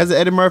 Has the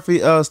Eddie Murphy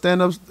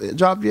stand-up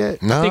dropped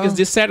yet? No, I think it's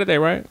this Saturday,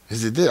 right?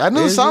 Is it this? I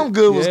knew Is something it?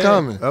 good was Yeah.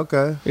 coming.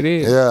 Okay. It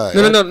is. Yeah.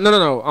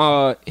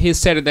 No. His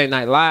Saturday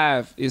Night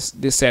Live is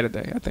this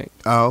Saturday, I think.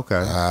 Oh,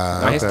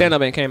 okay. His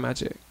stand-up ain't came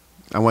out yet.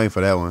 I'm waiting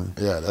for that one.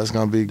 Yeah, that's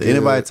gonna be good. Did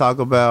anybody talk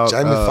about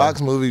Jamie Foxx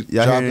movie?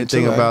 Y'all hear dropping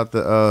anything too, right? about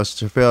the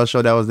Chappelle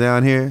show that was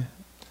down here?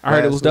 I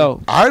heard it was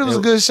dope. I heard it was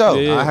a good show.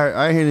 Yeah.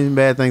 I ain't heard any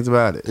bad things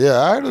about it. Yeah,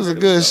 I heard it was a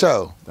good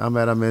show. I'm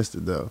mad I missed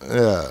it though.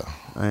 Yeah.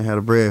 I ain't had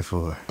a bread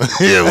for it.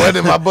 Yeah, wasn't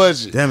in my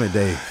budget. Damn it,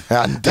 Dave.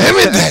 Damn it,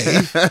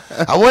 Dave.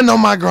 I wasn't on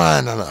my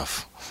grind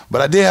enough. But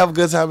I did have a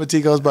good time at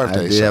Tico's I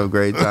birthday did show. have a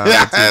great time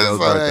at Tito's So,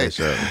 birthday hey,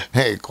 show.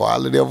 Hey,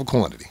 quality over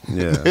quantity.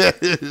 Yeah.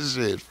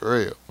 Shit, for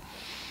real.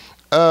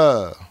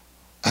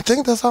 I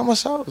think that's all my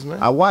shows,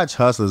 man. I watched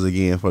Hustlers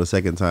again for the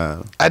second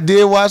time. I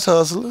did watch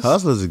Hustlers.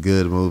 Hustlers is a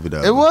good movie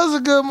though. It was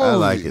a good movie. I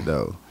like it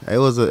though. It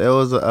was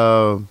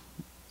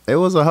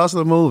a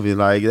hustler movie.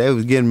 Like they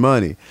was getting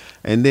money,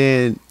 and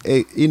then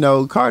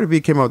Cardi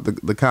B came out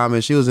with the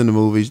comments. She was in the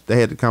movie. They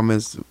had the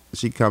comments.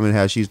 She commented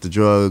how she used to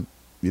drug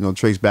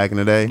tricks back in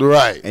the day,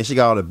 Right. and she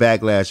got all the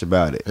backlash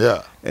about it.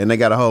 Yeah. And they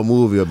got a whole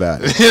movie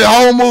about it. The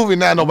whole movie,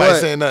 now nobody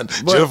But- saying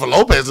nothing. but- Jennifer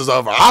Lopez is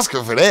over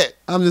Oscar for that.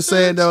 I'm just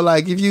saying though,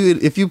 like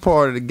if you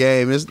part of the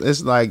game,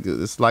 it's like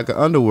an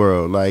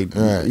underworld. Like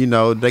Right.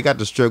 they got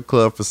the strip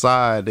club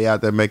facade. They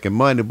out there making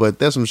money, but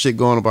there's some shit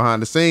going on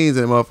behind the scenes,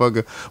 and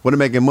motherfucker, when they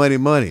making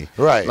money.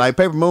 Right. Like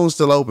Paper Moon's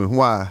still open.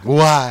 Why?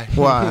 Why?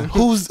 Why?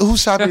 Who's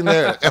shopping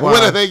there? And Why?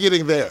 what are they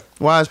getting there?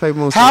 Why is Paper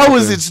Moon still How open?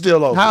 is it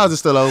still open? How is it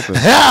still open?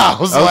 How?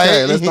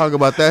 Okay, let's talk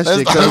about that Let's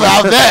shit. talk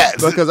about that.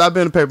 Because I've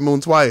been to Paper Moon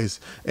twice,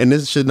 and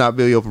this should not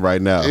be open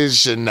right now. It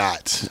should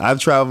not. I've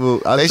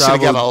traveled. They should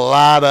have got a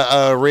lot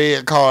of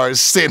red cards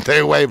sent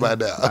their way by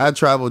now. I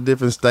traveled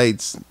different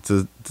states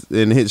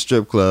and hit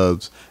strip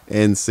clubs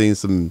and seen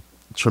some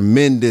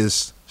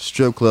tremendous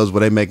strip clubs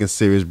where they making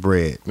serious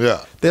bread.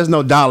 Yeah. There's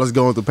no dollars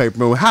going through Paper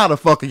Moon. How the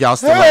fuck are y'all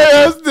still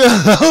Hey, open?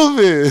 that's still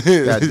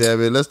open. God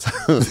damn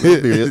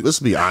it. Let's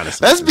be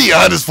honest. Let's be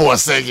honest for a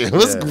second.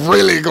 What's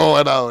really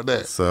going on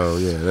there? So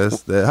yeah,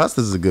 that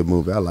Hustlers is a good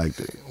movie. I liked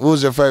it. What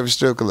was your favorite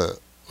strip club?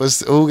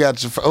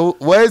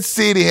 What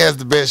city has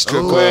the best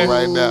strip club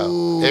right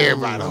now?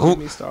 Everybody. Get Who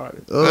me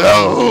started.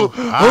 who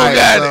got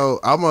it? So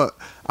I'm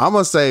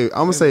gonna say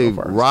go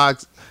first.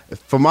 Rocks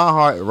for my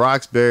heart.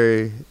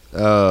 Roxbury,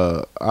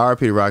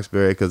 R.I.P. to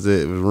Roxbury because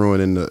it was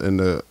ruined in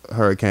the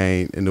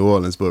hurricane in New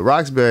Orleans. But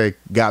Roxbury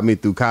got me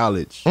through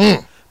college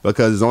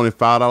because it's only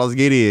 $5 to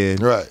get in,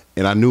 Right.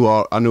 And I knew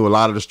a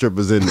lot of the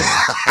strippers in there.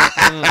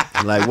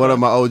 Like one of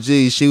my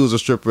OGs, she was a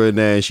stripper in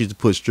there, and she used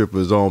to put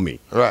strippers on me.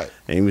 Right.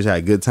 And we had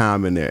a good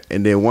time in there.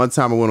 And then one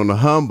time I went on the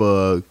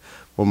Humbug.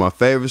 One of my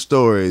favorite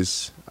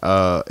stories.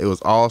 It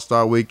was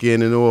All-Star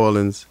Weekend in New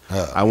Orleans.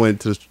 I went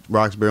to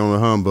Roxbury on the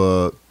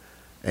Humbug,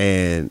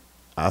 and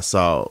I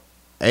saw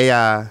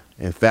AI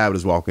and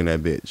Fabulous walking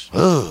that bitch.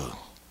 Ugh.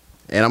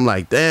 And I'm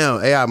like,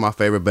 damn, AI my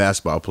favorite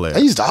basketball player.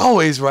 They used to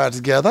always ride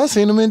together. I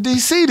seen them in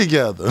D.C.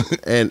 together.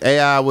 And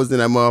AI was in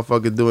that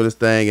motherfucker doing his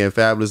thing, and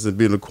Fabulous would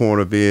be in the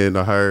corner being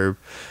a herb.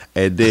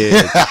 And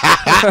then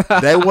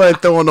they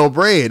wasn't throwing no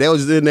bread. They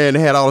was just in there and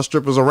they had all the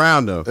strippers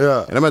around them.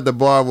 Yeah. And I'm at the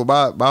bar with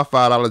my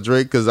 $5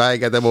 drink because I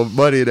ain't got that much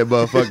money in that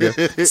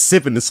motherfucker,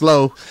 sipping it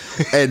slow.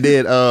 And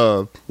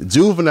then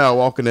Juvenile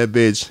walking that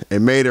bitch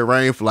and made it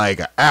rain for like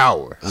an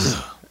hour.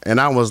 And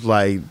I was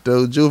like,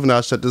 dude,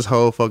 Juvenile shut this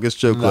whole fucking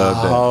strip club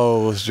down.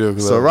 Oh, strip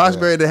club. So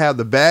Roxbury didn't have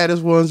the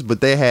baddest ones,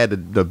 but they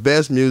had the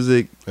best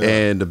music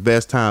and the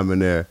best time in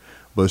there.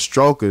 But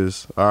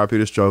Strokers, R.I.P.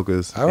 to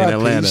Strokers in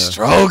Atlanta.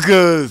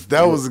 Strokers.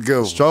 That was a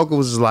good one. Strokers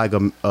was like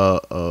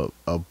a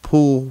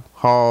pool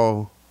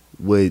hall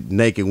with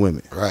naked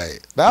women. Right.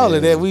 Not only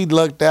that, we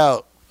lucked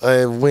out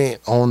and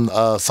went on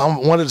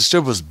one of the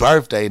strippers'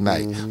 birthday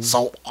night. Mm-hmm.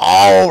 So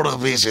all the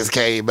bitches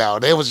came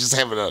out. They was just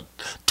having a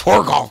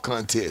twerk off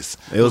contest.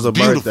 It was a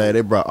beautiful. birthday. They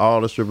brought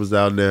all the strippers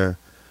out there,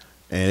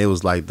 and it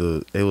was like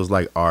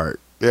art.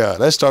 Yeah,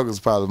 that Strokers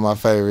probably my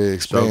favorite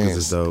experience. Strokers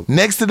is dope.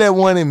 Next to that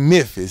one in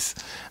Memphis,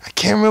 I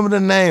can't remember the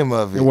name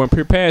of It it. wasn't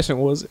Pure Passion,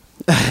 was it?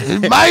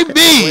 It might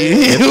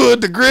be with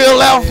the grill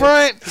out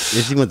front.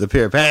 And she went to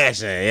Pure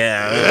Passion,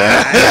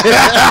 yeah.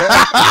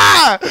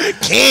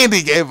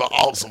 Candy gave an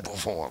awesome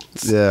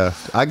performance. Yeah,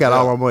 I got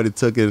all my money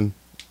taken.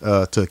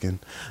 They took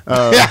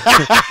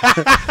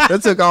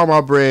all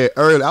my bread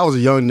early. I was a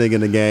young nigga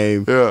in the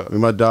game. Yeah.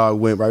 When my dog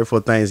went right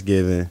before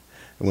Thanksgiving.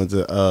 I went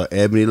to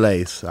Ebony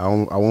Lace. I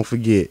won't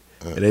forget.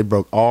 And they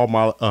broke all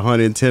my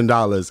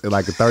 $110 in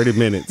like 30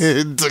 minutes.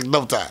 It took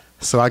no time.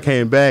 So I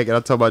came back and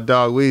I told my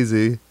dog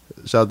Weezy,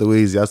 shout out to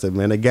Weezy. I said,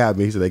 man, they got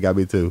me. He said, they got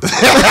me too.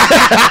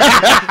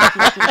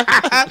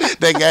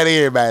 They got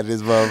everybody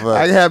this motherfucker.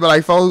 I had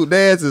like 4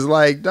 dances.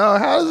 Like,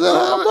 dog, how does that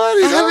my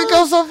money? How did it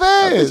go so She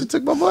fast?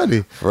 took my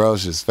money.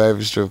 Ferocious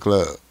favorite strip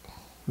club.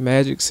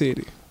 Magic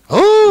City.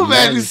 Ooh,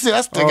 Magic City.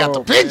 I still got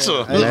the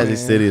picture. man. Magic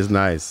City is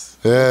nice.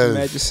 Yeah.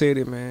 Magic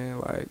City,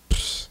 man. Like,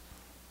 psh.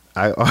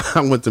 I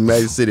went to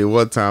Magic City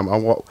one time. I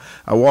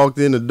walked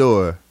in the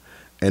door,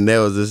 and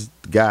there was this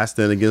guy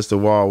standing against the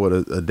wall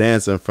with a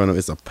dancer in front of him.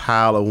 It's a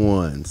pile of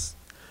ones.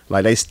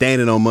 Like, they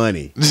standing on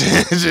money.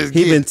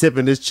 He been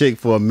tipping this chick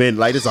for a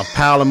minute. Like, there's a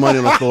pile of money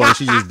on the floor, and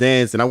she just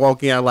dancing. I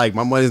walk in, I'm like,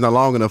 my money's not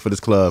long enough for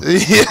this club.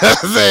 Yeah,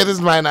 I'm saying this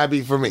might not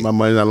be for me. My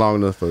money's not long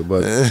enough for it.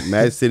 But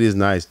Magic City is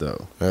nice,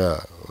 though. Yeah,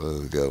 it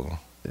was a good one.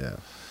 Yeah.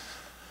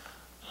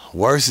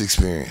 Worst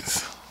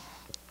experience.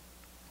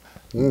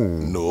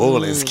 New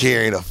Orleans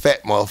carrying a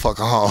fat motherfucker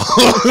home.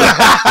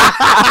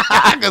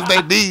 Because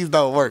their knees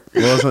don't work.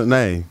 What was her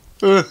name?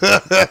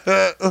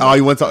 Oh,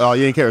 you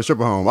didn't carry a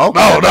stripper home.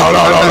 Okay.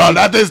 No,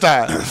 not this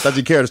time. Thought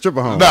you carried a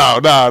stripper home.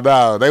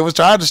 No. They was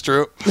trying to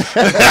strip.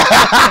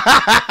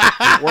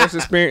 Worst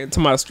experience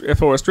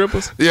for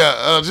strippers?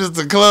 Yeah, just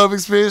the club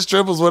experience,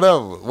 strippers,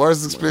 whatever.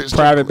 Worst experience.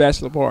 Private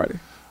bachelor party.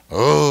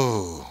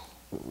 Oh.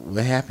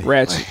 What happened?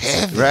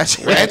 Ratchets.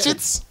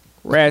 Ratchets?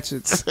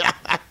 Ratchets.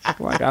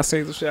 Like, I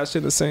seen some shit I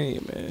shouldn't have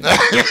seen, man.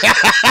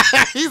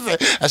 He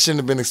said, I shouldn't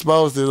have been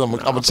exposed to this.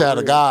 I'm a child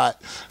of God.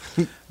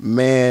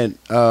 Man,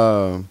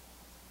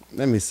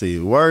 let me see.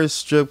 Worst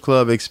strip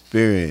club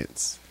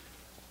experience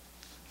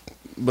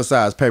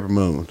besides Paper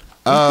Moon.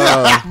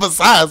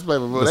 Besides Paper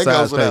Moon, that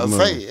goes Besides without Paper Moon.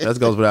 saying. That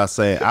goes without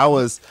saying. I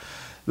was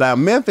like,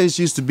 Memphis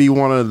used to be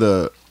one of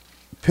the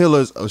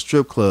pillars of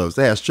strip clubs.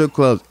 They had strip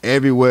clubs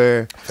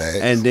everywhere. Facts.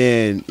 And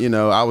then,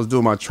 I was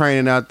doing my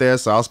training out there,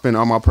 so I was spending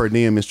all my per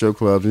diem in strip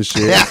clubs and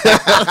shit.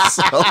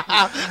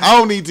 I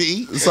don't need to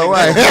eat. So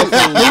right,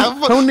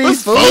 who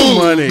needs food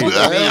money?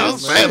 I'm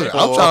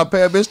trying to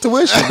pay a bitch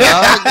tuition,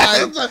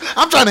 dog.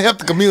 I'm trying to help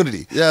the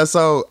community. Yeah,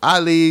 so I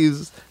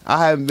leave.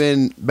 I haven't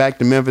been back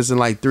to Memphis in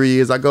like 3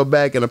 years. I go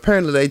back, and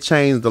apparently they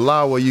changed the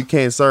law where you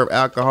can't serve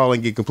alcohol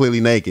and get completely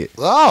naked.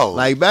 Oh.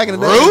 Like back in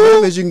the day, in rude.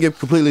 Memphis, you can get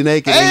completely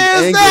naked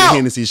Hands and down. get a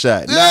Hennessy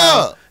shot. Yeah.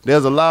 Now,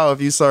 there's a law if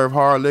you serve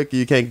hard liquor,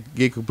 you can't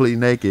get completely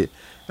naked.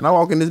 And I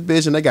walk in this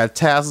bitch, and they got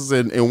tassels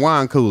and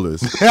wine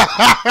coolers.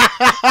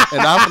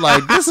 And I'm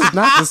like, this is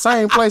not the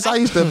same place I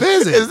used to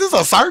visit. Is this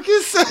a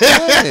circus?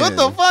 Man. What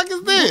the fuck is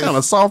What this? kind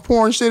of soft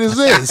porn shit is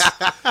this?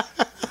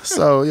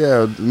 So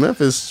yeah,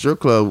 Memphis strip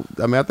club.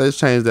 I mean, after they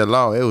changed that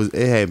law, it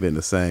hadn't been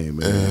the same,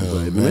 man.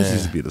 Oh, But Memphis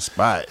used to be the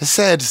spot. It's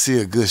sad to see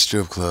a good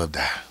strip club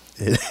die.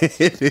 One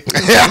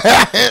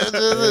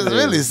It's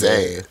really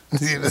sad.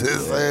 You know what I'm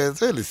saying?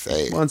 It's really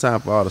sad.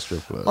 time for all the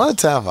strip clubs. One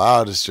time for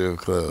all the strip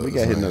clubs. We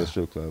got hit another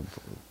strip club.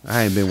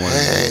 I ain't been one.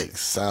 Hey,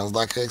 sounds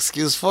like an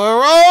excuse for a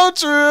road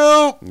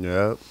trip.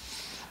 Yep.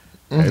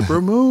 Paper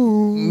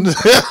Moon.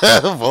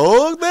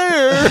 Fuck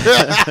there.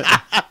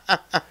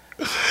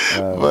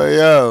 But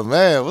yo,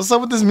 man, what's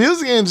up with this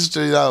music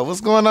industry, y'all?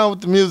 What's going on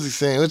with the music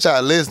scene? What y'all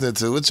listening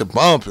to? What you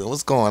bumping?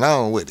 What's going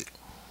on with it?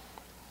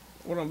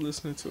 What I'm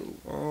listening to?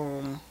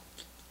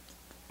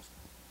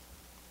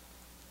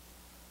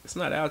 It's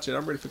not out yet.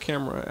 I'm ready for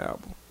Cameron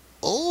album.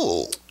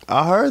 Oh,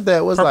 I heard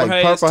that was Purple like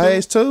Haze Purple too?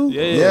 Haze too.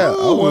 Yeah.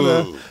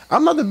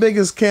 I'm not the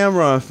biggest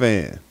Cameron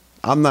fan.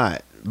 I'm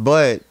not.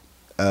 But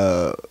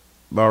my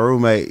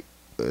roommate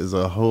is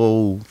a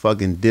whole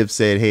fucking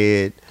Dipset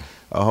head,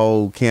 a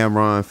whole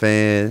Cameron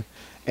fan,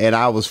 and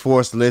I was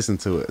forced to listen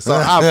to it. So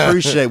I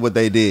appreciate what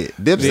they did.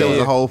 Dipset was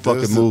a whole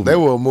fucking movement. They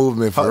were a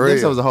movement for Dipset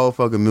real. was a whole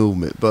fucking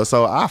movement. But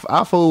so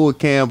I fool with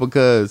Cam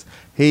because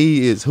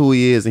he is who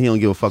he is and he don't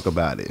give a fuck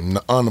about it.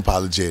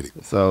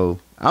 Unapologetic. So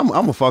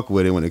I'm a fuck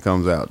with it when it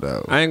comes out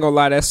though. I ain't gonna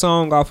lie, that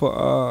song off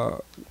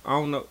of I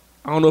don't know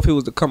if it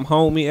was the Come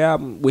Home Me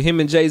album with him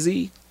and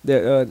Jay-Z.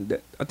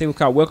 that I think it was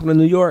called Welcome to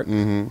New York.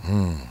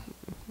 Mm-hmm.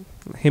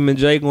 Him and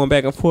Jay going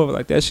back and forth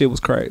like that shit was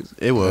crazy.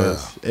 It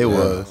was. It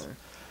was.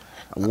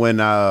 When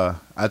I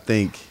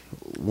think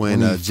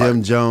when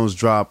Jim Jones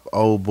dropped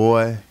Old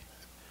Boy,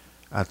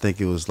 I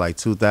think it was like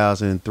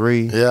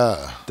 2003.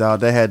 Yeah. Dog,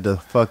 they had the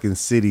fucking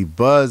city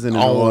buzzing in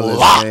New Orleans,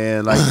 lock.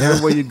 man. Like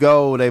everywhere you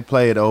go, they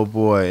played Old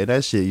Boy, and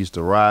that shit used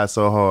to ride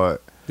so hard.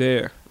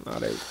 Yeah. No,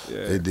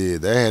 They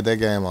did. They had that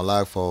game on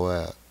lock for a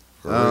while.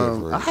 For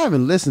real. I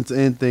haven't listened to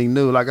anything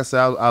new. Like I said,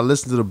 I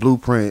listened to the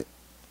Blueprint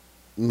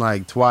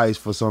like twice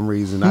for some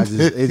reason.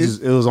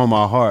 It was on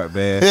my heart,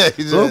 man. Yeah,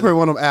 you Blueprint,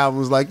 one of them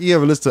albums. Like you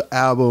ever listen to an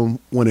album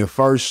when it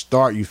first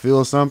start, you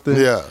feel something.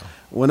 Yeah.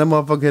 When that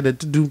motherfucker had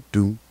that do.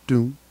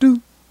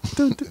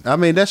 I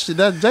mean that shit.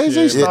 That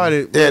Jay-Z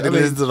started. Yeah, I they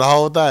mean, listened to the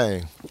whole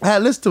thing. I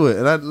had listened to it,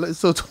 and I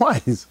listened to it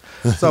twice.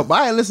 So but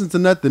I ain't listened to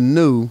nothing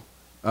new.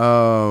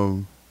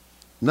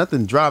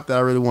 Nothing dropped that I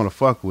really want to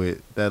fuck with.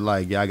 That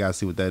like, yeah, I gotta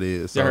see what that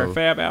is. You So, heard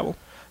Fab album?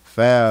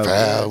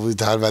 Fab. We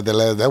talked about that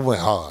last. That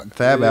went hard.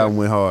 Fab album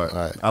went hard.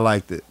 Right. I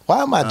liked it.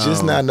 Why am I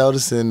just now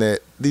noticing that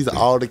these are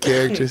all the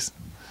characters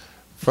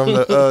from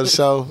the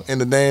show in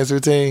the dance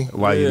routine?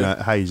 Why you not?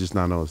 How you just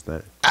not notice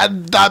that? I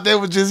thought they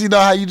were just,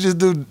 how you just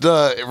do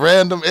the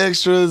random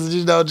extras,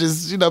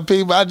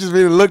 people. I just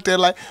really looked at it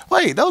like,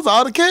 wait, those are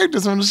all the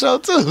characters from the show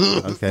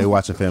too. Okay,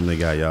 watching Family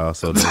Guy, y'all.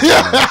 So,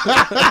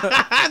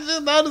 I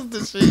just noticed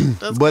the shit.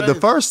 That's but crazy. the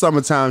first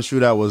Summertime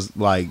Shootout was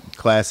like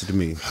classic to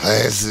me.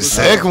 That's the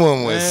second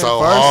one went so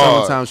First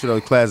hard. Summertime Shootout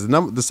was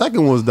classic. The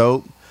second one was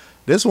dope.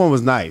 This one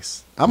was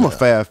nice. I'm a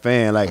Fab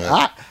fan. Like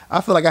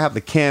I feel like I have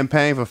to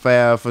campaign for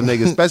Fab for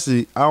niggas,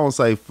 especially I don't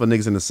say for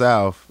niggas in the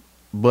South,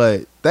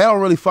 but they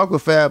don't really fuck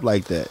with Fab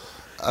like that.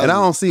 And I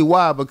don't see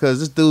why, because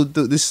this dude,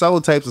 these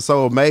soul tapes are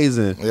so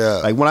amazing. Yeah.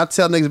 Like when I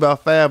tell niggas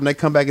about Fab and they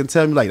come back and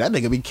tell me like that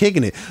nigga be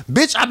kicking it.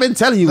 Bitch, I've been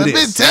telling you I've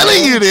this. been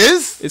telling you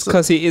this. It's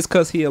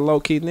cause he a low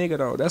key nigga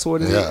though. That's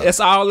what it is. Yeah. That's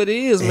all it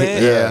is,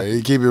 man. Yeah,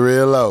 you keep it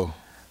real low.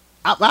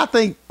 I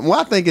think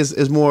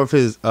is more of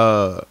his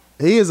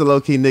he is a low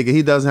key nigga.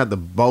 He doesn't have to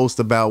boast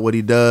about what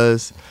he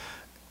does.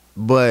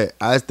 But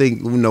I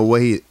think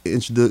what he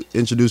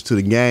introduced to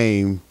the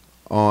game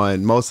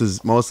on most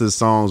of his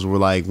songs were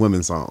like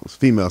women songs,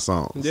 female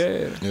songs.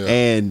 Yeah.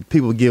 And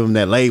people give him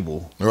that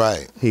label.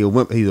 Right. He's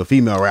a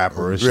female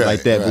rapper and shit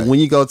like that. Right. But when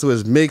you go to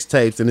his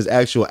mixtapes and his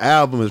actual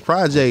album, his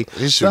project,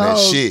 He's shooting that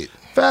shit.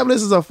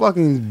 Fabulous is a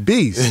fucking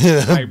beast.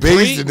 Like,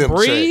 Beast in them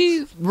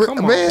breathe. Come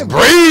on. Man,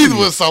 Breathe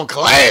was so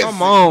classic.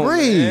 Come on,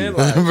 Breathe. man.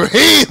 Like,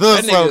 Breathe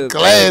was that so nigga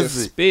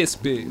classic.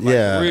 spit. Like,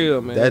 yeah,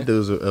 real, man. that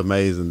dude's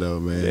amazing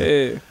though,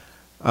 man.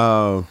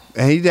 Yeah.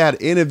 And he had an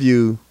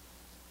interview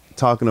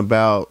talking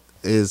about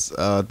his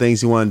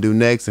things he wanted to do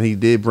next, and he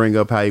did bring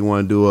up how he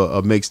wanted to do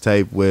a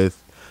mixtape with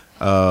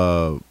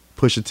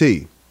Pusha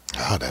T.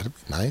 Oh, that'd be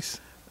nice.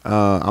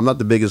 I'm not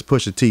the biggest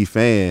Pusha T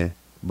fan,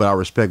 but I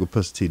respect what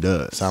Pusha T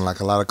does. Sound like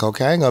a lot of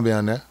cocaine gonna be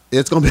on there.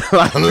 It's gonna be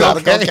like A lot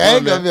of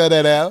cocaine gonna be on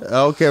that album. I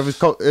don't care if it's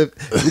gonna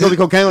be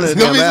cocaine on that It's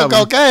gonna be some album.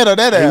 cocaine on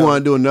that He album.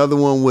 want to do another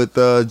one with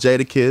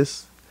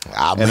Jadakiss.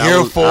 I'm And here I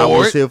was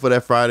for it. here for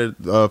that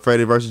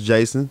Friday versus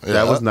Jason. Yeah,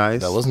 That was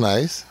nice. That was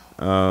nice.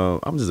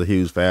 I'm just a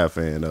huge Fab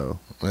fan though.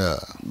 Yeah.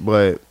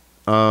 But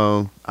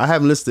I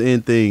haven't listened to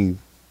anything.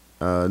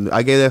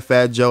 I gave that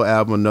Fat Joe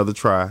album another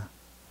try.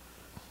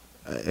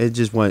 It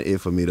just wasn't it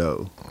for me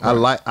though. I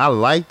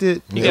liked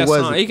it. He It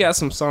wasn't. he got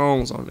some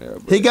songs on there.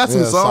 But He got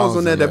some Yeah, songs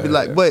on there that be yeah,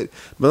 like, but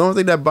the only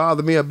thing that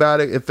bothered me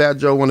about it, if Fat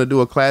Joe want to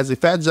do a classic,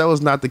 Fat Joe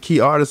is not the key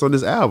artist on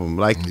this album.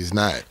 Like He's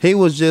not. he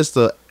was just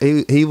a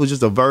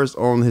verse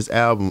on his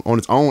album, on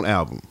his own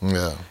album,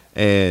 Yeah.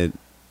 and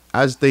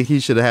I just think he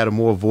should have had a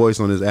more voice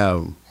on his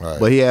album. Right.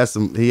 But he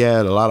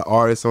had a lot of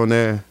artists on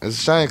there. It's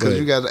a shame because Good.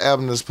 you got an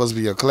album that's supposed to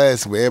be your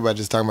classic, where everybody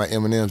just talking about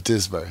Eminem's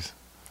diss verse.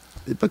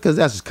 Because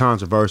that's just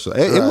controversial.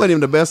 It Right. wasn't even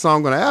the best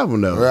song on the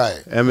album though.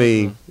 Right. I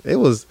mean, it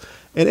was,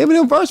 and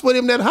Eminem verse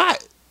wasn't even that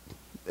hot.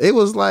 It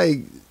was like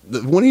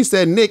when he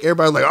said Nick,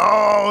 everybody was like,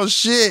 "Oh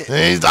shit!"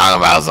 He's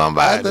talking about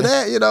somebody. After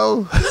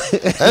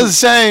that, That's a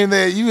shame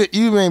that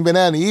you ain't been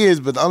out in years,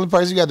 but the only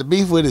person you got to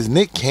beef with is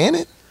Nick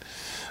Cannon.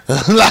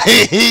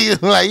 like you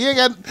ain't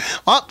got.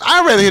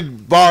 I rather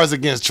hit bars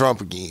against Trump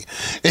again.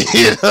 You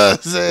know what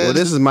I'm saying? Well,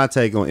 this is my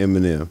take on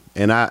Eminem,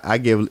 and I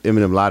give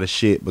Eminem a lot of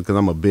shit because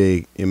I'm a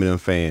big Eminem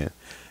fan,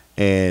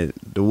 and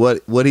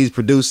what he's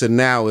producing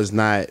now is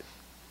not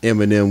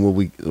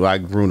Eminem what I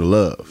grew to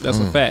love. that's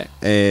a fact.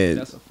 And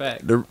That's a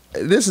fact.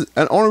 this is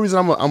the only reason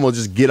I'm gonna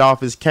just get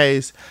off his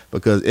case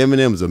because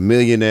Eminem is a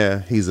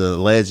millionaire. He's a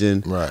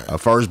legend, Right. a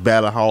first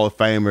ballot Hall of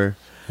Famer.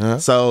 Huh?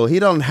 So he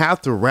don't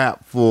have to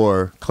rap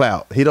for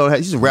clout. He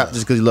just rap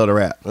just because he love to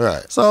rap.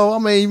 Right. So I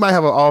mean, you might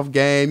have an off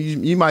game.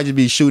 You might just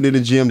be shooting in the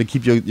gym to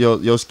keep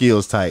your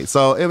skills tight.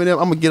 So Eminem,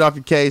 I'm gonna get off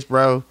your case,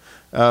 bro.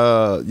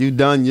 You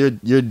done your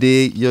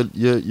deed. Your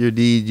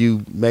deed.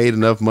 You made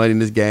enough money in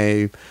this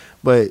game,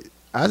 but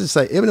I just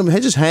say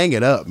Eminem, just hang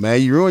it up,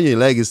 man. You ruin your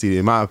legacy,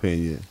 in my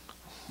opinion,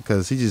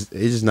 because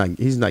he's not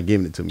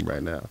giving it to me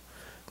right now.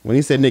 When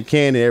he said Nick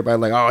Cannon, everybody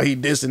like, oh, he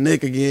dissing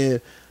Nick again.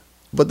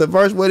 But the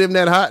verse wasn't even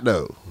that hot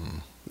though.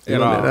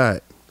 At all.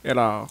 At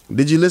all.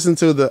 Did you listen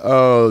to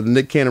the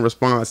Nick Cannon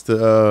response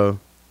to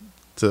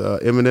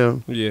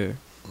Eminem? Yeah.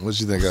 What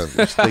you think of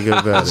it? Think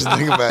about What it. you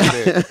think about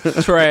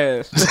that?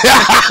 Trash.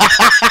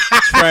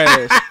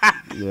 Trash.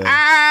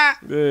 Yeah.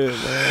 Yeah,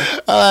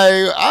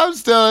 man. I'm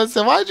still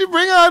saying, why'd you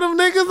bring all them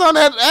niggas on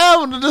that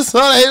album to so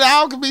they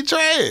all could be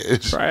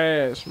trash?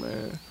 Trash,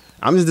 man.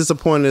 I'm just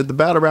disappointed that the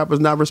battle rapper's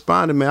not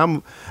responding,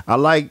 man. I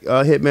like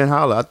Hitman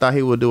Holla. I thought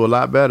he would do a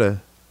lot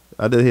better.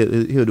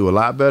 He'll do a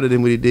lot better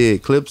than what he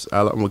did. Clips.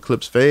 I'm a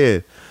Clips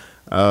fan.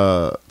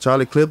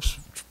 Charlie Clips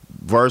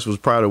verse was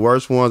probably the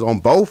worst ones on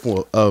both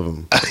of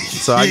them.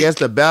 So I guess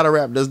the battle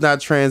rap does not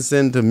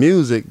transcend to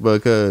music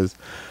because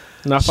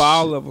Not for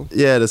all of them.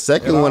 yeah, the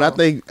second At one I all.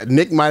 think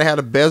Nick might have had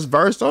the best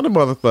verse on the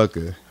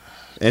motherfucker,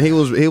 and he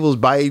was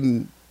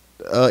biting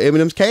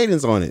Eminem's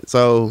cadence on it.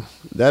 So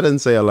that doesn't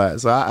say a lot.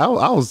 So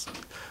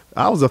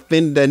I was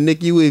offended that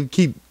Nick you would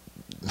keep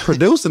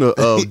producing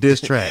a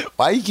diss track.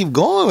 Why you keep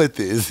going with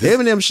this?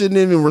 Eminem shouldn't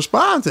even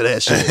respond to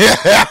that shit.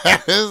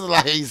 It's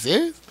like, he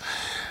serious?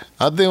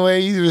 I think the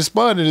way he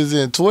responded is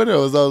in Twitter,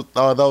 or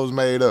those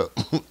made up?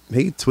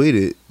 He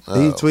tweeted.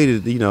 He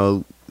tweeted, you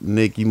know,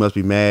 Nick, you must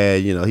be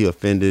mad. You know, he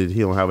offended. He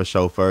don't have a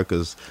chauffeur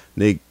because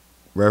Nick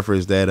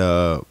referenced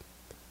that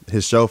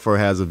his chauffeur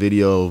has a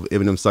video of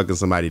Eminem sucking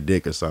somebody's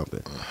dick or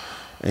something.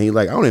 And he's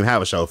like, I don't even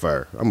have a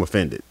chauffeur. I'm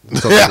offended.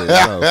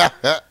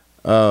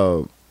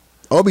 So,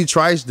 Obi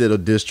Trice did a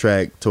diss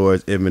track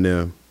towards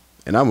Eminem,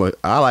 and I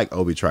like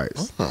Obi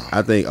Trice.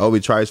 I think Obi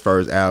Trice's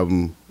first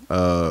album,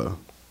 Real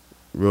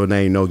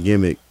Name No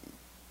Gimmick,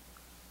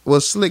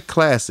 was slick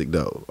classic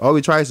though.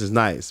 Obi Trice is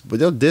nice, but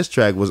your diss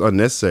track was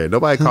unnecessary.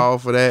 Nobody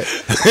called for that.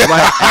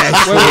 Nobody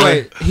asked for it.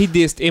 Wait. He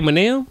dissed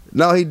Eminem?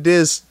 No, he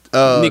dissed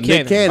Nick Nick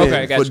Cannon. Cannon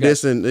Okay, gotcha, for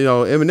dissing, you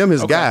know, Eminem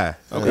his guy.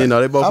 You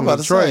know, they both I'm from about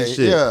to Detroit and say,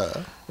 shit. yeah.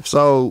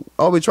 So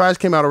Obi Trice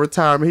came out of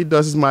retirement. He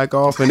dust his mic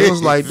off, and it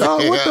was like, dog,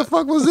 what the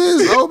fuck was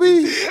this,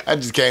 Obi? I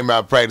just came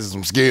out practicing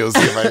some skills,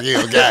 see if I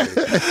can got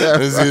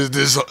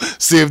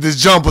it. See if this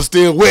jumper's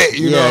still wet.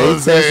 You know what Yeah, I'm he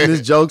testing saying?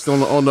 his jokes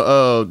on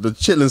the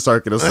chitlin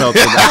circuit or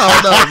something.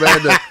 I don't know,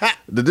 man.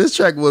 The diss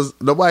track was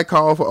nobody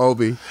called for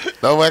Obi.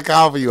 Nobody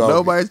called for you. Obi.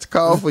 Nobody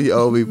called for you,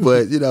 Obi.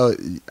 But you know,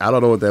 I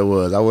don't know what that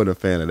was. I wasn't a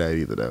fan of that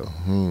either, though.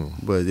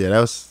 But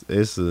yeah,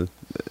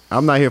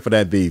 I'm not here for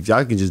that beef.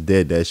 Y'all can just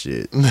dead that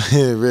shit.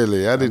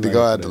 Really, I need to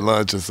go out to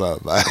lunch or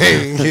something. I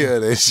ain't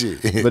hear that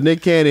shit. But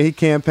Nick Cannon, he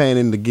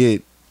campaigning to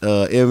get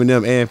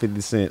Eminem and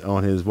 50 Cent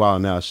on his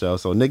Wild 'N Out show.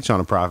 So Nick trying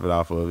to profit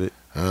off of it.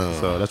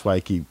 So that's why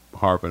he keep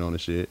harping on the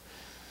shit.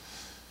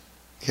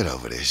 Get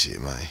over that shit,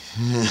 man.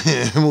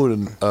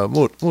 move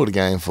the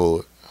game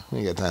forward. We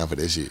ain't got time for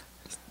that shit.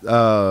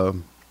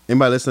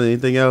 Anybody listen to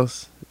anything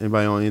else?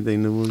 Anybody on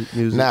anything new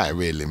music? Not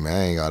really, man.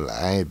 I ain't gonna lie.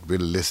 I ain't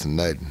really listening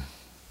to nothing.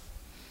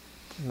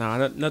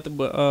 Nah, nothing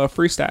but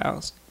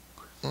freestyles.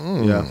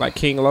 Yeah. Like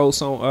King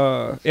Los on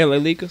LA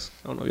Leakers.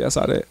 I don't know if y'all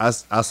saw that.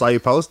 I saw you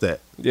post that.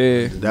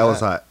 Yeah. That was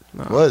hot.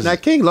 Was Now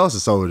it? King Los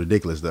is so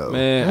ridiculous though.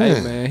 Man,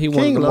 hey man, he one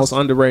of King the Los- most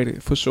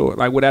underrated for sure.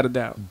 Like without a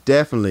doubt.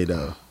 Definitely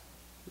though.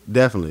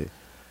 Definitely.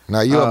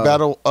 Now you a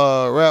battle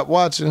rap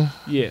watcher?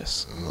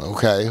 Yes.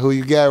 Okay, who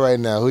you got right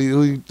now? Who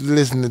you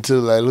listening to?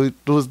 Like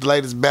who's the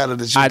latest battle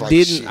that you?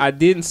 I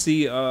didn't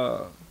see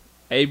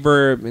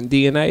A-Verb and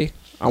DNA.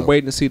 I'm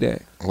waiting to see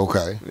that.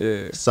 Okay.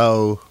 Yeah.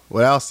 So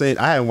what I was saying,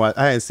 I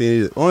hadn't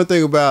seen it. Only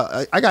thing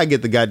about I gotta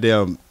get the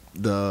goddamn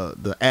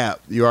the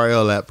app,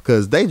 URL app,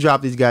 because they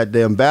drop these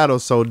goddamn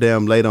battles so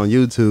damn late on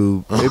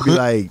YouTube. It'd be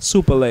like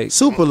Super late.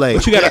 super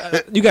late.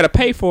 But you gotta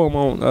pay for them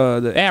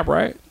on the app,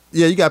 right?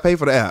 Yeah, you gotta pay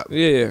for the app.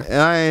 Yeah.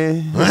 And I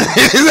ain't. Right.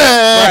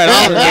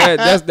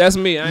 That's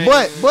me. I ain't-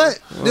 But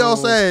you know what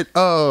I'm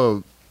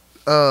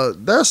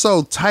saying? They're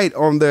so tight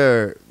on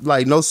their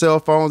like no cell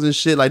phones and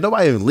shit. Like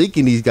nobody even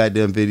leaking these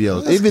goddamn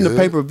videos. That's Even good. the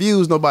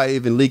pay-per-views, nobody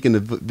even leaking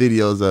the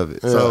videos of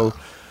it. So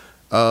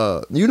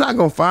you're not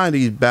gonna find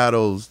these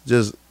battles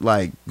just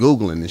like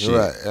Googling and shit.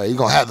 Right. Yeah, you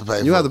gonna have to pay.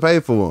 You for have to it. pay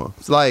for them.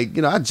 It's like,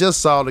 you know, I just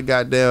saw the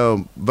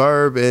goddamn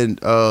Verb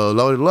and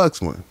Loaded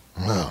Lux one.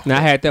 Wow. Now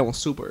I had that one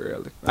super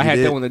early. I You had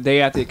did? that one the day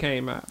after it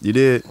came out. You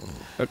did?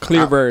 A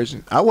clear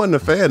version. I wasn't a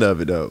fan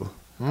of it though.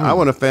 I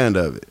wasn't a fan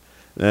of it.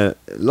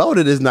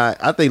 Loaded is not.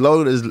 I think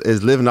Loaded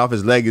is living off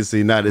his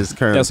legacy, not his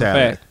current That's a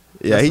talent. fact.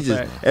 Yeah, That's he a just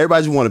fact.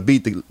 everybody just want to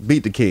beat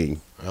the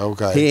king.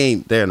 Okay. He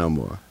ain't there no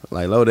more.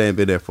 Like Loaded ain't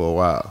been there for a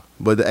while.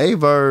 But the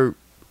A-Verb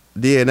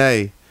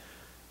DNA,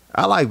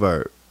 I like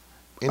Verb.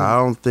 I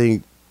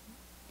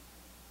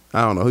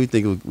don't know who you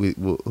think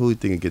who you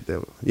think would get that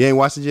one. You ain't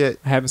watched it yet.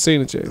 I haven't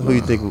seen it yet. Who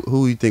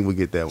you think would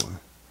get that one?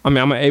 I mean,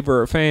 I'm an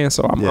A-Verb fan,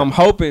 so Yeah. I'm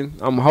hoping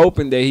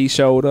that he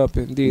showed up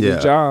and did Yeah.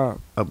 his job.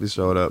 Hope he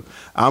showed up.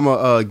 I'm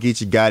a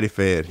Geechee Gotti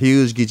fan.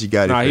 Huge Geechee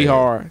Gotti fan. Nah, he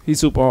hard. He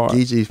super hard.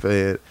 Geechee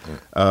fan.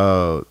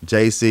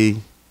 JC.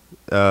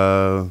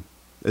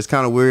 It's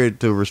kind of weird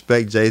to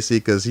respect JC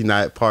because he's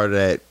not part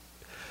of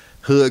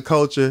hood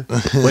culture,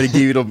 but he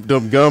give you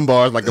them gun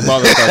bars like a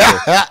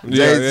motherfucker.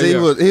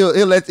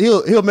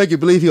 Jay-Z he'll make you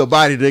believe he'll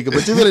body nigga,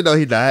 but you really know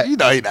he not. You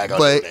know he not gonna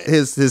but do that.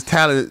 his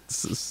talent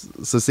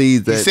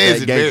succeeds. He says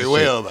that it very gangster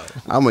well shit.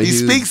 though. He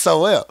speaks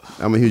so well.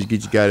 I'm a huge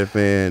Geechee Gotti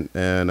fan,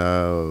 and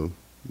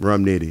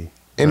Rum Nitty.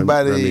 Rum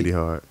Nitty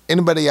hard.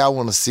 Anybody y'all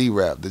want to see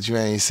rap that you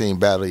ain't seen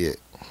battle yet?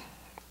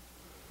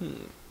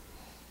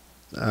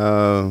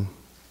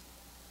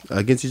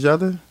 Against each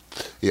other?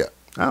 Yeah.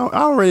 I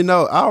don't really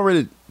know.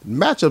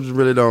 Matchups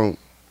really don't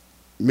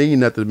mean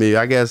nothing to me.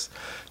 I guess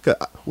 'cause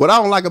what I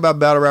don't like about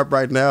battle rap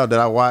right now that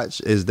I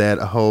watch is that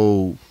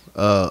whole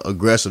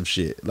aggressive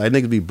shit. Like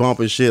niggas be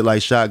bumping shit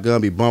like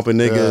Shotgun be bumping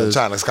niggas.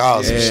 Trying to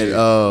cause some shit.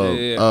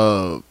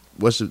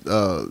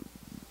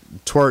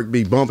 Twerk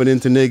be bumping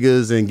into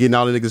niggas and getting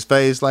all the niggas'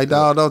 face. Like,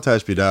 dog, don't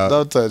touch me, dog.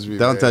 Don't touch me.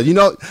 Don't man. touch. You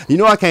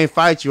know I can't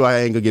fight you.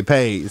 I ain't gonna get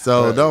paid.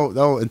 So Right.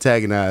 don't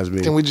antagonize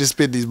me. Can we just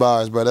spit these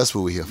bars, bro? That's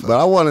what we here for.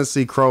 But I want to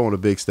see Crow on the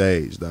big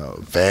stage,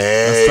 dog.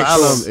 Facts.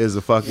 Asylum is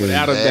a fucking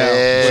Without a doubt.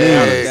 Facts.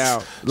 Without a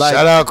doubt. Like,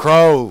 Shout out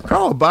Crow.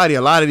 Crow body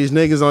a lot of these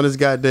niggas on this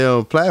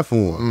goddamn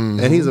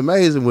platform, and he's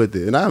amazing with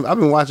it. And I've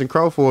been watching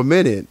Crow for a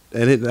minute,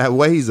 and the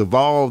way he's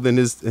evolved in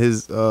his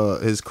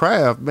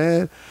craft,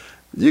 man.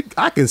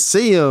 I can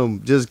see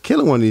him just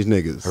killing one of these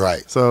niggas.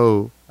 Right.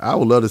 So I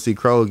would love to see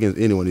Crow against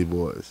any one of these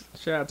boys.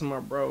 Shout out to my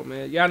bro,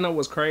 man. Y'all know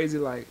what's crazy?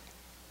 Like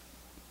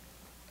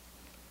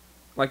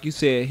you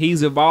said,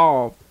 he's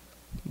evolved,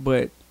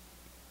 but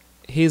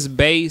his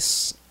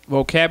base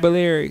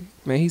vocabulary,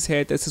 man, he's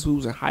had that since we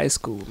was in high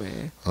school,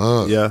 man.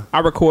 Yeah. I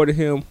recorded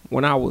him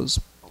when I was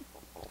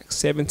like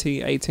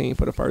 17, 18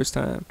 for the first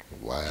time.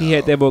 Wow. He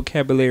had that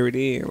vocabulary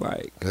then,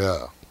 like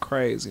Yeah.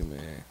 crazy,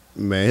 man.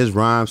 Man, his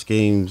rhyme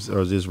schemes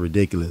are just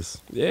ridiculous.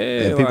 Yeah,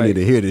 And people like, need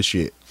to hear this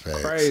shit.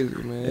 Facts. crazy,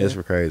 man. It's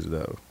for crazy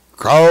though.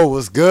 Crow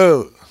was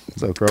good.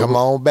 So Crow, Come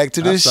on back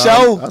to I this saw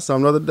show. him- I saw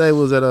him the other day.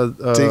 Was at a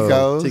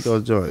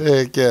Tico's joint.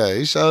 Heck yeah.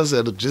 He sure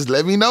said, just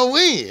let me know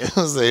when.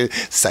 I said,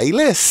 say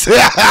less.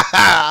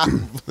 I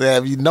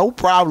have you no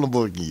problem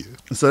booking you.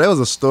 So there was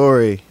a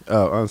story. I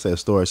don't say a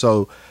story.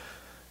 So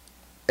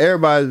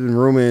everybody's been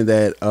rumoring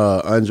that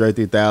Andre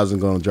 3000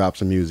 gonna drop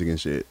some music and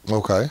shit.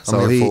 Okay. So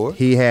I'm here for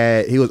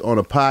it. he was on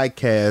a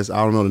podcast. I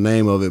don't know the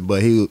name of it,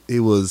 but he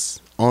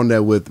was on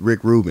there with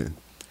Rick Rubin.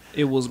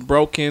 It was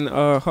broken.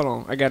 Hold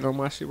on, I got it on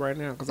my shit right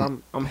now because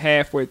I'm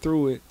halfway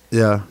through it.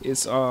 Yeah.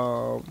 It's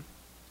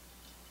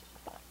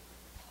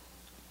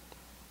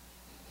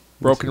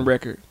Broken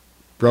Record.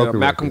 Broken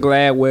Malcolm Record.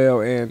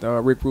 Gladwell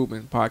and Rick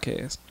Rubin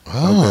podcast.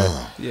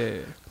 Oh. Yeah,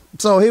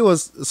 So you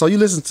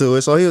listened to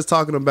it. So he was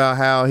talking about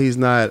how he's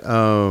not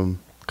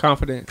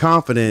confident.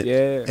 confident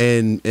Yeah.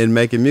 in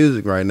making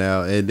music right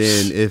now, and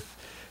then if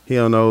he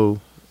don't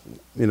know,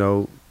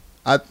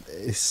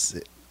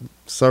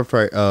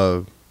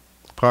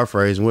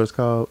 paraphrasing, what it's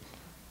called?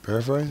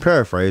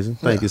 Paraphrasing.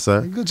 Thank you,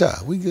 sir. Good job.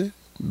 We good.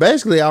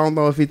 Basically, I don't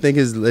know if he think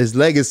his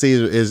legacy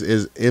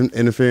is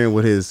interfering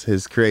with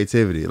his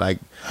creativity. Like,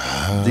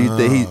 do you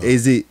think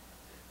he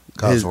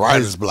Cause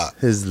writer's block.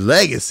 His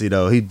legacy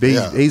though,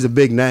 Yeah. he's a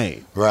big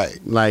name. Right.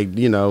 Like,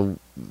 if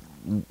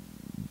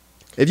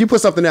you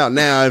put something out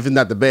now, if it's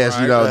not the best,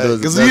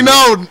 Because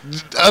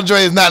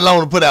Andre is not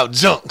long to put out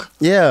junk.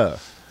 yeah.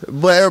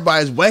 But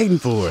everybody's waiting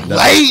for it. though.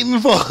 Waiting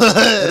for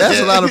That's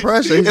a lot of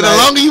pressure. And the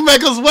longer you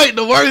make us wait,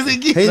 the worse it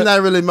gets. He's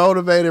not really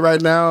motivated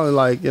right now. And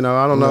I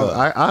don't know.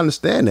 Yeah. I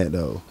understand that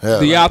though. Yeah,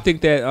 Do y'all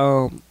think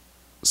that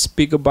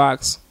Speaker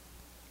Box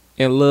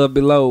and Love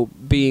Below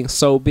being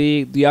so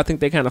big, do y'all think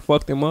they kind of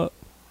fucked them up?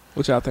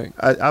 What y'all think?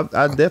 I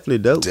definitely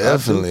do.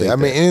 Definitely. I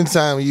mean,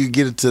 anytime you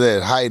get it to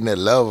that height and that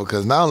level,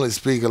 because not only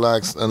Speaker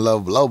Likes and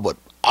Love Below, but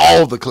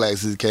all the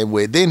classics came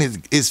with. Then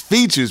his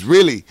features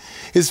I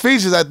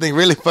think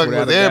really fucking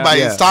Without with a doubt, everybody.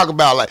 yeah. He's talking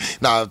about like,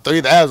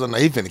 3000,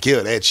 he finna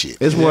kill that shit.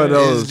 It's one of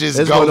those. It just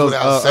It's goes one of those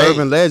without saying.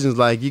 urban legends.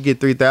 Like, you get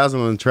 3000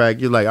 on the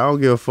track, you're like, I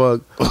don't give a fuck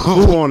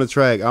who on the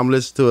track. I'm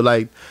listening to it.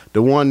 Like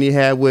the one he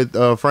had with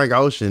Frank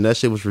Ocean. That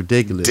shit was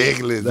ridiculous.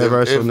 Ridiculous. That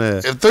verse on there.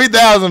 If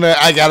 3000 there,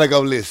 I gotta go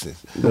listen.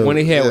 The one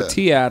he had Yeah. with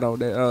T.I. though,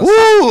 that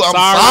Woo!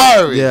 I'm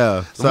sorry.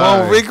 Yeah. The one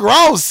with Rick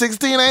Ross,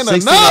 16 ain't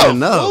 16 enough. ain't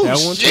enough. Oh,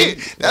 That one shit.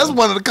 too. That's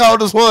one of the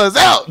coldest ones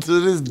out to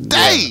this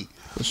day.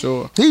 for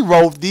sure. He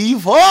wrote the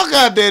fuck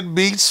out that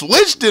beat,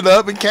 switched it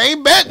up, and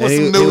came back with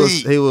some new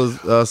heat. he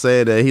was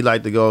saying that he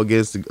like to go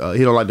against. He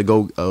don't like to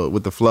go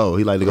with the flow.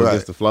 He like to go Right.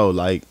 against the flow.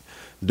 Like,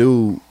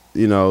 do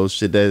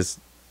shit that's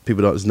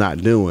people is not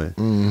doing.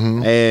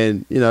 Mm-hmm.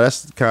 And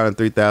that's kind of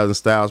 3000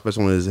 style,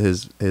 especially when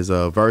his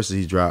verses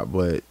he dropped.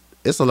 But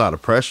it's a lot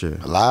of pressure.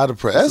 A lot of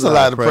pressure. That's a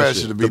lot of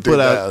pressure to be put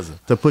 3000.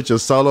 to put your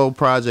solo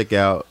project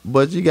out.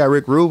 But you got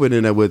Rick Rubin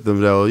in there with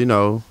them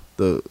though.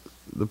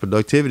 The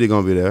productivity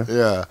gonna be there.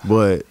 Yeah.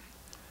 But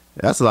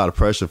That's a lot of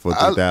pressure for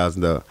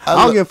 3,000 though. I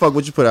I don't give a fuck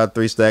what you put out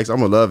 3 stacks. I'm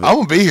gonna love it. I'm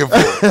gonna be here for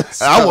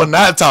it. I will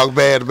not talk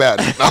bad about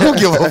it. I don't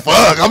give a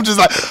fuck. I'm just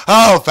like,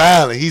 oh,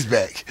 finally, he's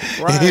back.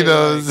 Right, You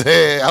know what I'm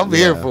saying? I'm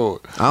here for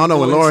it. I don't know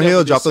when Doing Lauryn Hill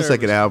himself a dropped her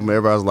disservice. second album.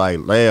 Everybody was like,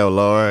 "Leo,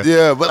 Lauryn."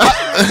 Yeah, but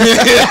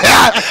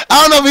I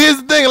don't know. But here's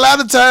the thing: a lot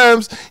of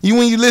times,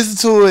 when you listen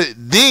to it,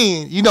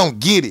 then you don't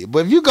get it.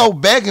 But if you go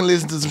back and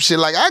listen to some shit,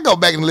 like I go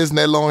back and listen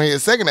to that Lauryn Hill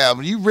second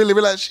album, you really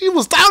realize she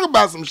was talking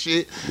about some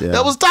shit. Yeah.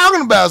 That was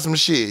talking about some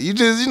shit. You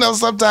just,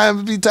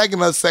 sometimes be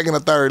taking a second or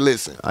third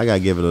listen. I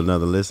gotta give it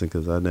another listen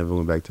because I never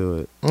went back to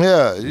it.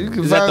 Yeah, you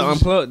can Is that the find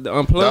unplugged? The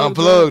unplugged? the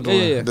unplugged one.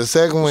 Yeah. The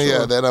second one,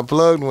 Sure. that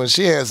unplugged one.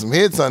 She had some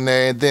hits on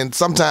there, and then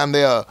sometimes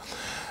they'll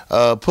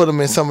put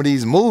them in some of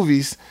these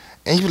movies.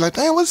 And you be like,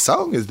 damn, what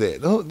song is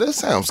that? Oh, that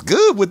sounds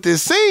good with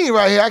this scene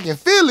right here. I can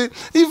feel it.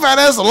 You find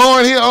out it's a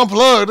Lauryn Hill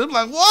unplugged. I'm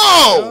like,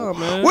 whoa,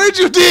 man. where'd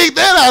you dig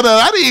that out of?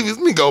 I didn't even,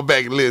 let me go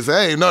back and listen.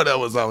 I didn't know that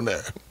was on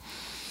there.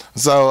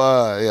 So,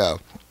 yeah.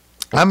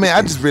 I mean,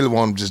 I just really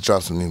want to just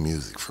drop some new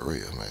music for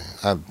real,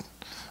 man.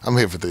 I'm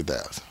here for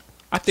 3,000.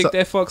 I think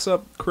that fucks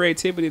up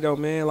creativity though,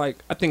 man. Like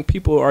I think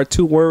people are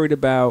too worried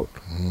about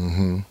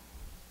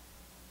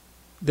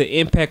the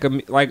impact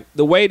of like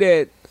the way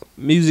that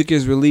music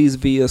is released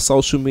via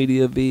social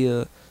media,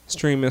 via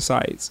streaming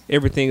sites.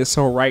 Everything is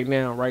so right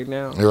now.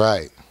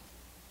 Right.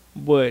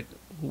 But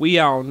we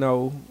all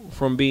know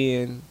from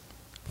being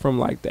from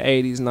like the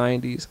 80s,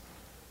 90s,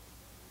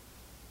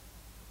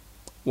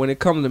 when it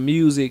comes to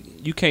music,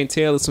 you can't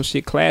tell if some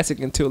shit classic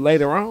until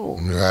later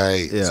on.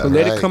 Right. Yeah. So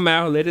let Right. it come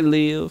out, let it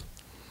live.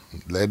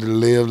 Let it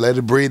live. Let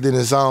it breathe in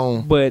its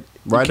own. But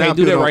Right you now, can't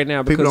do that people right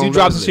now people because you don't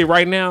drop some resonate. shit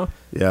right now.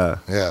 Yeah.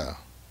 Yeah.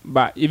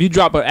 But if you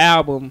drop an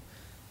album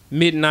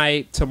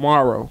midnight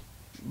tomorrow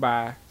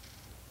by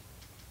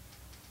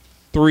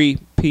 3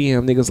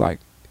 p.m., niggas like,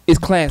 it's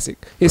classic.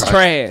 It's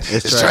trash.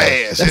 It's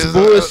trash. That's It's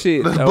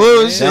bullshit, It's though,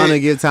 bullshit. They don't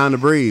even get time to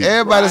breathe.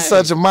 Everybody's Right.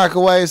 such a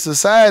microwave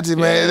society,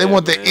 man. They Yeah,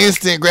 want the man.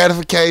 instant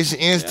gratification,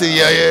 instant,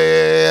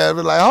 yeah.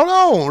 Be like, hold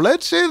on,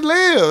 let shit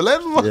live.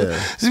 Let them, Yeah.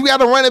 See, we got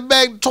to run it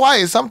back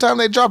twice. Sometimes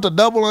they dropped a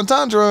double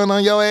entendre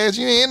on your ass.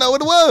 You ain't know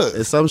what it was.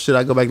 It's some shit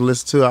I go back and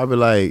listen to. I'll be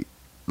like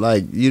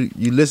you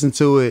listen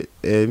to it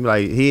and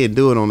like he didn't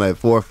do it on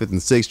that 4th, 5th, and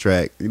 6th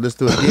track. You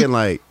listen to it again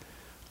like,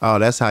 oh,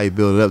 that's how you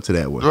build it up to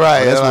that one.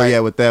 Right, Oh, that's where like- you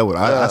at with that one.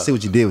 Yeah. I see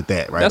what you did with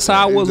that. Right. That's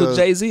how I was It with does.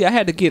 Jay-Z. I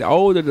had to get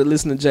older to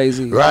listen to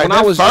Jay-Z. Right, When I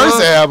that was first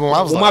young, album,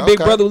 I was when like, my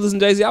big okay. brother was listening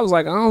to Jay-Z, I was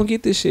like, I don't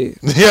get this shit.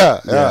 Yeah.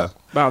 Yeah.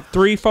 About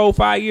 3, 4,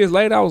 5 years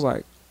later, I was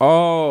like,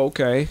 oh,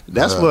 okay.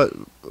 That's what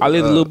I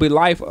lived a little bit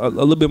life, a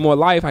little bit more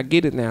life. I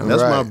get it now.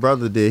 That's what my Right.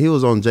 brother did. He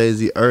was on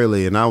Jay-Z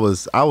early, and I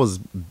was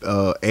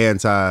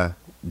anti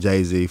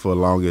Jay-Z for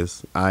the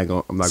longest. I'm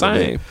not gonna.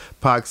 Same.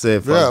 Pac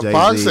said fuck Yeah, Jay-Z.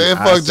 Pac said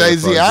I fuck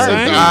Jay-Z. fuck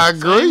I Jay-Z.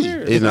 agree. Same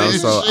here. You know,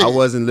 so Shit. I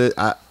wasn't.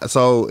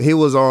 So he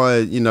was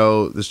on. You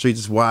know, the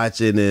streets is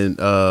watching, and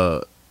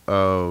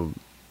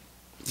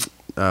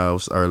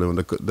what's early when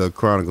the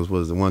Chronicles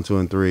was the 1, 2,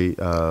 and 3.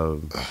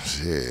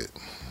 Shit.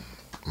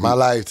 My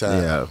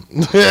lifetime.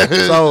 Yeah.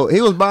 So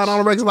he was buying all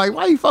the records. Like,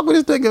 why you fuck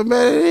with this nigga,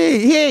 man?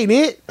 He ain't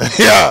it.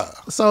 Yeah.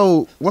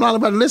 So when I was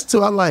about to listen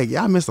to it, I'm like,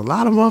 yeah, I missed a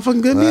lot of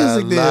motherfucking good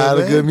music there. A lot of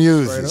man. good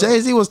music.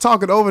 Jay-Z was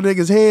talking over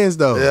niggas' heads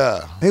though.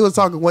 Yeah. He was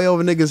talking way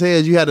over niggas'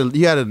 heads. You had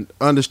to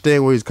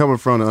understand where he's coming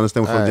from to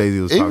understand what Jay-Z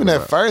was Even talking that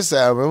about. first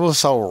album, it was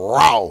so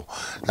raw.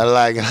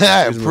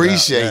 I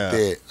appreciate Yeah.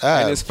 that.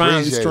 I And it's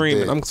finally appreciate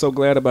streaming. that. I'm so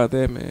glad about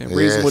that, man. Yes.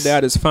 Reasonable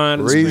Doubt is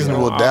finally streaming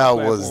Reasonable on all Doubt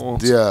was,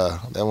 platforms. yeah,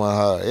 that one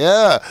hard.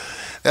 Yeah.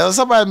 Now,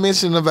 somebody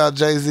mentioned about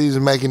Jay-Z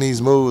making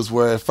these moves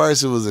where at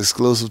first it was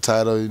exclusive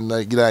title, you know,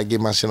 I get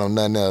my shit on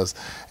nothing else.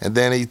 And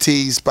then he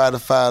teased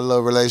Spotify a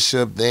little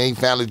relationship. Then he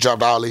finally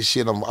dropped all this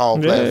shit on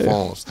all Yeah.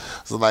 platforms.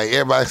 So like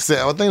everybody said,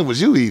 I think it was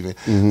you even.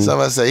 Mm-hmm.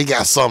 Somebody said he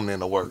got something in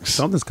the works.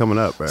 Something's coming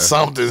up, bro.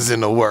 Something's in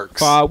the works.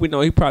 For all we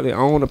know, he probably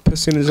own a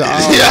percentage of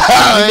all.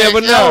 Yeah, You never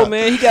yeah. know,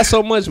 man. He got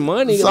so much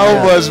money. So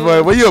like, much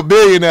money. When you're a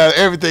billionaire,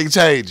 everything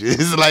changes.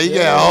 It's like you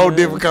got a whole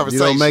different You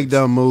conversation. don't make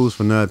dumb moves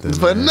for nothing.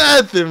 for man.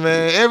 nothing,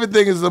 man.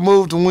 Everything is a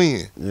move to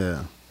win.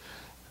 Yeah.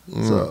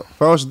 So,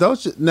 Frosh,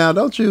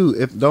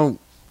 don't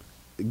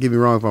get me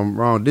wrong if I'm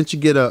wrong. Didn't you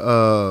get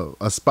a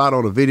spot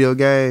on a video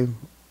game?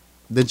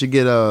 Didn't you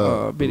get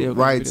Video game,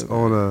 rights video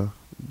on a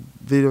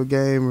video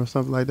game or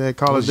something like that?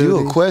 Call Was of you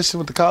Duty. a question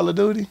with the Call of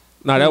Duty?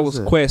 No, that What was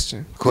was that?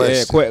 Question.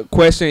 Question. Yeah,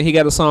 Question. He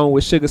got a song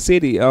with Sugar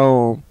City.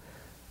 I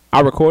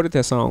recorded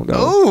that song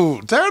though.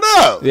 Ooh, turn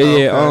up.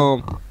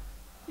 Yeah.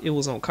 It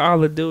was on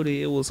Call of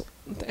Duty. It was.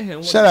 Damn.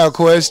 what Shout is out the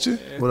Question.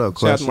 song, man? What up,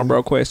 Shout out to my Question?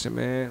 bro Question,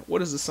 man.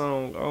 What is the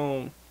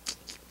song?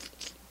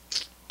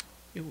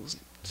 It was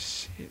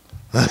shit.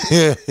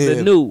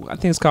 The New. I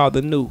think it's called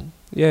The New.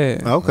 Yeah.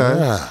 Okay.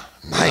 Ah,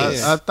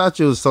 nice. I thought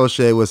you was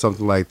associated with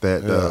something like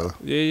that though.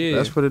 Yeah.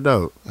 That's pretty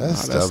dope.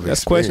 That's Nah, dope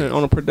that's Question experience.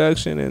 on the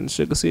production and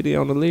Sugar City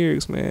on the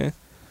lyrics, man.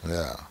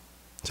 Yeah.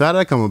 So how did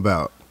that come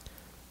about?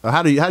 Or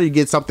how do you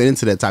get something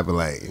into that type of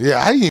lane?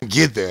 Yeah, how you even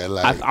get there?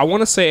 Like, I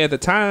want to say at the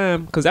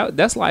time because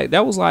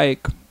that was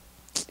like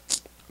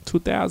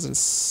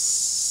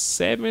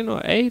 2007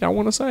 or 8. I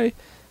want to say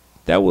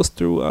that was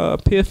through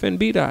Piff and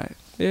B Dot.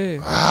 Yeah.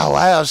 Oh,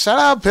 wow. Shout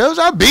out, Pimp.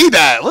 I be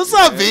that. What's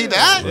up, B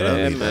Dot?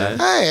 Yeah, man.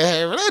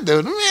 Hey, that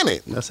dude, a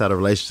minute. That's how the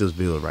relationships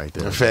build right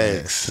there.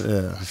 Facts.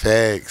 Yeah.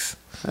 Facts.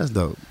 That's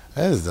dope.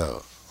 That's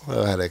dope. I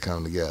love how they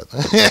come together.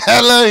 I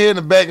love hearing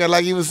the background,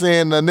 like you was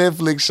saying, the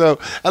Netflix show.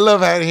 I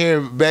love how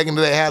hearing back in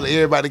the day how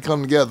everybody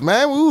come together.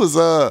 Man, we was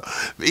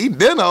eating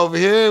dinner over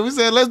here. We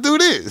said, let's do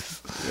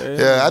this.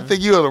 Yeah, I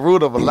think you are the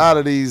root of a lot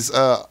of these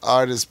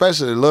artists,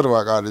 especially Little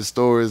Rock artist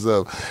stories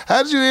of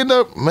how did you end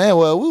up? Man,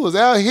 well, we was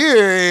out here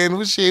and we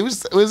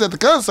was at the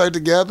concert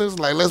together. It's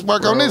like, let's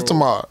work on this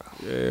tomorrow.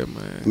 Yeah,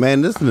 man.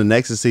 Man, listen to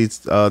Nexus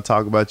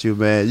talk about you,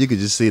 man. You could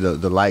just see the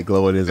light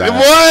glow in his eyes. Boy,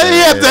 he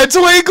had that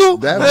twinkle.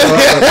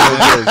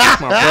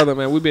 That's my brother,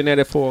 man. We've been at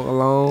it for a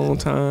long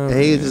time.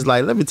 And he was just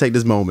like, let me take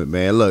this moment,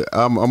 man. Look,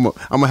 I'm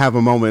gonna have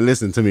a moment.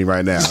 Listen to me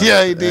right now.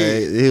 Yeah, he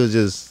did. He was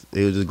just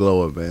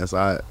glowing, man.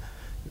 So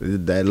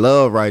that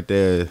love right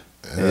there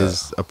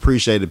is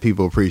appreciated.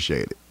 People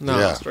appreciate it. No,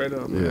 Yeah. straight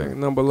up, man. Yeah.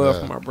 Number love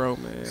for my bro,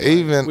 man.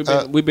 Even,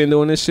 we've been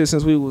doing this shit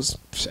since we was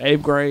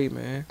 8th grade,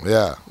 man.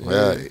 Yeah.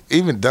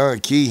 Even Don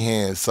Key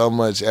had so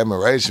much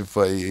admiration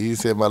for you. He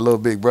said, "My little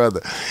big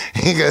brother."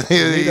 He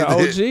the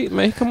OG,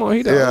 man. Come on,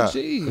 he the OG.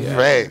 Yeah.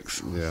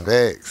 Facts. Yeah.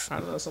 Facts. I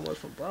love so much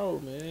from bro,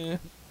 man.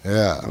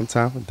 Yeah. I'm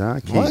time for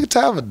Don Key. One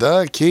time for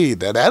Don Key.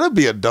 That'll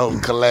be a dope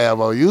collab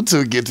on you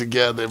two get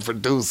together and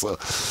produce a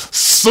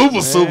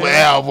super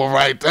album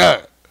right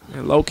there.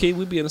 And low key,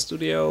 we be in the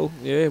studio.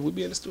 Yeah, we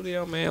be in the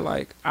studio, man.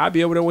 Like I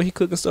be over there when he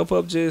cooking stuff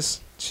up,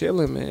 just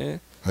chilling, man.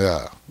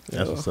 Yeah.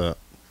 That's what's up.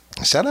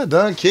 Shout out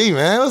Don Key,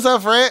 man. What's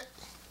up, Fred?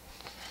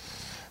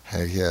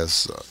 Heck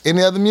yes.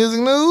 Any other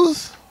music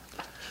news?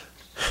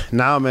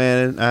 Nah,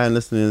 man, I ain't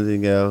listening to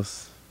anything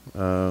else.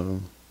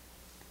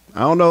 I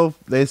don't know if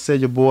they said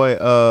your boy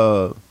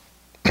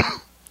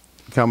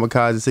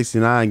Kamikaze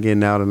 69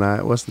 getting out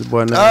tonight. What's the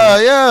boy name?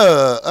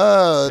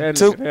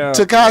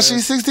 Tekashi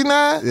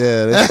 69.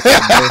 Yeah,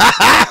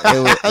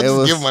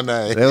 Give my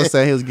name. They was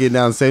saying he was getting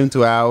down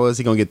 72 hours.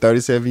 He gonna get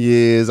 37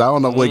 years. I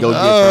don't know what he gonna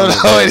get. Oh,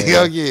 from no, it. what he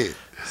gonna get?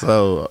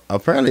 So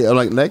apparently,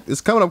 like it's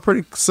coming up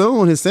pretty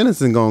soon. His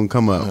sentencing gonna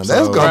come up. That's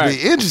So, gonna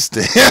be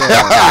interesting.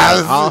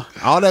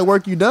 all that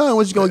work you done,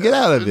 what you gonna get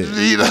out of it?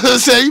 You know what I'm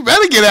saying? You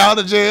better get out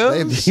of jail.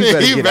 Baby,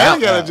 Shit, you better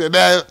get out of jail.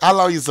 Now, how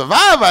long you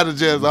survive out of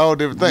jail is a whole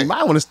different You thing.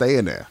 might want to stay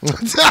in there.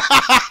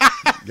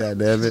 God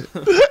damn it!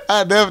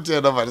 I never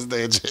tell nobody to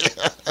stay in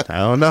jail. I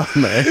don't know,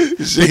 man.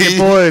 Shit. Pick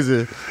your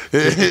poison.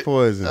 Pick your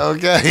poison.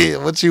 Okay,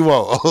 what you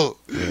want?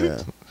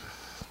 Yeah.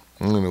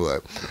 Anyway.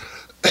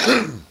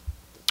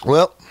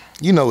 Well,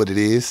 you know what it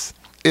is.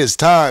 It's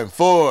time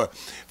for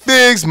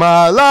Fix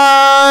My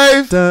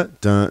Life. Dun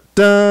dun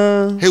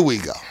dun. Here we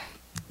go.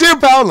 Dear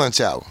Power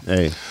Lunch Hour,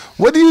 Hey.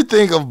 what do you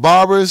think of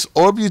barbers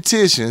or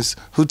beauticians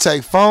who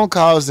take phone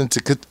calls and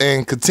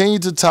continue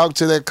to talk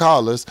to their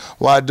callers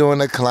while doing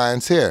their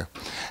client's hair?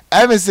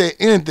 I haven't said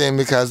anything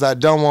because I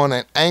don't want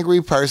an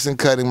angry person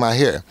cutting my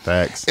hair.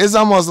 Facts. It's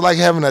almost like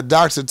having a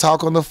doctor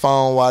talk on the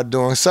phone while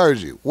doing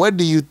surgery. What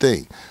do you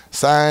think?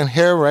 Signed,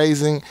 Hair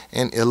Raising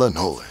in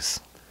Illinois.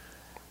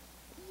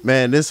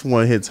 Man, this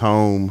one hits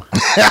home.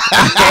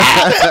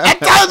 I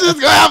told you it's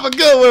gonna have a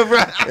good one,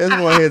 bro. This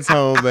one hits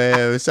home,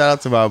 man. Shout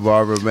out to my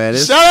barber, man.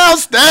 Shout out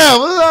Stab.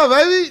 What's up,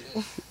 baby?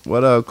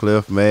 What up,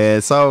 Cliff,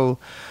 man? So,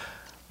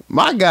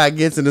 my guy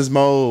gets in this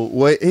mode.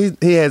 Well,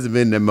 he hasn't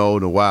been in that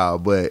mode in a while,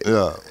 but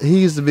Yeah. he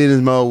used to be in this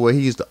mode where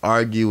he used to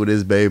argue with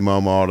his baby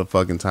mama all the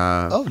fucking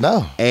time. Oh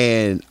no.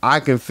 And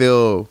I can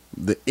feel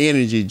the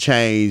energy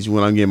change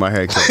when I'm getting my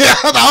hair cut.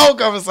 The whole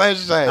conversation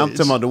changed. I'm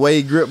talking about the way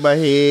he gripped my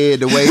head,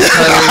 the way he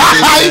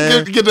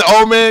turned you get the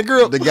old man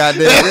grip. the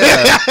goddamn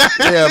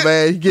yeah,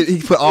 man. He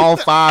put all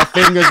 5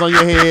 fingers on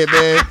your head,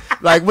 man.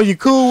 Like when you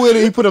cool with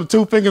it, he put up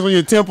 2 fingers on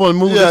your temple and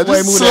move this way,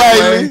 just move that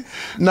slightly. way.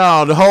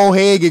 No, the whole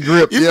head get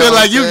gripped. You know feel what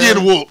like you saying?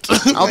 getting whooped.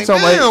 I'm Like,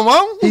 talking damn, about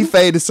mom. he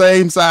fade the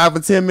same side for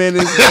 10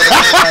 minutes.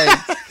 Like,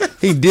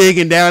 he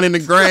digging down in the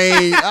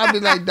grain. I'll be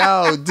like,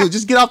 dog, dude,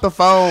 just get off the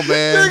phone,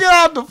 man. Get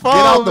off the phone,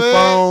 Get off the man.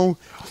 phone.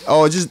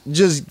 Or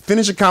just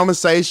finish a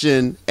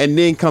conversation and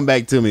then come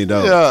back to me,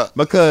 though. Yeah.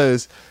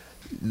 Because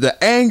the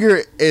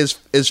anger is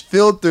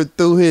filtered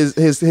through his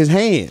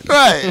hand.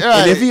 Right.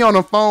 And if he on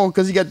the phone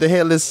because he got the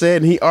headless set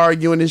and he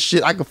arguing this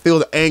shit, I can feel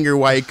the anger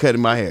while he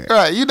cutting my hair.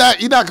 Right, you're not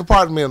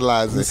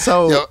compartmentalizing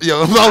So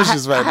your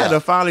emotions right I had now. to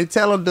finally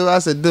tell him, dude. I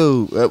said,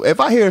 dude, if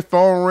I hear a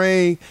phone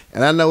ring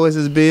and I know it's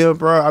his bill,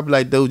 bro, I'll be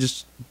like, dude,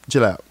 just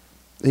chill out.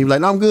 He be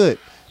like, no, I'm good.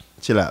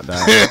 Chill out,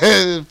 dog.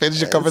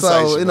 Finish your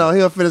conversation. So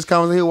he'll finish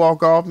conversation. He'll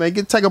walk off, man.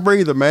 Take a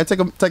breather, man.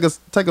 Take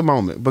a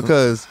moment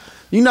because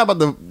you're not about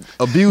to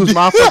abuse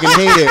my fucking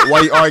head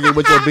while you arguing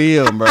with your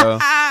BM, bro.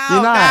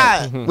 You're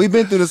not. We've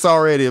been through this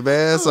already,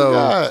 man. So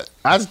God.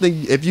 I just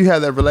think if you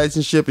have that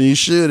relationship, and you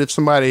should, if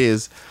somebody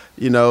is,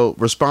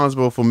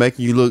 responsible for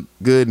making you look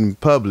good in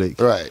public,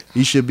 Right.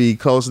 you should be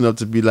close enough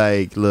to be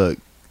like, look.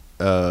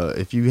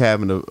 If you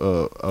having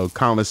a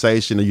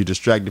conversation or you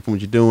distracted from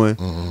what you're doing,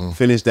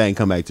 finish that and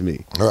come back to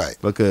me. Right.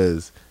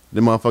 Because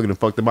the motherfucker done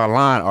fucked up my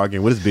line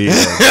arguing with his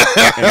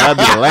bitch. And that'd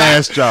be the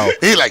last straw.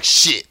 He like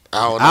shit.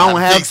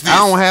 I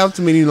don't have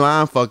too many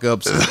line fuck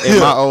ups in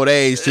my old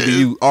age to be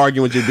you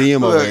arguing with your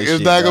DM over Look, that it's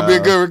shit, not gonna be a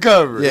dog. good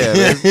recovery. Yeah,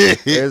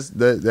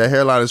 the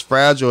hairline is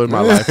fragile in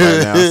my life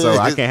right now, so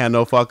I can't have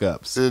no fuck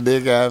ups.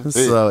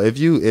 So if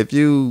you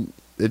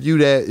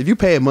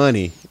pay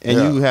money and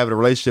Yeah. you have a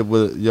relationship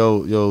with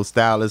your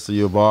stylist or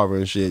your barber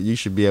and shit, you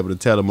should be able to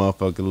tell the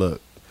motherfucker,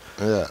 look,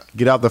 yeah,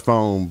 get off the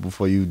phone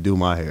before you do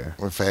my hair,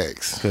 with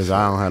facts. because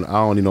I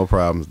don't need no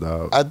problems,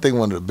 dog. I think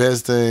one of the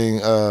best thing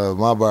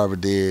my barber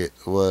did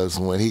was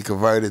when he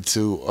converted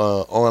to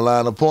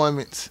online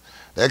appointments.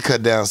 That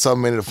cut down so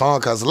many of the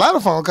phone calls. A lot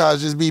of phone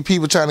calls just be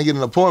people trying to get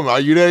an appointment. Are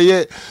you there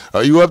yet?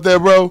 Are you up there,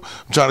 bro?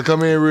 I'm trying to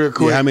come in real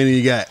quick. Yeah, how many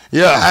you got?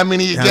 Yeah, how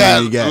many you How got?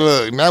 many you got?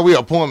 Look, now we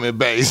appointment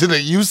based.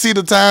 You see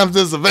the times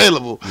that's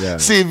available. Yeah.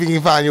 See if you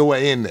can find your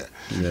way in there.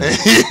 Yeah.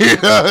 You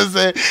know what I'm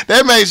saying?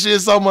 That makes shit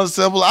so much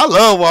simpler. I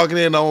love walking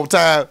in on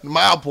time.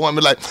 My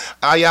appointment, like,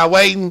 are y'all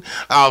waiting?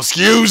 Oh,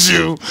 excuse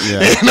you. Yeah.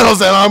 You know what I'm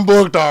saying? I'm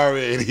booked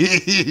already.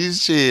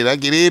 Shit, I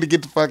get in to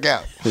get the fuck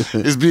out.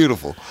 It's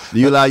beautiful. Do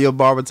you allow your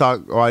barber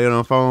talk while you're on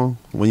the phone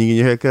when you get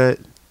your hair cut?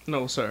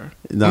 No, sir.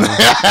 No.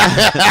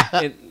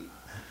 And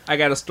I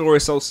got a story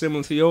so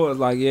similar to yours.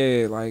 Like,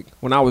 yeah, like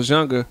when I was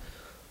younger,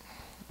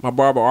 my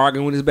barber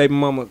arguing with his baby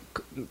mama,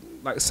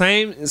 like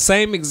same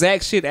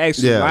exact shit.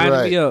 Actually, Yeah, lining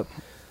right. me up.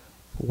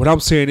 What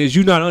I'm saying is,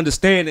 you not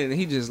understanding. And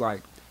he just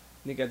like,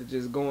 nigga got to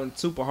just going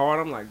super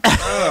hard. I'm like,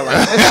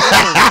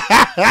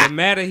 like the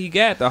madder he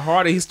got, the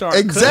harder he started.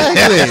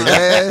 Exactly,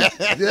 man.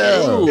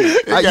 Yeah.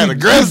 It got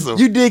aggressive.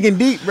 You digging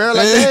deep, bro.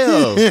 Like,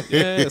 damn.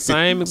 Yeah,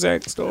 same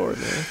exact story,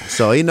 man.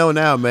 So he know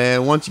now,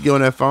 man. Once you get on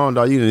that phone,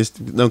 dog,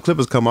 them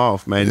clippers come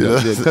off, man.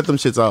 Yeah. Cut them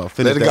shits off.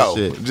 Finish Let it that go.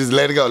 shit. Just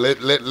let it go.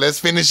 Let's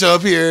finish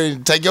up here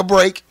and take your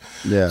break.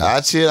 Yeah. I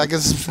chill. I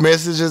get some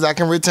messages I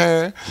can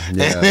return.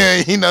 Yeah. And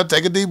then,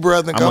 take a deep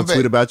breath and I'm come gonna back.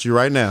 tweet about you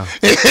right now.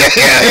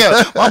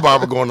 Yeah. My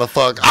barber going to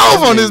fuck off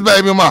on this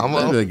baby mama.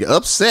 I'm gonna get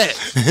upset.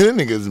 That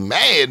nigga's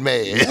mad.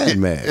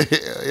 Mad.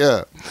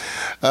 Yeah.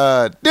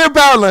 Dear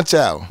Power Lunch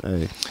Hour,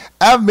 Hey.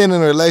 I've been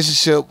in a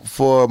relationship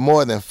for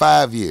more than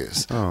 5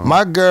 years. Oh.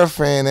 My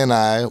girlfriend and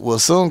I will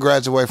soon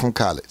graduate from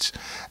college.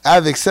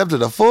 I've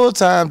accepted a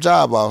full-time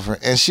job offer,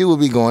 and she will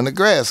be going to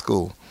grad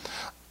school.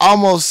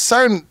 Almost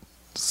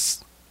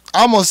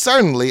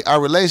certainly,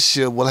 our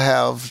relationship will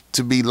have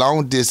to be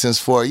long distance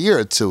for a year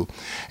or two,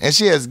 and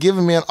she has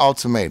given me an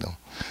ultimatum.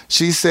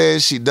 She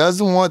says she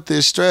doesn't want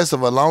this stress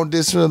of a long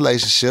distance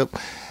relationship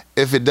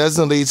if it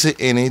doesn't lead to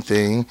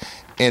anything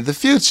in the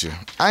future.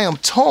 I am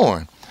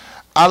torn.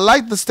 I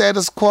like the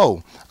status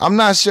quo. I'm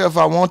not sure if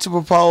I want to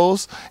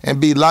propose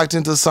and be locked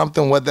into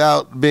something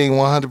without being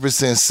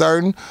 100%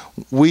 certain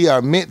we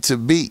are meant to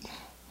be.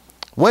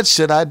 What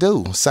should I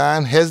do?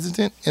 Signed,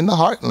 Hesitant in the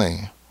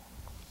Heartland.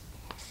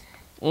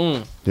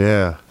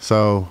 Yeah.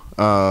 So,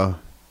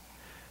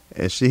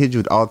 if she hit you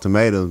with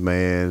ultimatums,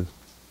 man,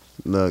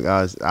 look,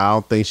 I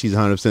don't think she's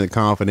 100%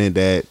 confident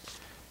that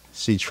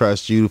she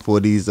trusts you for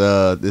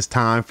this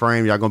time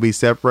frame. Y'all gonna be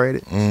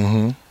separated,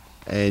 Mm-hmm.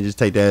 and just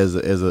take that as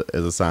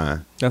a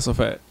sign. That's a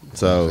fact.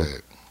 So,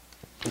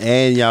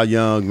 and y'all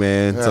young,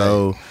 man. Right.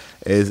 So,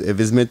 if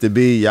it's meant to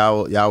be,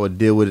 y'all would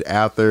deal with it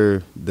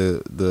after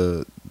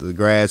the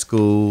grad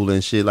school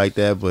and shit like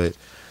that. But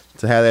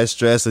to have that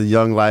stress of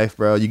young life,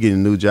 bro, you getting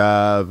a new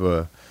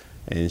job,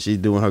 and she's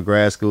doing her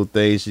grad school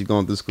thing. She's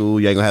going through school.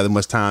 You ain't gonna have that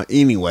much time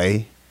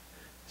anyway.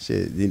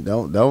 Shit, you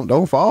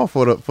don't fall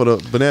for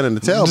the banana in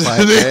the tailpipe.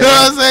 You know Man.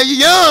 what I'm saying? You're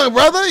young,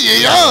 brother. You're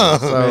young.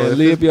 So Man, if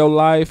live your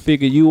life,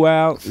 figure you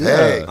out.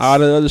 Facts. All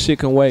the other shit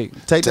can wait.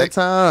 take that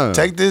time.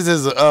 Take this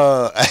as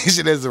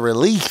actually as a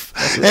relief.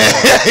 You know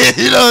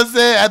what I'm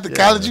saying? After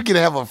college, you can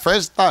have a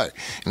fresh start.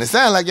 And it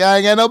sounds like y'all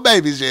ain't got no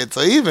babies yet,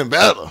 so even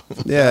better.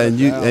 Yeah, and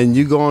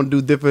you gonna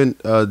do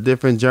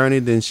different journey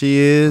than she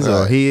is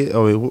or Right. he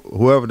or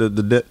whoever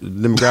the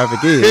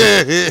demographic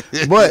is.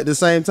 But at the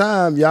same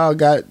time, y'all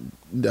got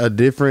a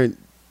different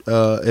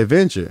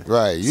adventure.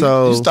 Right. You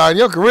So starting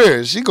your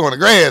career. She going to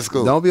grad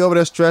school. don't be over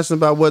there stressing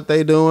about what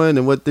they doing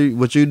and what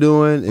you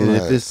doing. And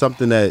if Right. it's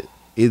something that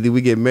either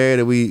we get married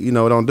or we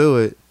don't do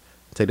it,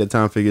 take that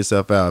time to figure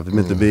yourself out. If it's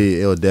meant to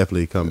be, it'll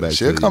definitely come back.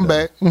 She'll to come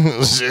you, though.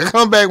 back. She'll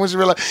come back when she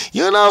realize,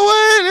 you know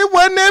what? It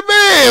wasn't that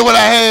bad what I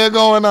had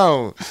going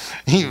on.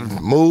 You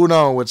moved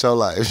on with your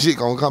life. She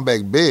gonna come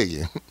back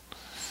big.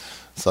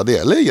 So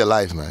yeah, live your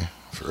life, man.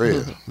 For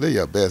real. Live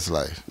your best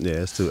life. Yeah,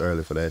 it's too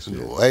early for that shit.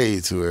 Way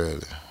too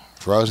early.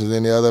 Ferocious,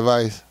 any other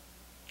advice?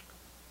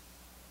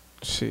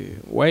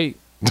 Shit, wait.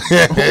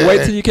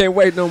 Wait till you can't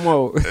wait no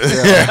more.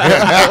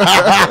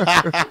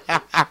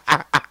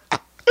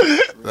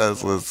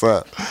 That's what's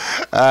up.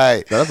 All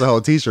right. That's a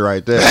whole t-shirt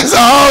right there. That's a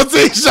whole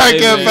t-shirt Hey,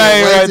 campaign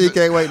man, Wait right till you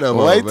there. can't wait no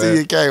more. Wait man. till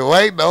you can't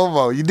wait no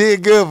more. You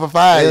did good for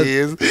 5 Yeah.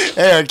 years.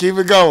 Hey, keep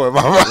it going,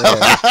 my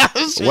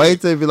brother. Shit. Wait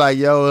till you be like,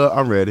 yo,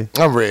 I'm ready.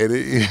 I'm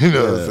ready. You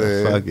know what I'm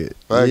saying? Fuck it.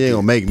 Fuck you ain't it.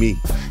 gonna make me.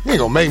 You ain't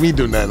gonna make me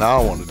do nothing I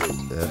don't want to do.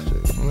 That's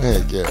true.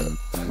 Heck yeah.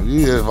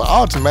 If an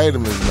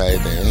ultimatum is made,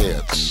 then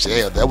hell,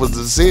 shit, that was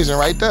the decision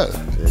right there.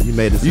 Yeah, you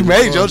made it. You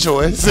made your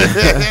choice.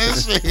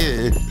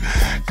 Shit.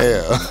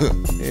 Hell.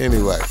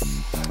 Anyway.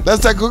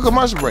 Let's take a quick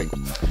commercial break.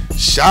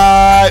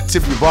 Shot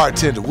Tip Your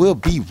Bartender. We'll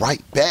be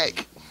right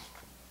back.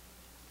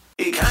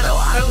 Econo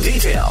Auto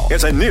Detail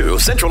is a new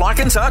Central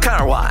Arkansas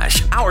car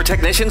wash. Our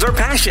technicians are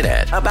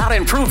passionate about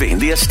improving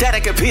the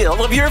aesthetic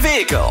appeal of your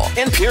vehicle.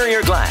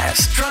 Interior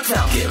glass, trunk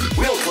vacuum,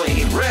 wheel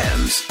clean,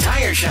 rims,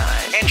 tire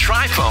shine, and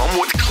tri-foam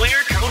with clear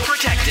coat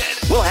protected.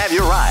 We'll have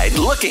your ride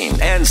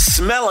looking and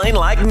smelling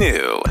like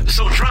new.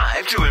 So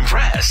drive to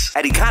impress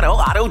at Econo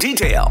Auto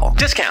Detail.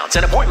 Discounts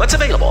and appointments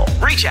available.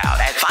 Reach out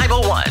at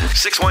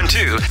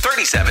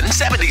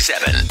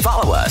 501-612-3777.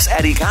 Follow us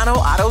at Econo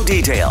Auto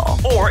Detail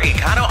or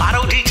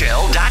EconoAutoDetail.com.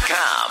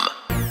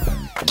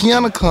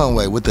 Kiana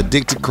Conway with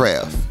Addicted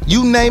Craft.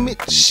 You name it,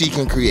 she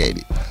can create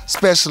it.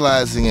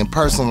 Specializing in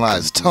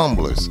personalized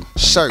tumblers,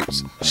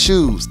 shirts,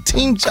 shoes,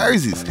 team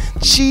jerseys.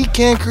 She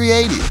can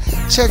create it.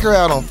 Check her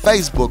out on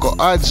Facebook or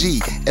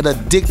IG at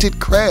Addicted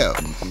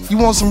Craft. You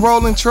want some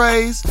rolling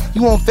trays?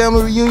 You want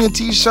family reunion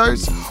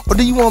t-shirts? Or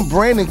do you want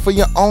branding for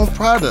your own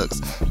products?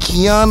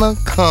 Kiana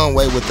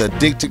Conway with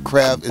Addicted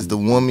Craft is the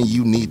woman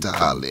you need to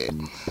holler at.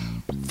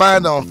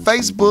 Find her on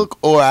Facebook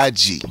or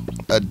IG,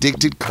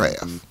 Addicted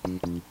Craft.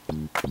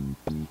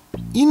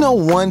 You know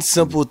one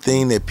simple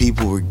thing that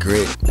people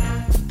regret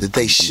that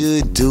they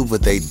should do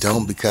but they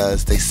don't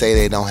because they say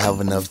they don't have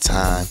enough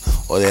time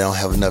or they don't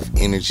have enough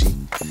energy?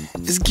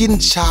 It's getting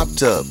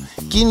chopped up,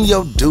 getting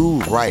your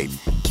dude right,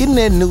 getting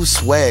that new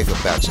swag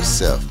about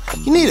yourself.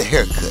 You need a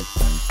haircut.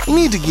 You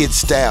need to get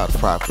styled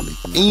properly.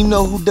 And you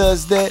know who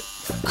does that?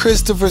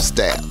 Christopher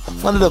Style,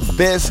 one of the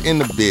best in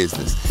the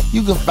business.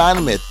 You can find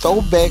him at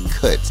Throwback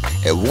Cuts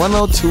at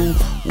 102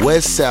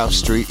 West South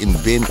Street in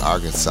Benton,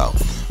 Arkansas.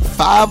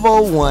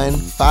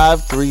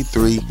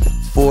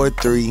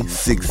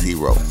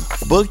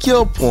 501-533-4360. Book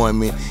your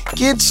appointment.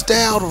 Get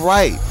styled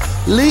right.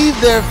 Leave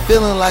there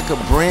feeling like a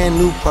brand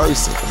new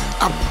person.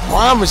 I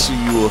promise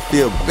you will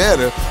feel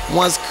better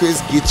once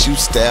Chris gets you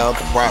styled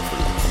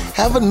properly.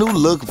 Have a new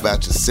look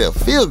about yourself.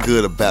 Feel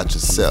good about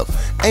yourself.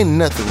 Ain't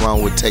nothing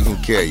wrong with taking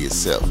care of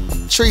yourself.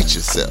 Treat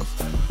yourself.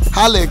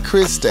 Holla at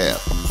Chris Style.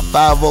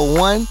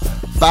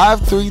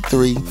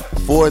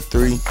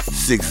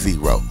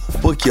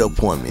 501-533-4360. Book your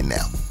appointment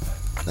now.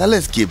 Now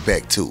let's get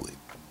back to it.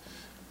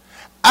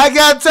 I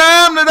got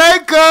time today,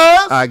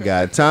 cuz. I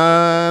got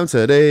time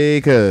today,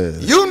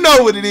 cuz. You know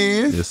what it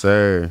is. Yes,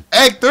 sir.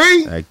 Act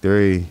 3. Act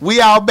 3.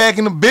 We all back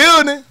in the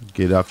building.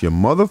 Get off your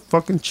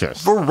motherfucking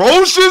chest.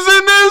 Ferocious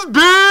in this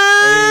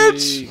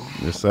bitch. Hey,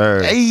 Yes,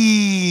 sir.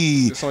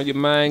 Hey. it's on your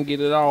mind.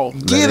 Get it off.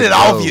 Get it it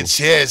off go. your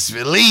chest.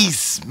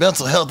 Release.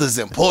 Mental health is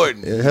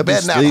important. It You helps you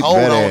better not sleep hold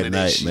better on at to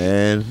night, this shit.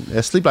 man.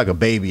 Yeah, sleep like a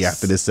baby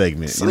after this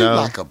segment. Sleep you know?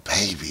 like a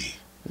baby.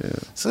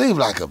 Sleep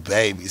like a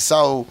baby.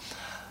 So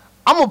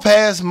I'm gonna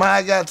pass my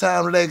I got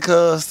time today,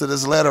 cuz, to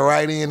this letter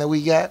right in that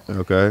we got.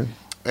 Okay.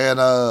 And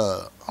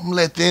I'm gonna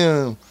let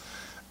them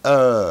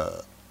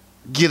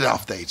get it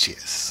off their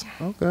chest.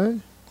 Okay.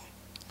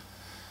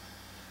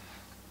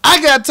 I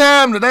got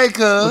time today,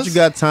 cuz. What you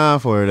got time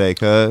for today,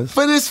 cuz?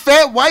 For this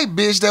fat white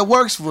bitch that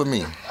works for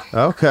me.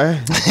 Okay.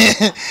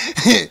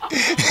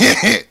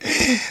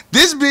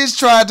 This bitch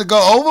tried to go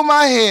over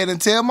my head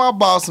and tell my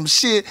boss some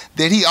shit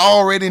that he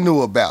already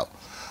knew about.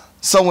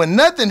 So when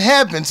nothing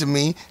happened to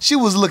me, she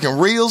was looking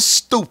real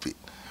stupid.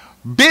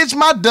 Bitch,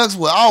 my ducks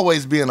will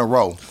always be in a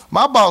row.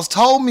 My boss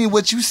told me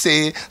what you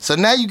said, so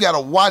now you gotta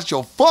watch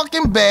your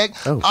fucking back.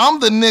 Oh. I'm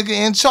the nigga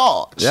in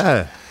charge.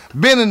 Yeah.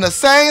 Been in the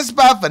same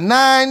spot for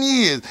 9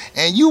 years,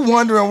 and you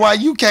wondering why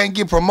you can't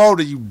get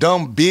promoted, you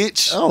dumb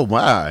bitch. Oh,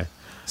 my.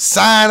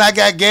 Sign, I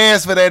got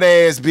gas for that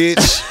ass,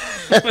 bitch.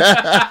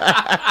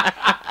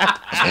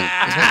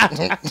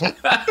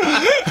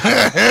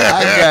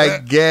 I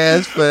got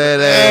gas for that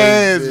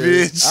ass, Ass,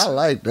 bitch. I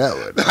like that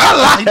one.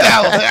 I like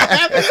that one.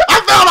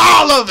 I felt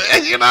all of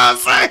it. You know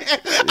what I'm saying?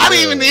 I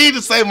didn't even need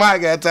to say my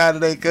got time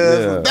today, cuz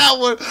Yeah. that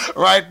one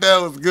right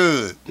there was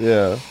good.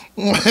 Yeah.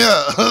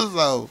 Yeah,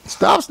 so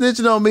Stop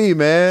snitching on me,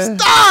 man.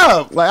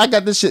 stop. Like, I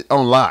got this shit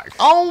on lock.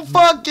 On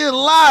fucking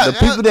lie. The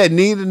people that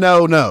need to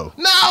know. No.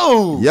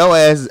 Your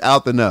ass is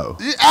out to know.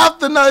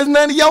 After no, it's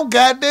none of your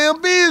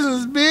goddamn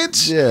business,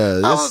 bitch.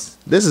 Yeah,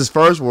 this is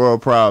first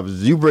world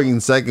problems. You bringing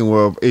second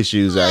world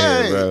issues out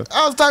Hey, here, bro.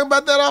 I was talking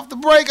about that off the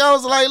break. I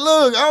was like,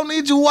 look, I don't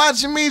need you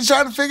watching me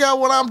trying to figure out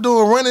what I'm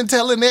doing, running,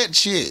 telling that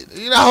shit.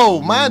 You know,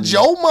 mind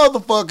your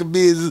motherfucking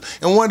business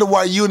and wonder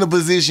why you in the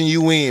position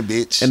you in,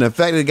 bitch. And the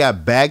fact that it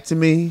got back to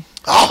me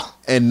oh,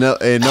 and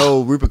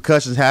no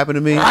repercussions happened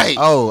to me. Right.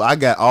 Oh, I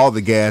got all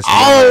the gas.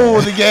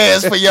 the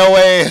gas for your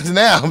ass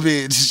now,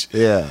 bitch.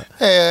 Yeah.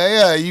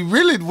 Yeah. You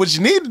really, what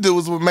you need to do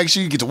is make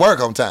sure you get to work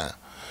on time.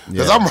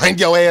 Because Yeah. I'm bringing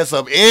your ass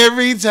up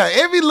every time.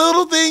 Every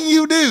little thing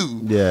you do,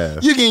 Yeah.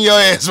 you getting your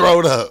ass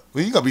rolled up.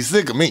 Well, you going to be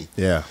sick of me.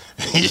 Yeah.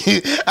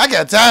 I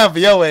got time for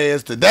your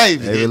ass today,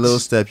 bitch. Every little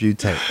step you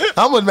take.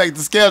 I'm going to make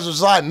the schedule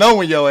so I know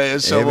when your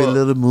ass show Every up.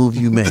 little move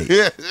you make.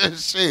 Yeah,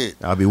 shit.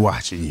 I'll be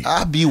watching you.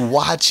 I be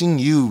watching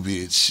you,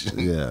 bitch.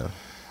 Yeah.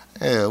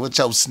 Yeah, with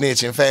your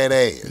snitching fat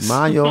ass.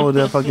 Mind your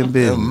own fucking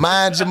business.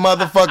 Mind your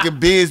motherfucking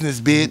business,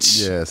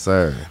 bitch. Yes,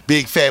 sir.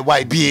 Big fat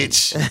white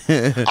bitch.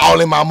 All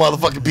in my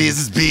motherfucking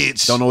business,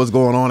 bitch. Don't know what's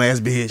going on, ass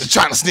bitch.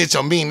 Trying to snitch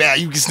on me now.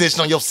 You can snitch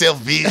on yourself,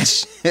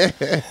 bitch.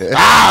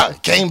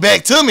 Came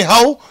back to me,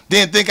 ho.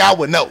 Didn't think I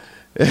would know.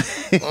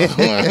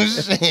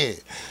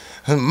 Shit.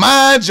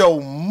 Mind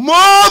your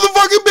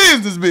motherfucking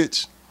business,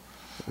 bitch.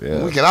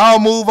 Yeah. We can all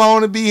move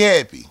on and be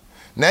happy.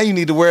 Now you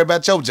need to worry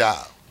about your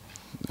job.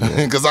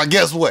 Because I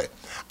guess what?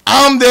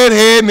 I'm that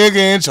head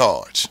nigga in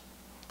charge.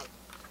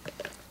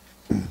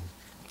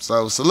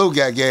 So salute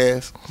got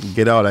gas.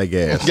 Get all that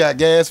gas. Got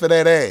gas for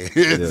that ass.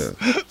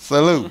 Yeah.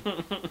 Salute.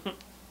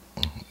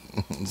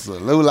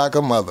 Salute like a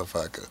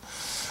motherfucker.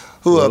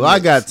 Who Well, up I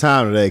next? got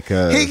time today,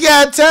 cuz. He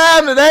got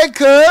time today,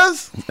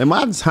 cuz. And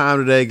my time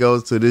today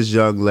goes to this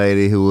young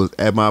lady who was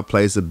at my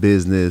place of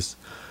business,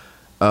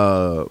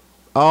 all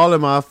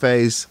in my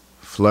face,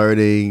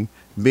 flirting,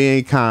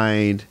 being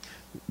kind,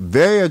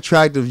 very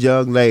attractive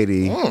young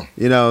lady.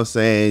 You know what I'm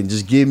saying?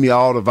 Just give me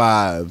all the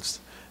vibes.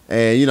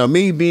 And, you know,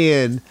 me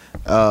being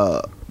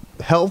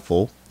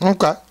helpful,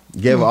 Okay.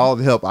 gave her all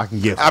the help I can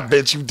give her. I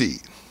bet you did.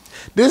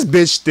 This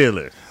bitch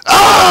stealing.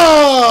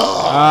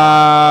 Oh!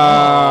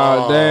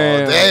 Ah,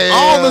 damn.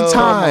 All the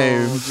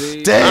time.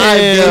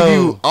 I give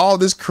you all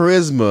this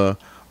charisma,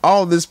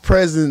 all this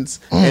presence,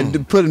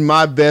 and putting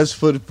my best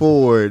foot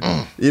forward.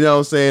 You know what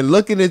I'm saying?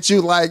 Looking at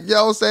you like, you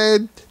know what I'm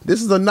saying?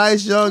 This is a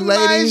nice young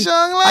lady. Nice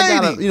young I lady.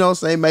 gotta, you know what I'm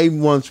saying? Maybe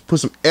want to put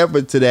some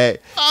effort to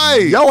that.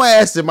 Hey. Your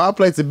ass in my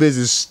place of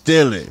business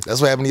stealing. That's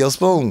what happened to your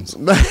spoons.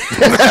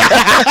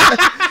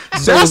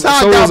 That's how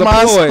so I it got was a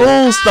my ploy.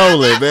 spoon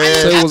stolen, man.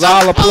 So it was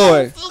all a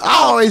ploy. I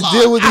always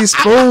deal with these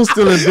spoon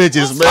stealing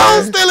bitches,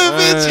 man. Spoon stealing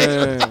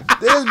bitches.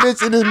 This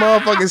bitch in this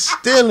motherfucker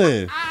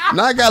stealing.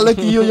 Now I gotta look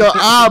at you in your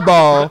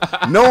eyeball,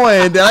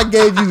 knowing that I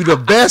gave you the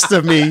best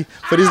of me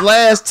for these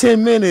last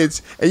 10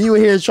 minutes, and you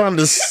in here trying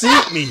to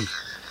deceive me.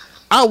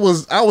 I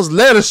was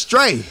led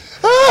astray.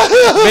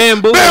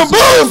 Bamboozled.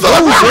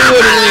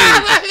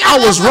 I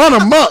was run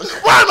amok.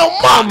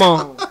 Come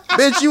on.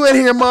 Bitch, you in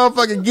here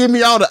motherfucking give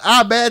me all the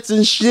eye bats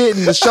and shit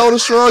and the shoulder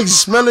shrugs, you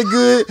smelling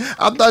good.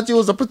 I thought you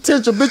was a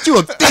potential bitch. You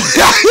a thief.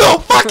 You a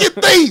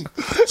fucking thief.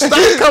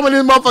 Stop coming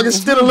in motherfucking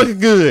still looking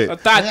good. A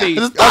thought thief.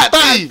 A thought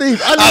thief.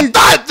 I need- A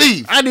thought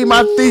thief. I need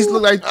my thieves to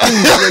look like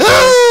thieves.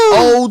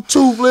 Old,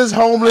 toothless,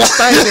 homeless,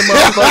 stinking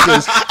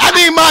motherfuckers. I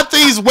need my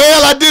thieves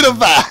well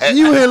identified.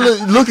 You here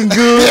looking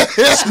good,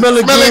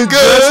 smelling good,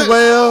 dressed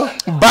well.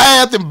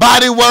 Bath and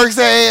Body Works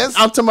ass.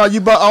 I'm talking about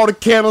you bought all the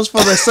candles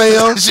for the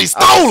sale. She I'm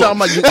stole talking them.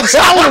 about you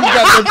stole them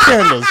goddamn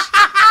candles.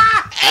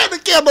 And the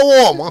candle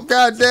warmer.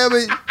 God damn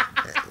it.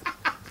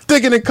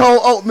 Sticking in cold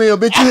oatmeal,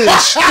 bitch, you here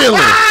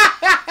stealing.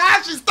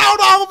 She stole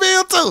the whole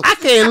bill too. I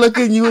can't look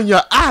in you in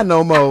your eye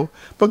no more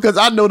because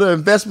I know the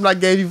investment I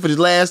gave you for the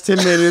last 10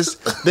 minutes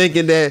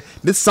thinking that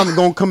this is something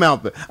gonna come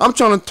out. But I'm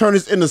trying to turn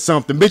this into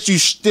something. Bitch, you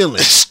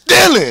stealing.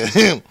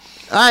 Stealing.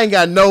 I ain't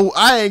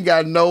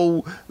got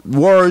no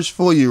words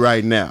for you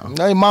right now.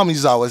 Now your mama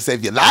used to always say,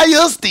 if you lie,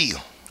 you'll steal.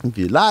 If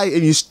you lie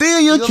and you steal,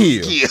 you'll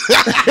kill.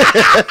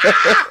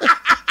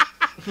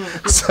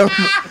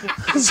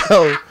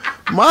 So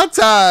my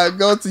time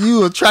go to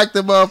you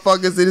attractive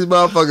motherfuckers and these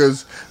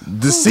motherfuckers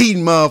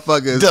deceiving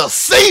motherfuckers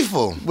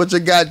Deceitful. with your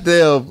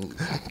goddamn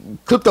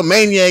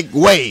kleptomaniac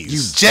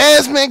ways.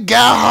 Jasmine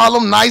got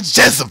Harlem Nights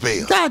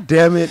Jezebel. God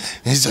damn it.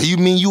 And so you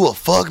mean you will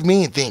fuck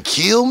me and then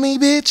kill me,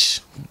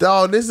 bitch?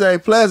 Dog, this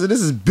ain't pleasant.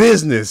 This is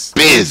business.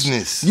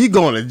 Business. You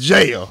going to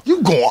jail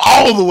You going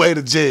all the way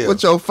to jail.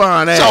 with your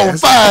fine Your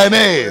ass. fine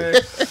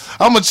ass.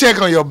 I'm going to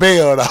check on your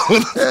bail, though.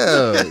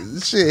 Yeah,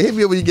 shit, hit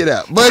me up when you get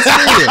out. But still,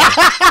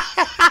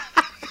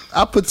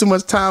 I put too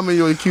much time in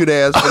your cute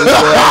ass for this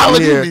girl How out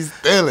would you here. be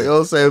stealing? You know what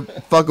I'm saying?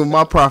 Fucking with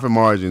my profit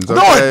margins. No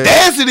Okay?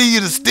 audacity you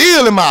to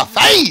steal in my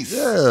face.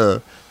 Yeah.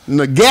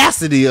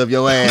 Nagacity of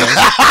your ass.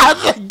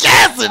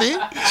 Gassity.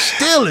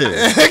 Stealing.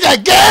 I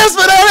got gas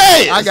for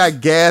that ass. I got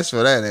gas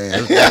for that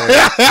ass.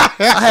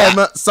 Man. I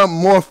had something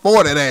more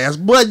for that ass,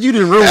 but you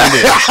didn't ruin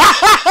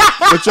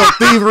it with your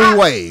thievery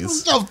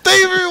ways. Your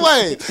thievery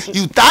way.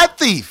 You thought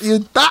thief. You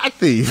thought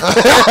thief.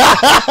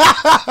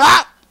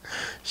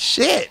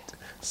 Shit.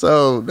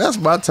 So that's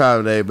my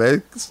time today,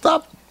 man.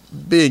 Stop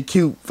being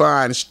cute,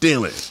 fine, and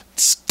stealing.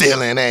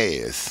 Stealing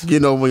ass.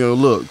 Getting over your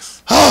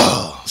looks.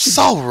 Oh,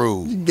 so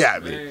rude. You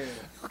got me.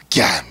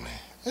 Got me.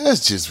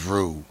 That's just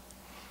rude.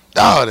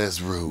 Oh, that's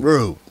rude.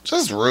 Rude.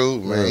 Just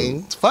rude,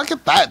 man. It's fucking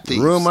thought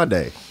thief. Ruin my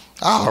day.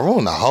 Oh,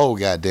 ruin the whole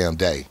goddamn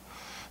day.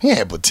 You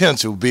had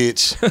potential,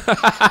 bitch.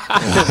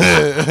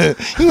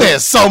 You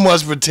had so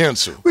much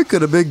potential. We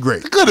could have been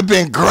great. It could have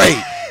been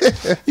great.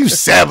 You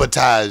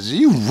sabotaged it.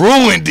 You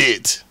ruined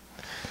it.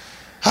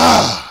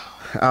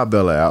 I'll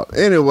bail her out.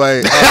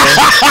 Anyway,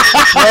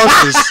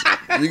 Moses,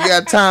 you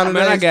got time today?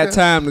 Man, I got cuz?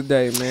 time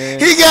today, man.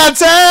 He got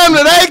time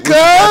today,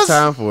 Got cuz.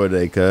 time for it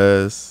today,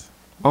 cuz.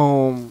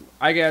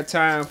 I got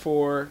time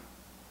for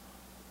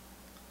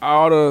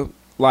all the,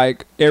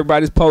 like,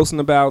 everybody's posting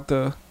about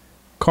the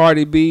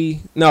Cardi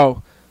B.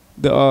 No,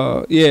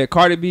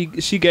 Cardi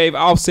B, she gave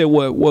Offset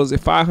what was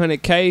it,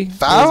 $500K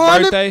for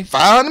his birthday?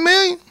 500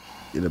 million?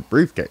 In a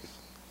briefcase.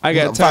 I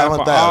got time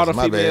for all the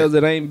females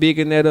that ain't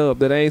bigging that up,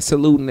 that ain't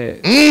saluting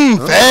that.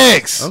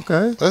 Facts.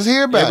 Okay. Let's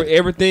hear about it.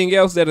 Everything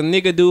else that a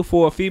nigga do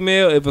for a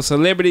female, if a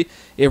celebrity,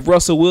 if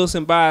Russell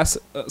Wilson buys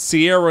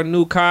Sierra a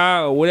new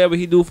car or whatever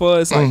he do for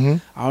us, like,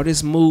 all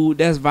this mood,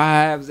 that's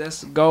vibes,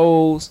 that's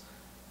goals.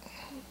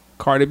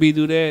 Cardi B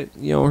do that,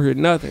 you don't hear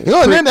nothing. You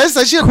know, then they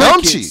say she a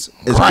dumb cheat.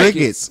 It's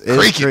crickets.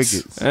 It's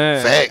crickets.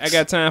 Facts. I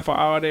got time for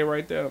all that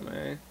right there,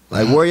 man.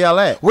 Like, where y'all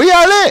at? Where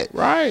y'all at?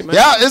 Right, man.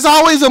 Yeah, it's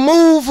always a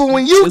move for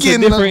when you It's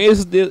getting a different,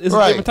 it's a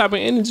Right. different type of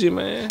energy,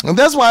 man. And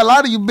that's why a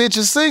lot of you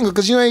bitches single,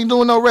 because you ain't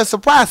doing no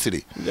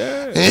reciprocity.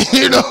 Yeah.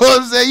 You know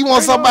what I'm saying? You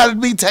want somebody to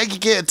be take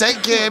care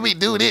of me,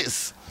 do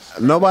this.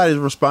 Nobody's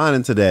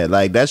responding to that.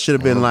 Like, that should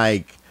have been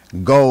like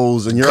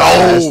goals in your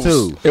eyes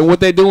too. And what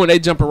they doing, they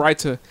jumping right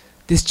to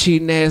this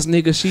cheating ass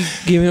nigga. She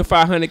give him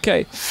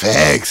 $500K.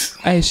 Facts.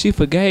 Hey, she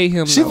forgave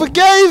him. She though.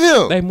 forgave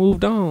him. They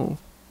moved on.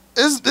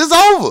 It's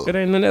over. It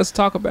ain't nothing else to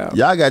talk about.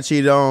 Y'all got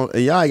cheated on,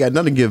 and y'all ain't got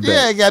nothing to give Yeah,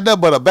 back. ain't got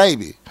nothing but a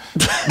baby.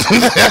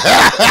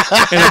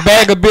 And a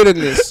bag of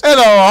bitterness. And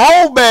a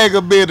whole bag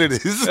of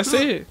bitterness. That's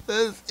it.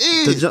 That's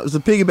it. To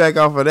piggyback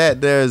off of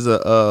that, there's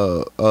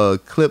a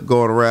clip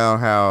going around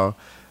how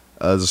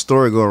there's a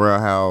story going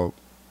around how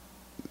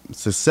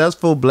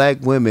successful black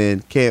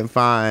women can't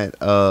find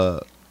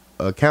a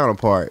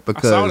counterpart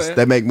because that.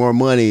 they make more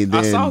money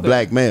I saw than that.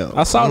 black males.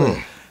 I saw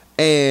that.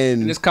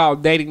 And And it's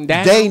called dating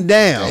down. dating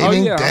down. Oh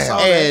Dating yeah, I down. saw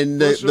that.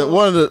 And For sure.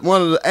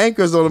 one of the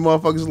anchors on the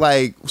motherfuckers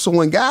like, so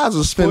when guys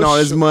will spend For all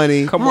this sure.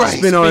 money, Come on,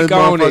 spend on this speak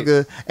on it.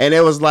 motherfucker, and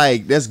it was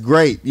like, that's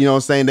great, you know what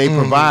I'm saying? They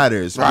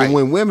providers. Right. But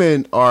when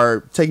women are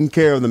taking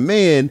care of the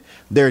men,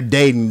 they're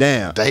dating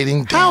down.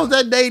 Dating down. How's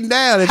that dating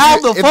down? If How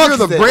you're, the if fuck you're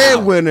the is that?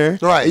 breadwinner,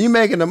 Right. and you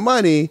making the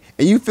money,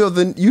 and you feel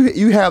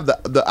you have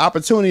the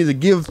opportunity to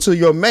give to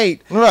your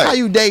mate, Right. how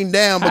you dating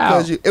down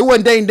because How? it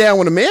wasn't dating down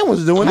when the man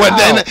was doing What,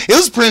 it. it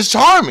was Prince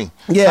Charming.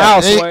 Yeah.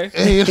 How, He, Sway?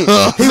 you know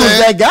what I'm He was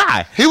saying? that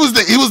guy. He was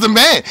the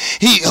man.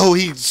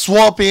 He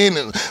swooped in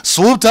and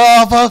swooped her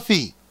off her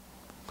feet.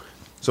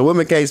 So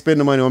women can't spend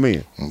the money on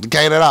men.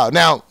 Gave it out.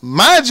 Now,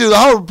 mind you, the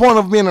whole point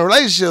of being in a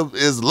relationship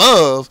is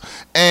love,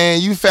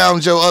 and you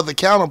found your other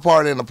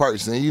counterpart in the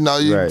person. You know,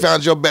 you Right.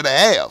 found your better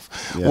half,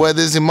 Yeah.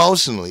 whether it's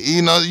emotionally.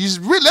 You know, you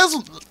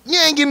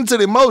ain't getting to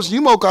the emotion.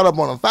 You more caught up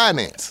on the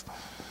finance.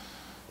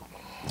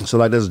 So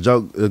like there's a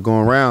joke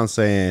going around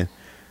saying,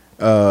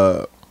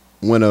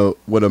 when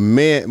a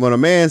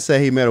man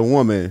say he met a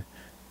woman,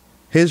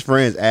 his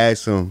friends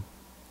ask him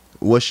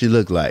what she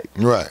looked like.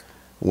 Right.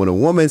 When a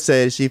woman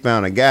said she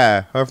found a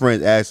guy, her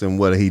friends ask him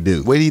what did he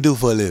do. What do you do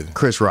for a living?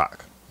 Chris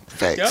Rock.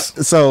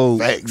 Facts. So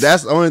Facts.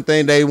 that's the only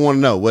thing they want to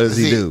know. What does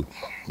he That's it. do?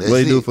 That's What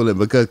do he do it. for a living?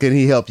 Because can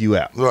he help you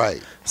out?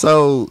 Right.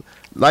 So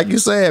like you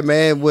said,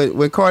 man,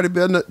 when Cardi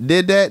B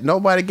did that,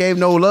 nobody gave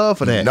no love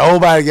for that.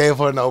 Nobody gave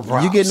her no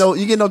props. You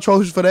get no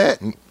trophies for that.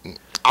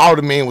 All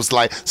the men was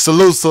like,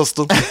 salute,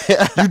 sister.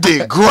 You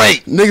did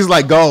great. Niggas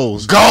like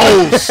goals.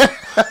 Goals.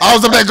 I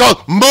was up there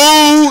goals.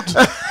 Mood.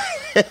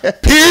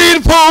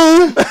 Period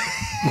pool.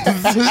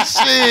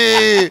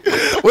 Shit.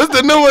 What's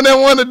the new one that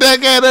won the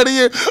decade of the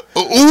year?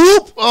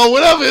 Oop. Or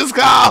whatever it's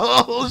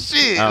called. Oh,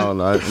 shit. I don't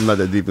know. I'm not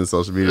that deep in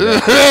social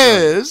media.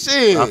 Yeah,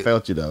 shit. I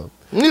felt you though.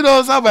 You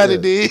know somebody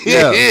did.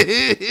 Yeah.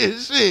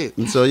 Shit.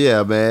 And so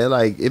yeah, man,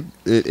 like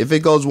if it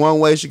goes one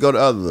way, it should go the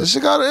other. She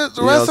got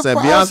the You know what I'm saying?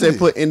 reciprocity. Beyonce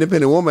put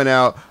independent woman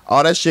out.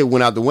 All that shit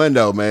went out the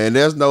window, man.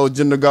 There's no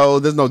gender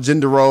goals. There's no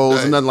gender roles.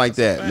 Right. Nothing like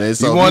that, man.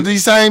 So You want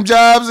these same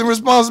jobs and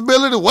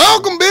responsibility?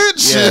 Welcome,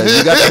 bitch. yeah,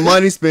 you got the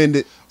money, spend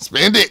it.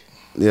 Spend it.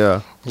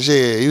 Yeah.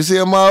 Shit, you see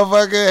a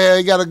motherfucker, hell,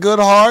 he got a good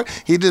heart.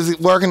 He just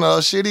working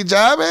a shitty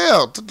job.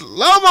 Hell,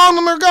 love on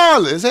him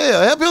regardless.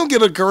 Hell, help him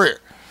get a career.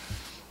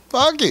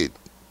 Fuck it.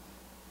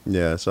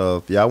 Yeah. So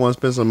if y'all want to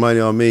spend some money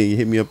on me,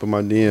 hit me up in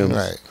my DMs.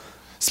 Right.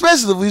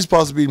 Especially if we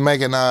supposed to be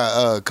making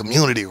our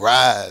community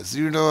rise.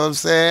 You know what I'm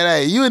saying?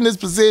 Hey, you in this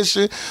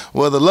position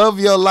where the love of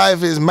your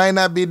life may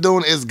not be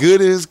doing as good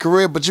in his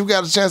career, but you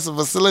got a chance to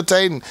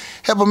facilitate and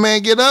help a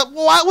man get up.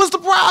 What's the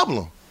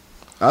problem?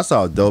 I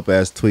saw a dope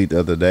ass tweet the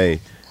other day.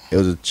 It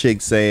was a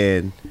chick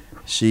saying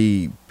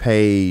she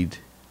paid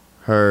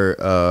her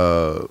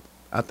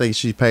I think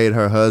she paid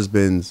her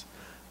husband's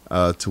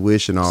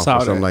tuition off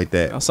or something like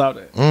that. I saw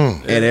that.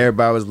 And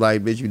everybody was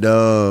like, bitch, you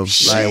dumb.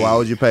 Like, why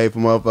would you pay for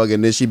motherfucker?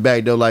 And then she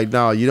backed up like,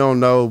 no, you don't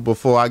know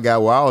before I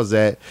got where I was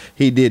at,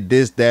 he did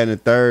this, that, and the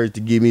third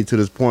to get me to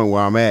this point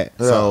where I'm at.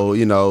 Yeah. So,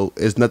 you know,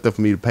 it's nothing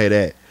for me to pay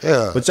that.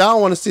 Yeah. But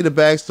y'all want to see the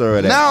backstory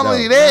of that. Not though.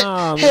 only that,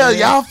 Nah, hell, man.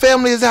 y'all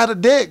family is out of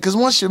debt. Because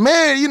once you're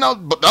married, you know,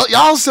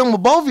 y'all sitting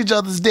with both each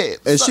other's debt.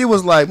 And she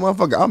was like,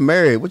 motherfucker, I'm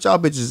married. What y'all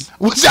bitches?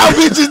 What y'all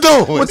bitches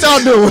doing? What y'all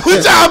doing?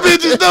 What y'all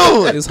bitches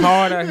doing? It's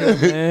hard out here,